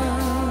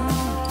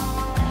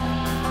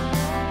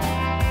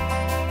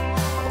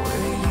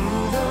 Were you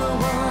the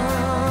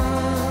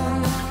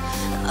one?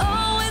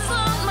 Always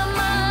on my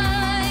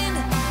mind.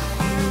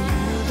 Were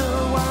you the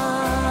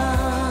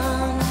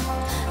one?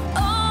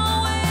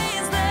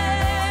 Always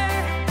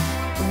there.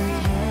 Were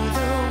you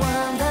the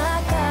one that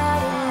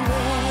got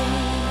away?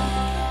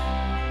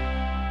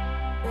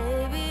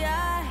 Baby, I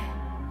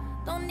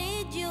don't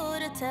need you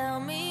to tell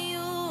me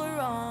you were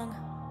wrong.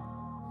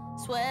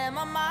 Swear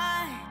my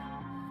mind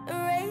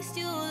erased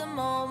you the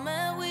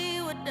moment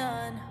we were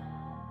done.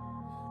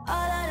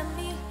 All out of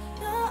me,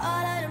 you're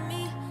all out of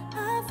me.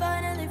 I'm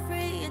finally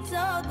free, it's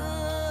all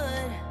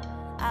good.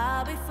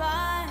 I'll be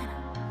fine,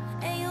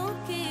 and you'll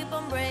keep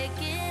on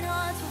breaking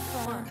hearts for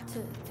fun. 1,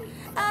 2, 3.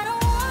 I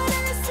don't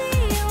wanna see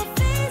your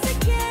face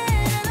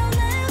again, and I'll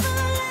never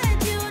let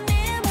you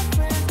near my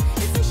friends.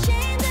 It's a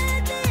shame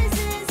that this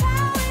is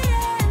how it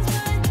ends,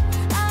 but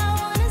I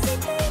wanna say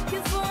thank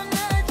you for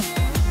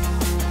nothing,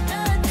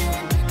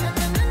 nothing,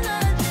 nothing,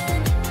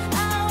 nothing.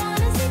 I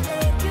wanna say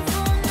thank you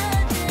for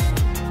nothing,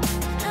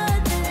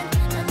 nothing,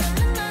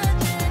 nothing,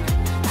 nothing.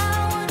 I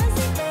wanna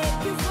say thank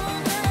you for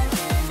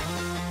nothing.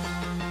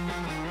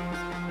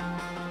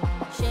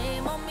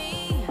 Shame on me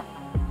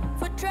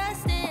for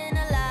trusting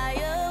a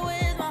liar with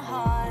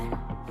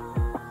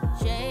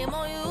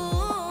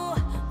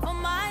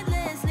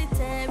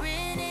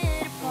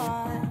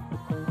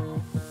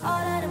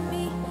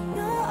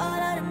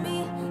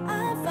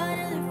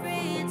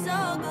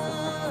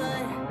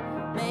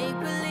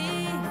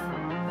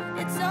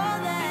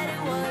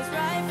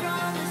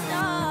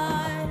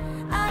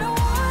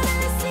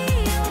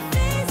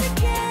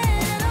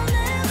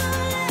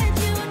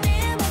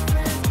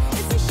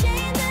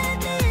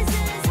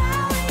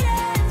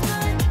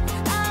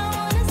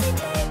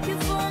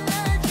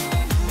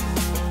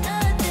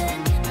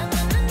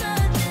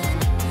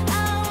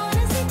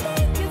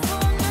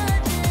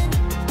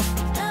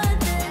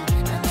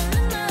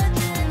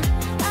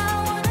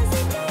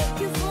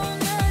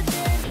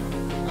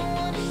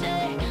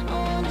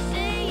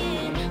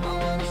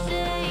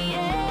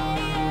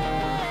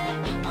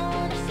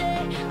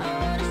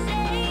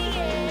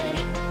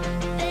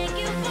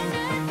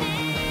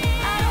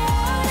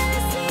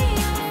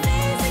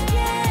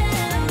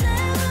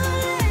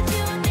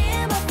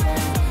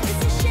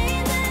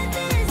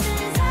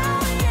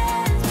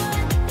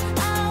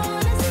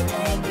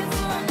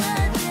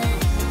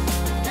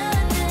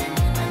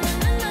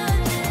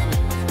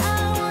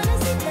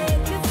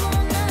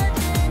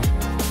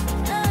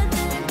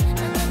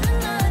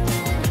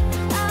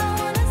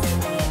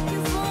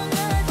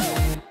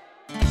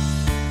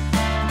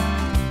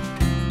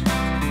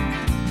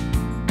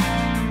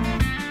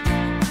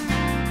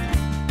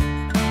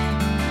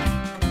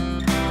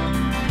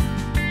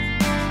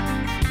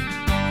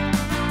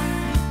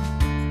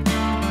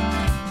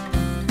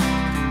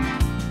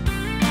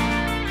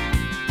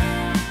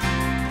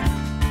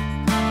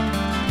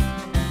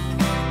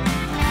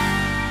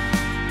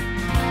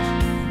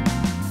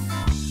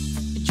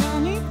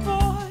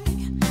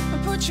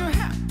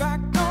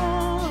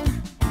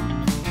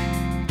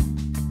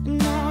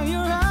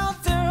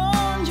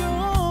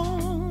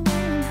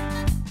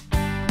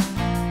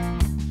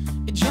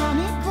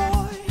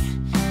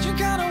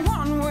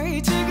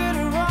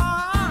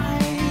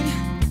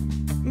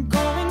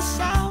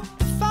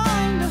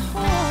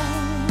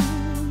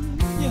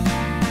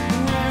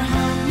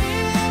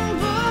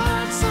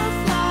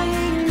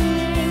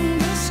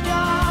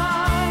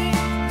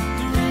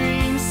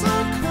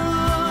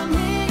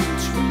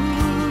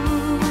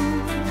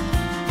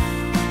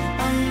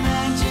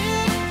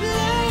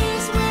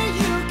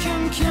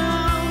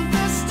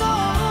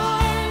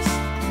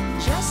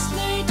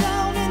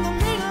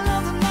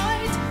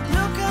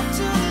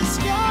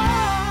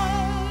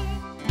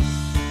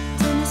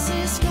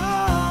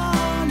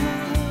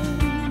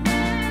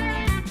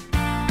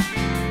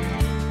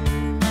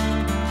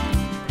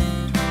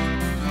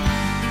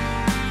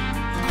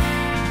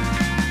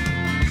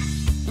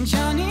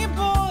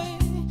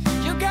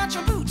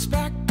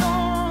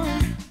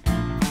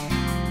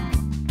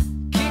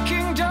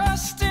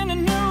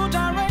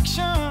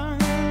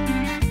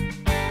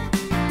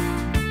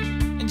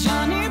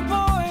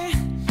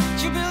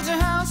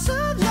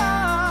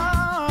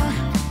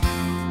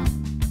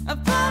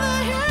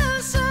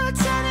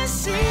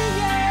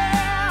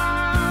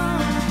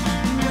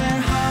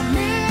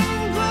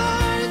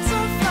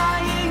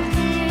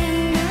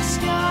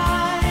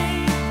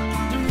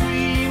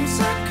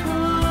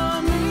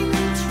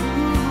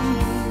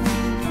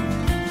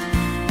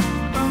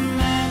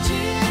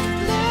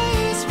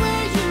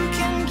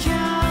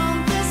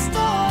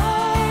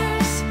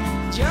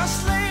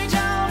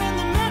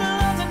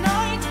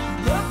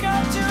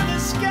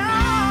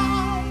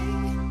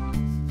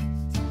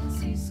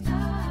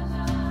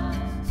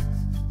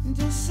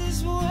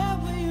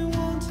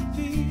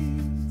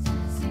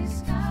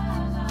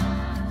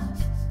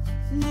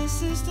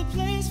This is the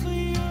place for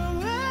you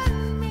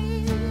and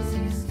me.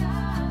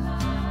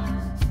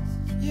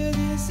 Yeah,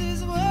 this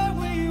is where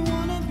we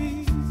wanna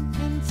be.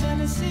 In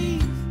Tennessee,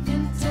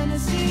 in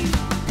Tennessee,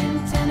 in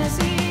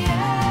Tennessee,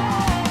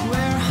 yeah.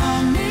 Where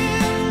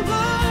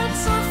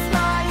hummingbirds are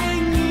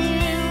flying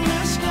in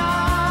the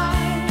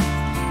sky.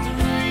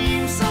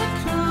 Dreams are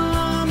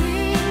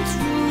coming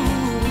true.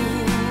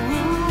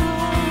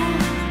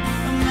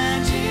 A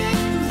magic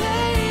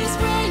place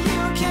where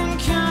you can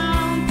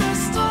count the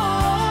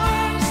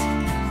stars.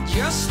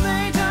 Just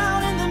lay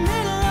down in the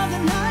middle of the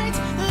night,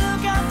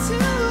 look out to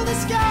the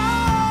sky.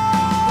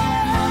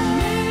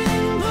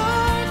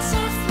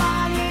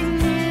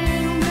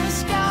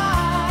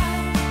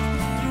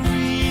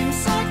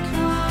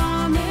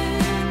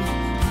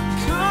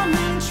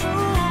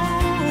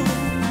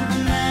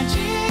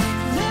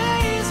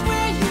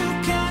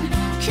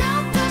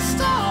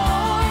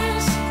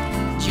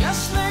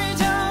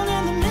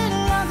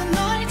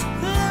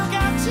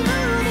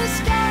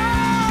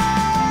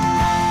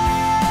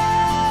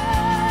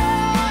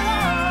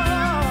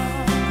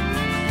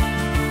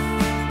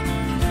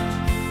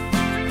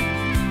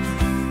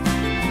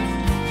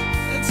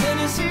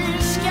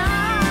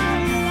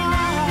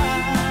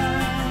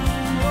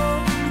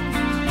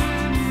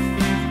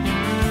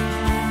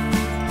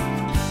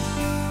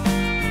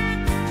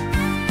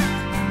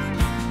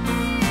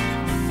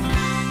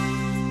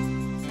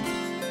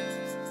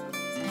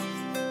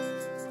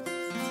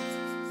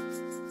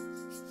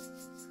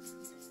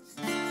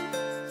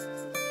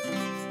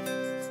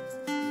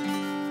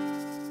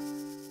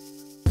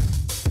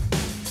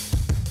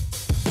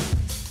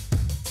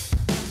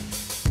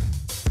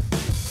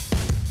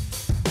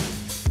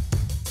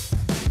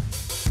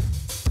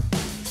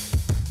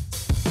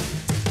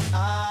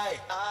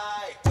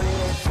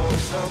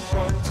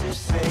 Someone to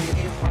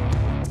save.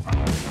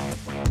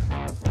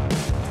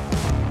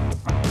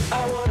 I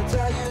wanna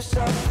tell you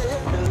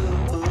something new.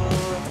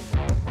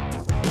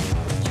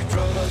 You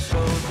drove us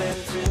both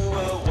into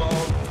a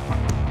wall.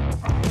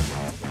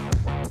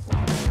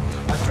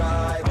 I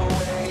drive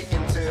away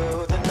into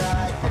the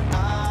night, and I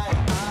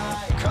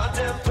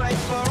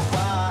contemplate for a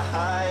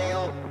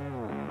while.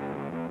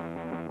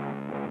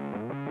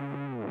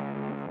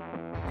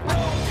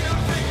 Don't you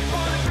think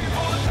for the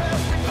people that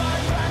pass me by,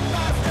 back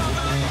my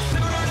stumbling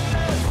sooner than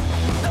this?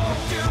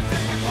 Don't you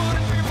think for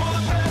the people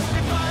that pass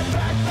me by,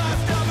 back my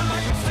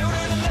stumbling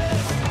sooner than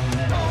this?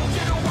 Don't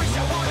you wish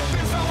I would have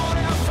been someone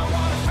else? I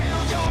wanna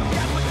feel your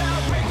gap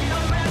without breaking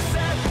a mess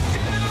at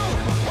you.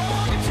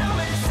 Won't you tell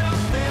me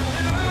something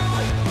new?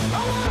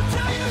 I wanna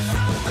tell you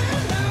something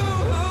new.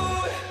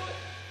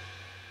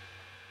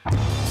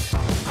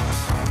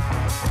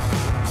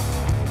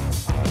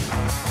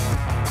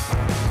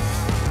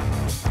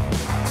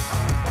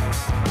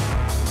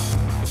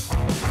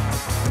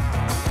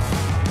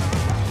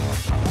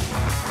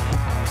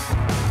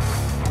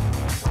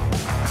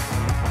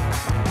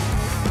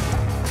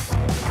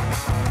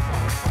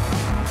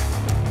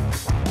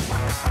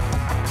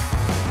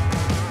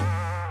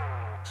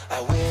 I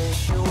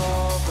wish you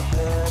all the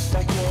best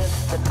I can,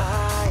 and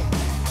I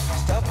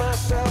stop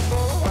myself for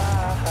a while.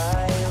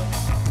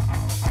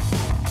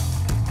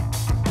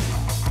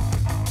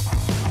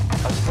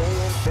 I'm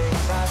saying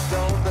things I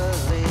don't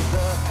believe.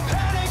 The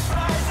panic's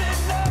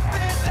rising up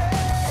in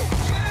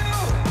you.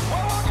 Why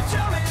won't you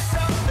tell me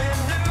something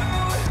new?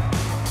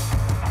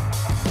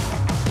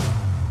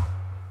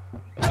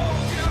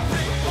 Don't you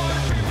think for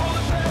the people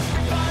that pass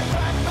me by,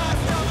 back my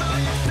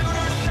stumbling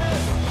sooner than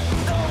this?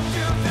 Don't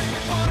you think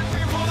for the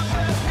people that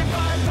pass me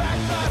by, back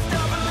my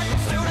stumbling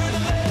sooner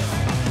than this?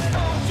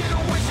 Don't you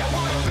wish I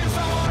would have been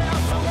someone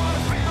else? I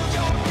wanna feel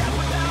your gap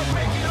without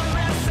making a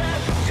mess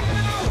at you.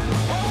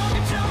 Why won't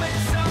you tell me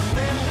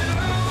something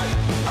new?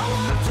 I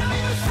wanna tell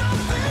you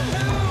something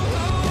new.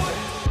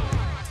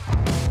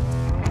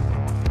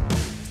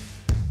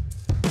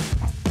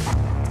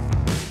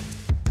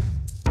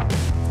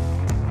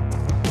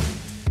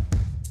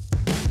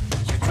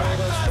 You drove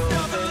us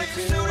both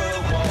into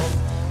a wall.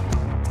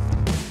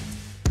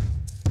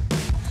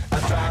 I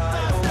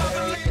drive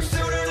away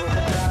into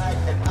the night,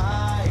 and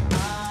I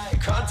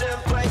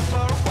contemplate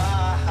for a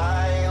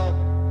while.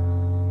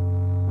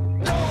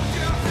 Don't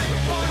you think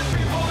for the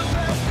people that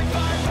pass me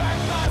by, back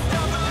my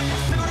stumbling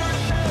sooner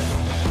than this?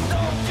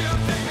 Don't you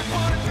think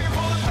for the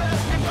people that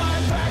pass me by,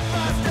 back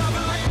my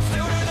stumbling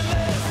sooner than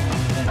this?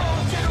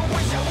 Don't you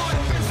wish I would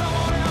have been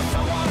someone else?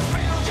 I wanna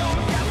feel your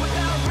gap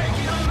without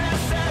breaking a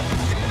mess at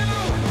you.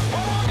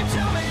 Why won't you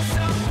tell me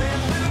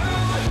something new?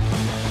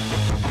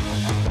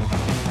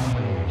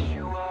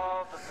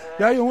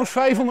 Ja jongens,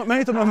 500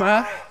 meter nog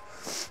maar.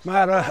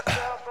 Maar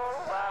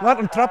wat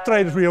een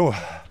traptrainers, jongen.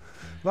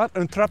 Wat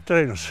een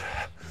traptrainers.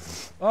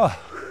 Oh,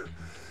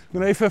 ik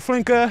ben even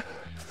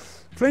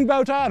flink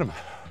buiten adem.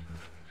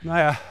 Nou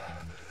ja,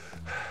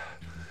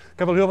 ik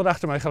heb al heel wat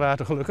achter mij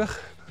gelaten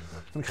gelukkig.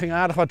 Ik ging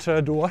aardig wat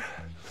door.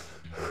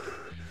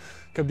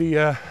 Ik heb die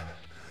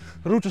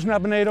routes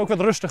naar beneden ook wat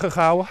rustiger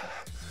gehouden.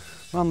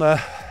 Dan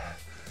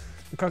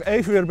kan ik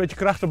even weer een beetje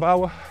krachten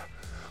bouwen.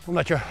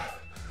 Omdat je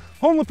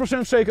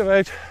 100% zeker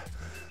weet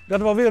dat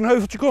er wel weer een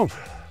heuveltje komt.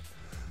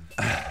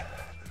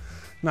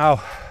 Nou,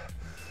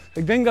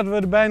 ik denk dat we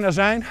er bijna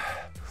zijn.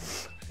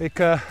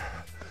 Ik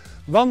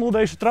wandel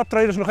deze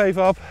traptreders nog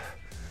even op.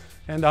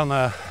 En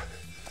dan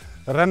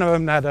rennen we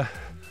hem naar de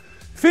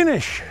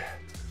finish.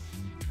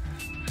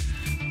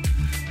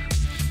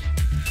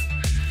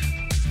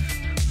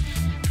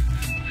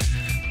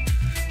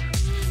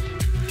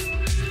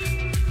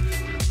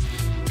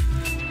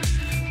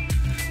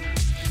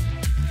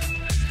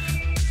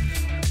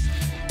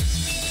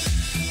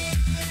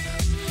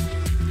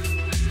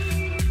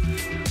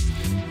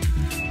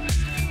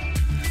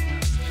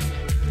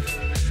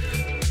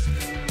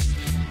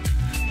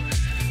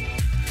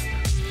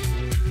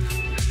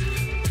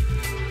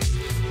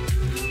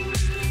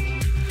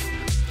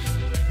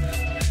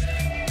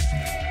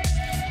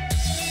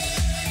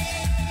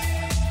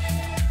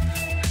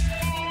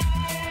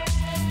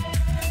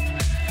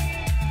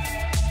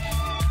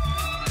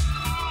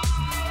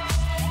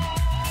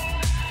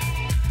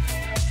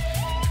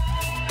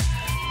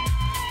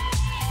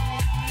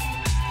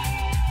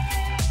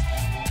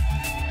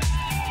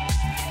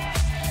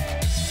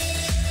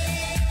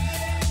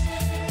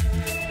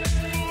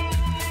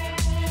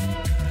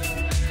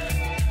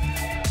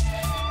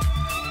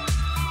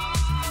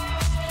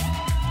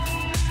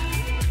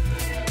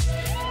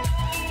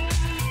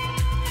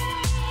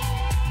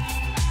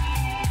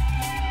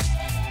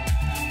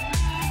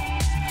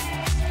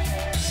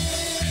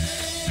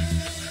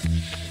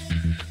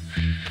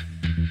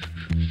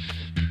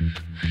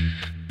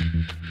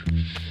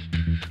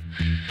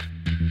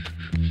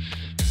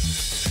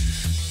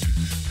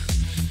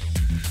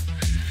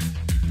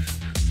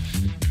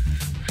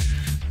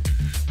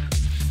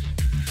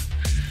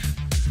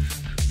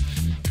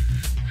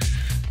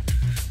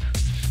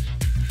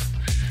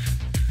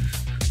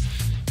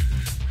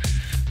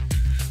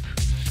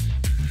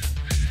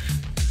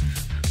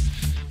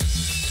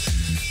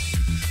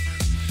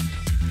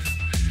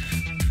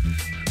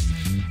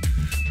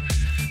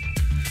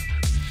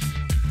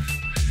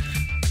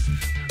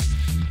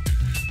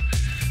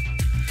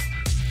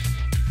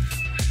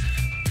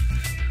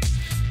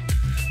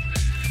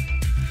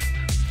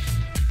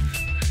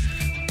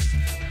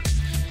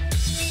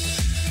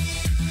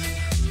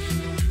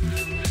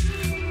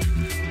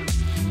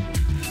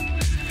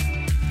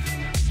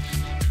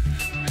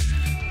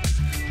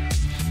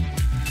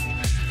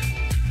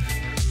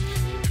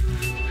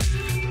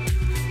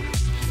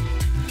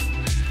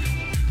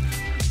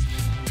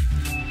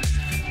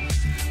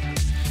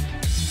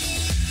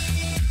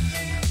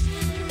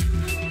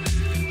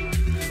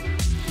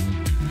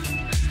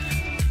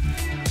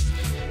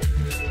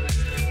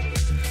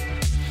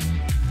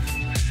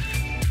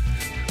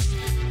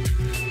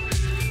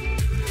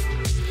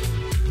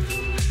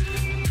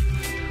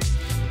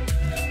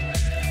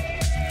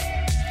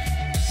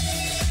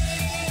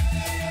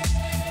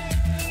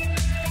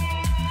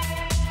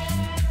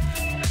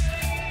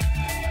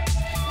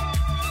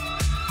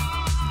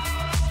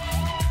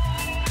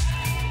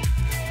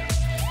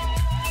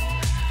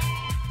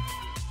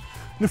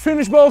 De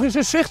finishboog is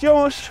in zicht,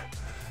 jongens.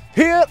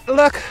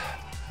 Heerlijk.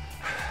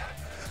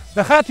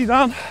 Daar gaat hij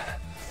dan.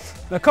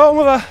 Dan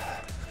komen we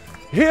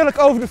heerlijk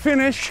over de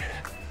finish.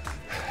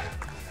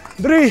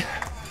 3,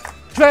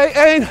 2,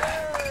 1.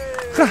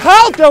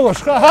 Gehaald,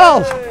 jongens,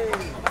 gehaald.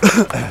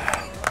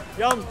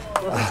 Jan,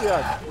 wat is hij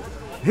uit?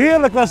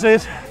 Heerlijk was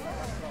dit.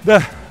 De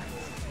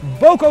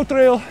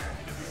BocoTrail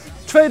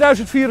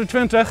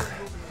 2024.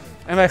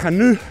 En wij gaan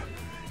nu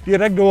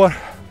direct door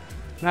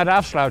naar de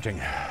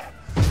afsluiting.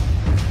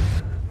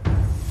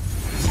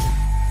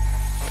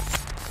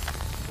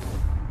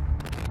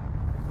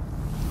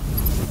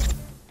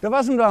 Dat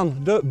was hem dan,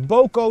 de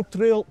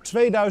BocoTrail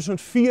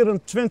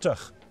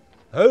 2024.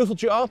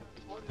 Heuveltje op,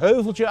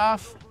 heuveltje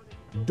af,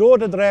 door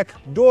de drek,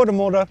 door de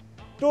modder,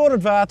 door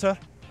het water.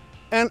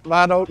 En we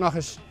hadden ook nog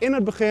eens in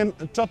het begin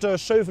tot de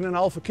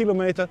 7,5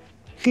 kilometer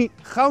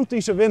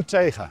gigantische wind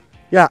tegen.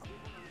 Ja,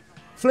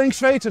 flink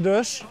zweten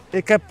dus.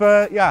 Ik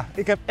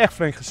heb echt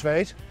flink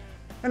gezweet.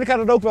 En ik had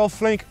het ook wel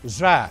flink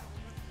zwaar.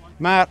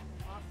 Maar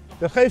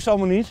dat geeft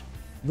allemaal niet.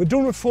 We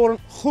doen het voor een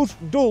goed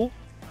doel.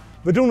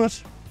 We doen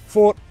het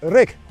voor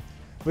Rick.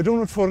 We doen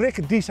het voor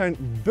Rick die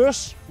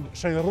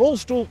zijn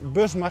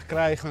rolstoelbus mag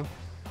krijgen.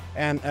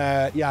 En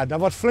daar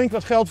wordt flink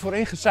wat geld voor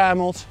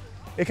ingezameld.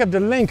 Ik heb de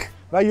link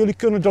waar jullie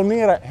kunnen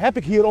doneren, heb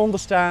ik hieronder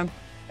staan.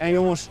 En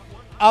jongens,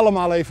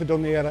 allemaal even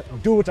doneren.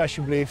 Doe het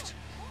alsjeblieft.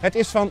 Het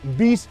is van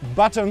Beat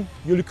Button.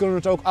 Jullie kunnen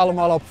het ook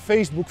allemaal op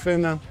Facebook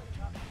vinden.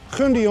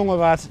 Gun die jongen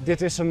wat.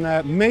 Dit is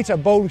een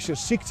metabolische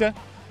ziekte.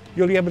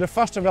 Jullie hebben er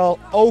vast er wel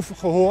over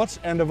gehoord.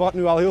 En er wordt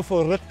nu al heel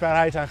veel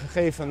rugbaarheid aan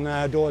gegeven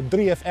door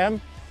 3FM.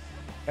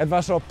 Het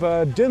was op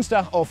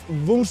dinsdag of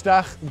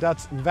woensdag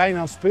dat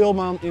Wijnand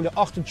Speelman in de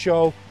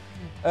ochtendshow,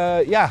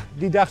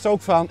 die dacht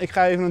ook van, ik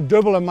ga even een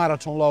dubbele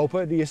marathon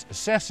lopen. Die is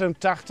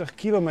 86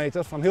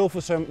 kilometer van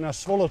Hilversum naar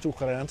Zwolle toe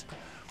gerend.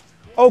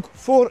 Ook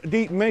voor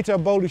die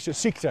metabolische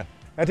ziekte.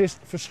 Het is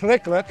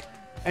verschrikkelijk.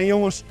 En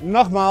jongens,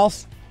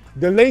 nogmaals,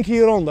 de link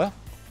hieronder.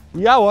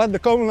 Ja hoor, er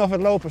komen nog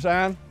wat lopers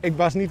aan. Ik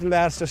was niet de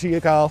laatste, zie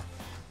ik al.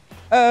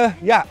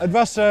 Ja,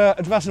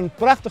 het was een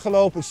prachtige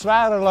loop, een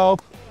zware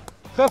loop.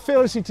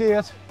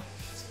 Gefeliciteerd.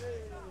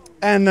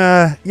 En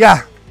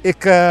ja,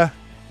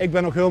 ik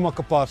ben ook helemaal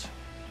kapot.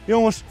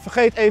 Jongens,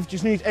 vergeet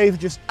eventjes niet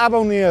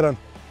abonneren,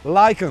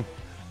 liken,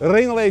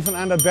 ringel even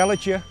aan dat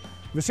belletje.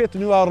 We zitten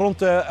nu al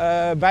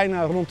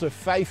bijna rond de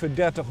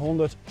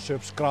 3500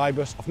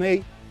 subscribers. Of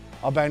nee,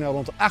 al bijna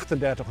rond de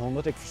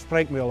 3800. Ik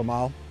verspreek me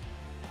helemaal.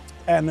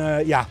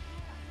 En ja,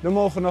 er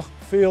mogen nog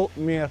veel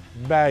meer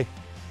bij.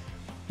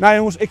 Nou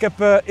jongens,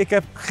 ik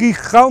heb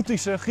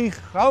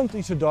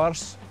gigantische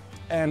dorst.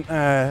 En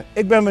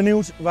ik ben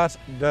benieuwd wat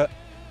de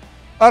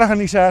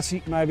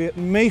organisatie mij weer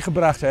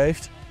meegebracht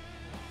heeft.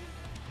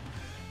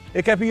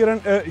 Ik heb hier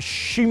een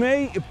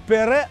Chimay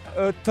Perret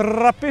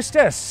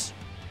Trappistes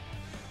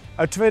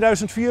uit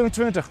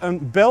 2024.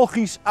 Een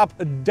Belgisch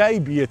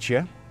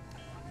abdijbiertje.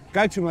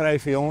 Kijkt u maar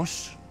even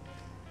jongens.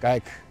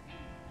 Kijk,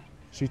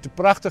 ziet er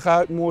prachtig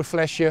uit, mooi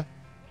flesje.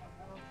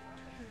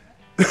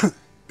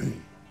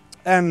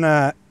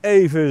 En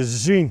even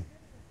zien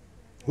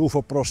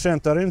hoeveel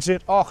procent erin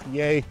zit. Och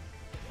jee,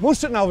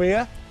 moest het nou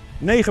weer?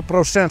 9%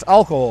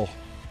 alcohol.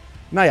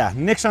 Nou ja,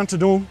 niks aan te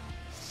doen.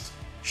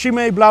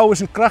 Chimay Blauw is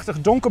een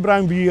krachtig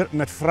donkerbruin bier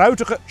met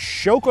fruitige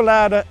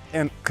chocolade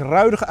en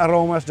kruidige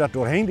aroma's dat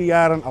doorheen de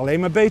jaren alleen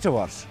maar beter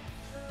wordt.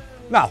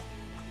 Nou,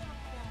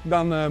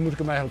 dan moet ik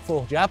hem eigenlijk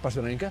volgend jaar pas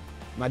drinken.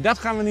 Maar dat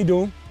gaan we niet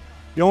doen.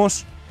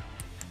 Jongens,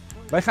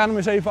 wij gaan hem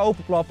eens even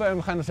openklappen en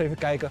we gaan eens even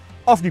kijken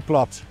of die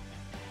plopt.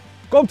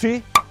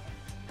 Komt-ie?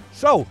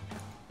 Zo.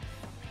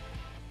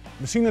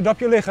 We zien het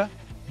dopje liggen.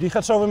 Die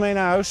gaat zo weer mee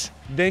naar huis.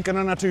 Denk aan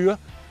de natuur.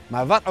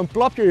 Maar wat een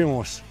plopje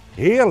jongens.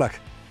 Heerlijk.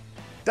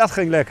 Dat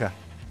ging lekker.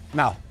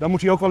 Nou, dan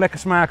moet hij ook wel lekker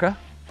smaken.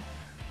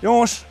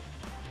 Jongens,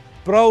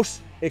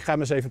 proost. Ik ga hem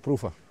eens even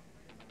proeven.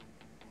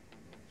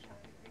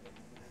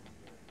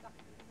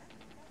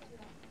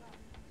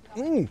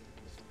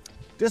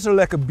 Dit is een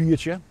lekker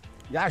biertje.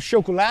 Ja,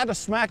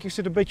 chocoladesmaakje,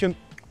 zit een beetje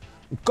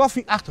een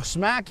koffieachtig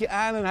smaakje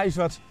aan. En hij is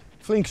wat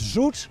flink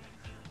zoet.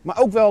 Maar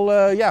ook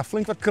wel ja,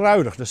 flink wat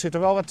kruidig. Er zitten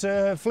wel wat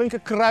flinke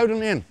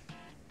kruiden in.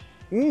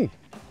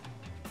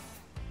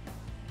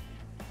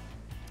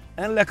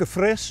 En lekker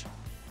fris.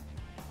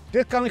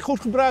 Dit kan ik goed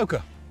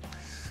gebruiken.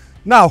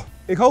 Nou,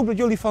 ik hoop dat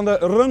jullie van de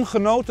run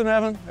genoten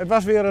hebben. Het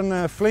was weer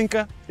een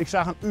flinke. Ik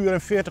zag 1 uur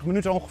en 40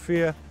 minuten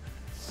ongeveer.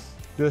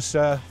 Dus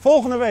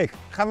volgende week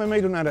gaan we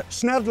meedoen naar de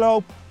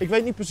snertloop. Ik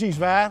weet niet precies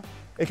waar.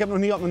 Ik heb nog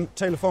niet op mijn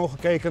telefoon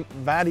gekeken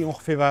waar die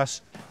ongeveer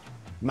was.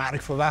 Maar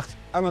ik verwacht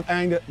aan het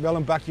einde wel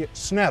een bakje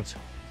snert.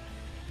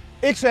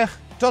 Ik zeg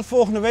tot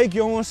volgende week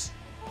jongens.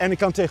 En ik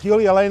kan tegen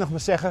jullie alleen nog maar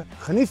zeggen,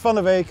 geniet van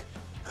de week,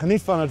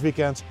 geniet van het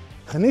weekend,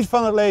 geniet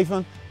van het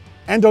leven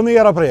en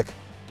doneer op Rick.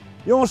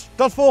 Jongens,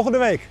 tot volgende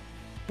week.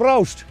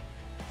 Proost!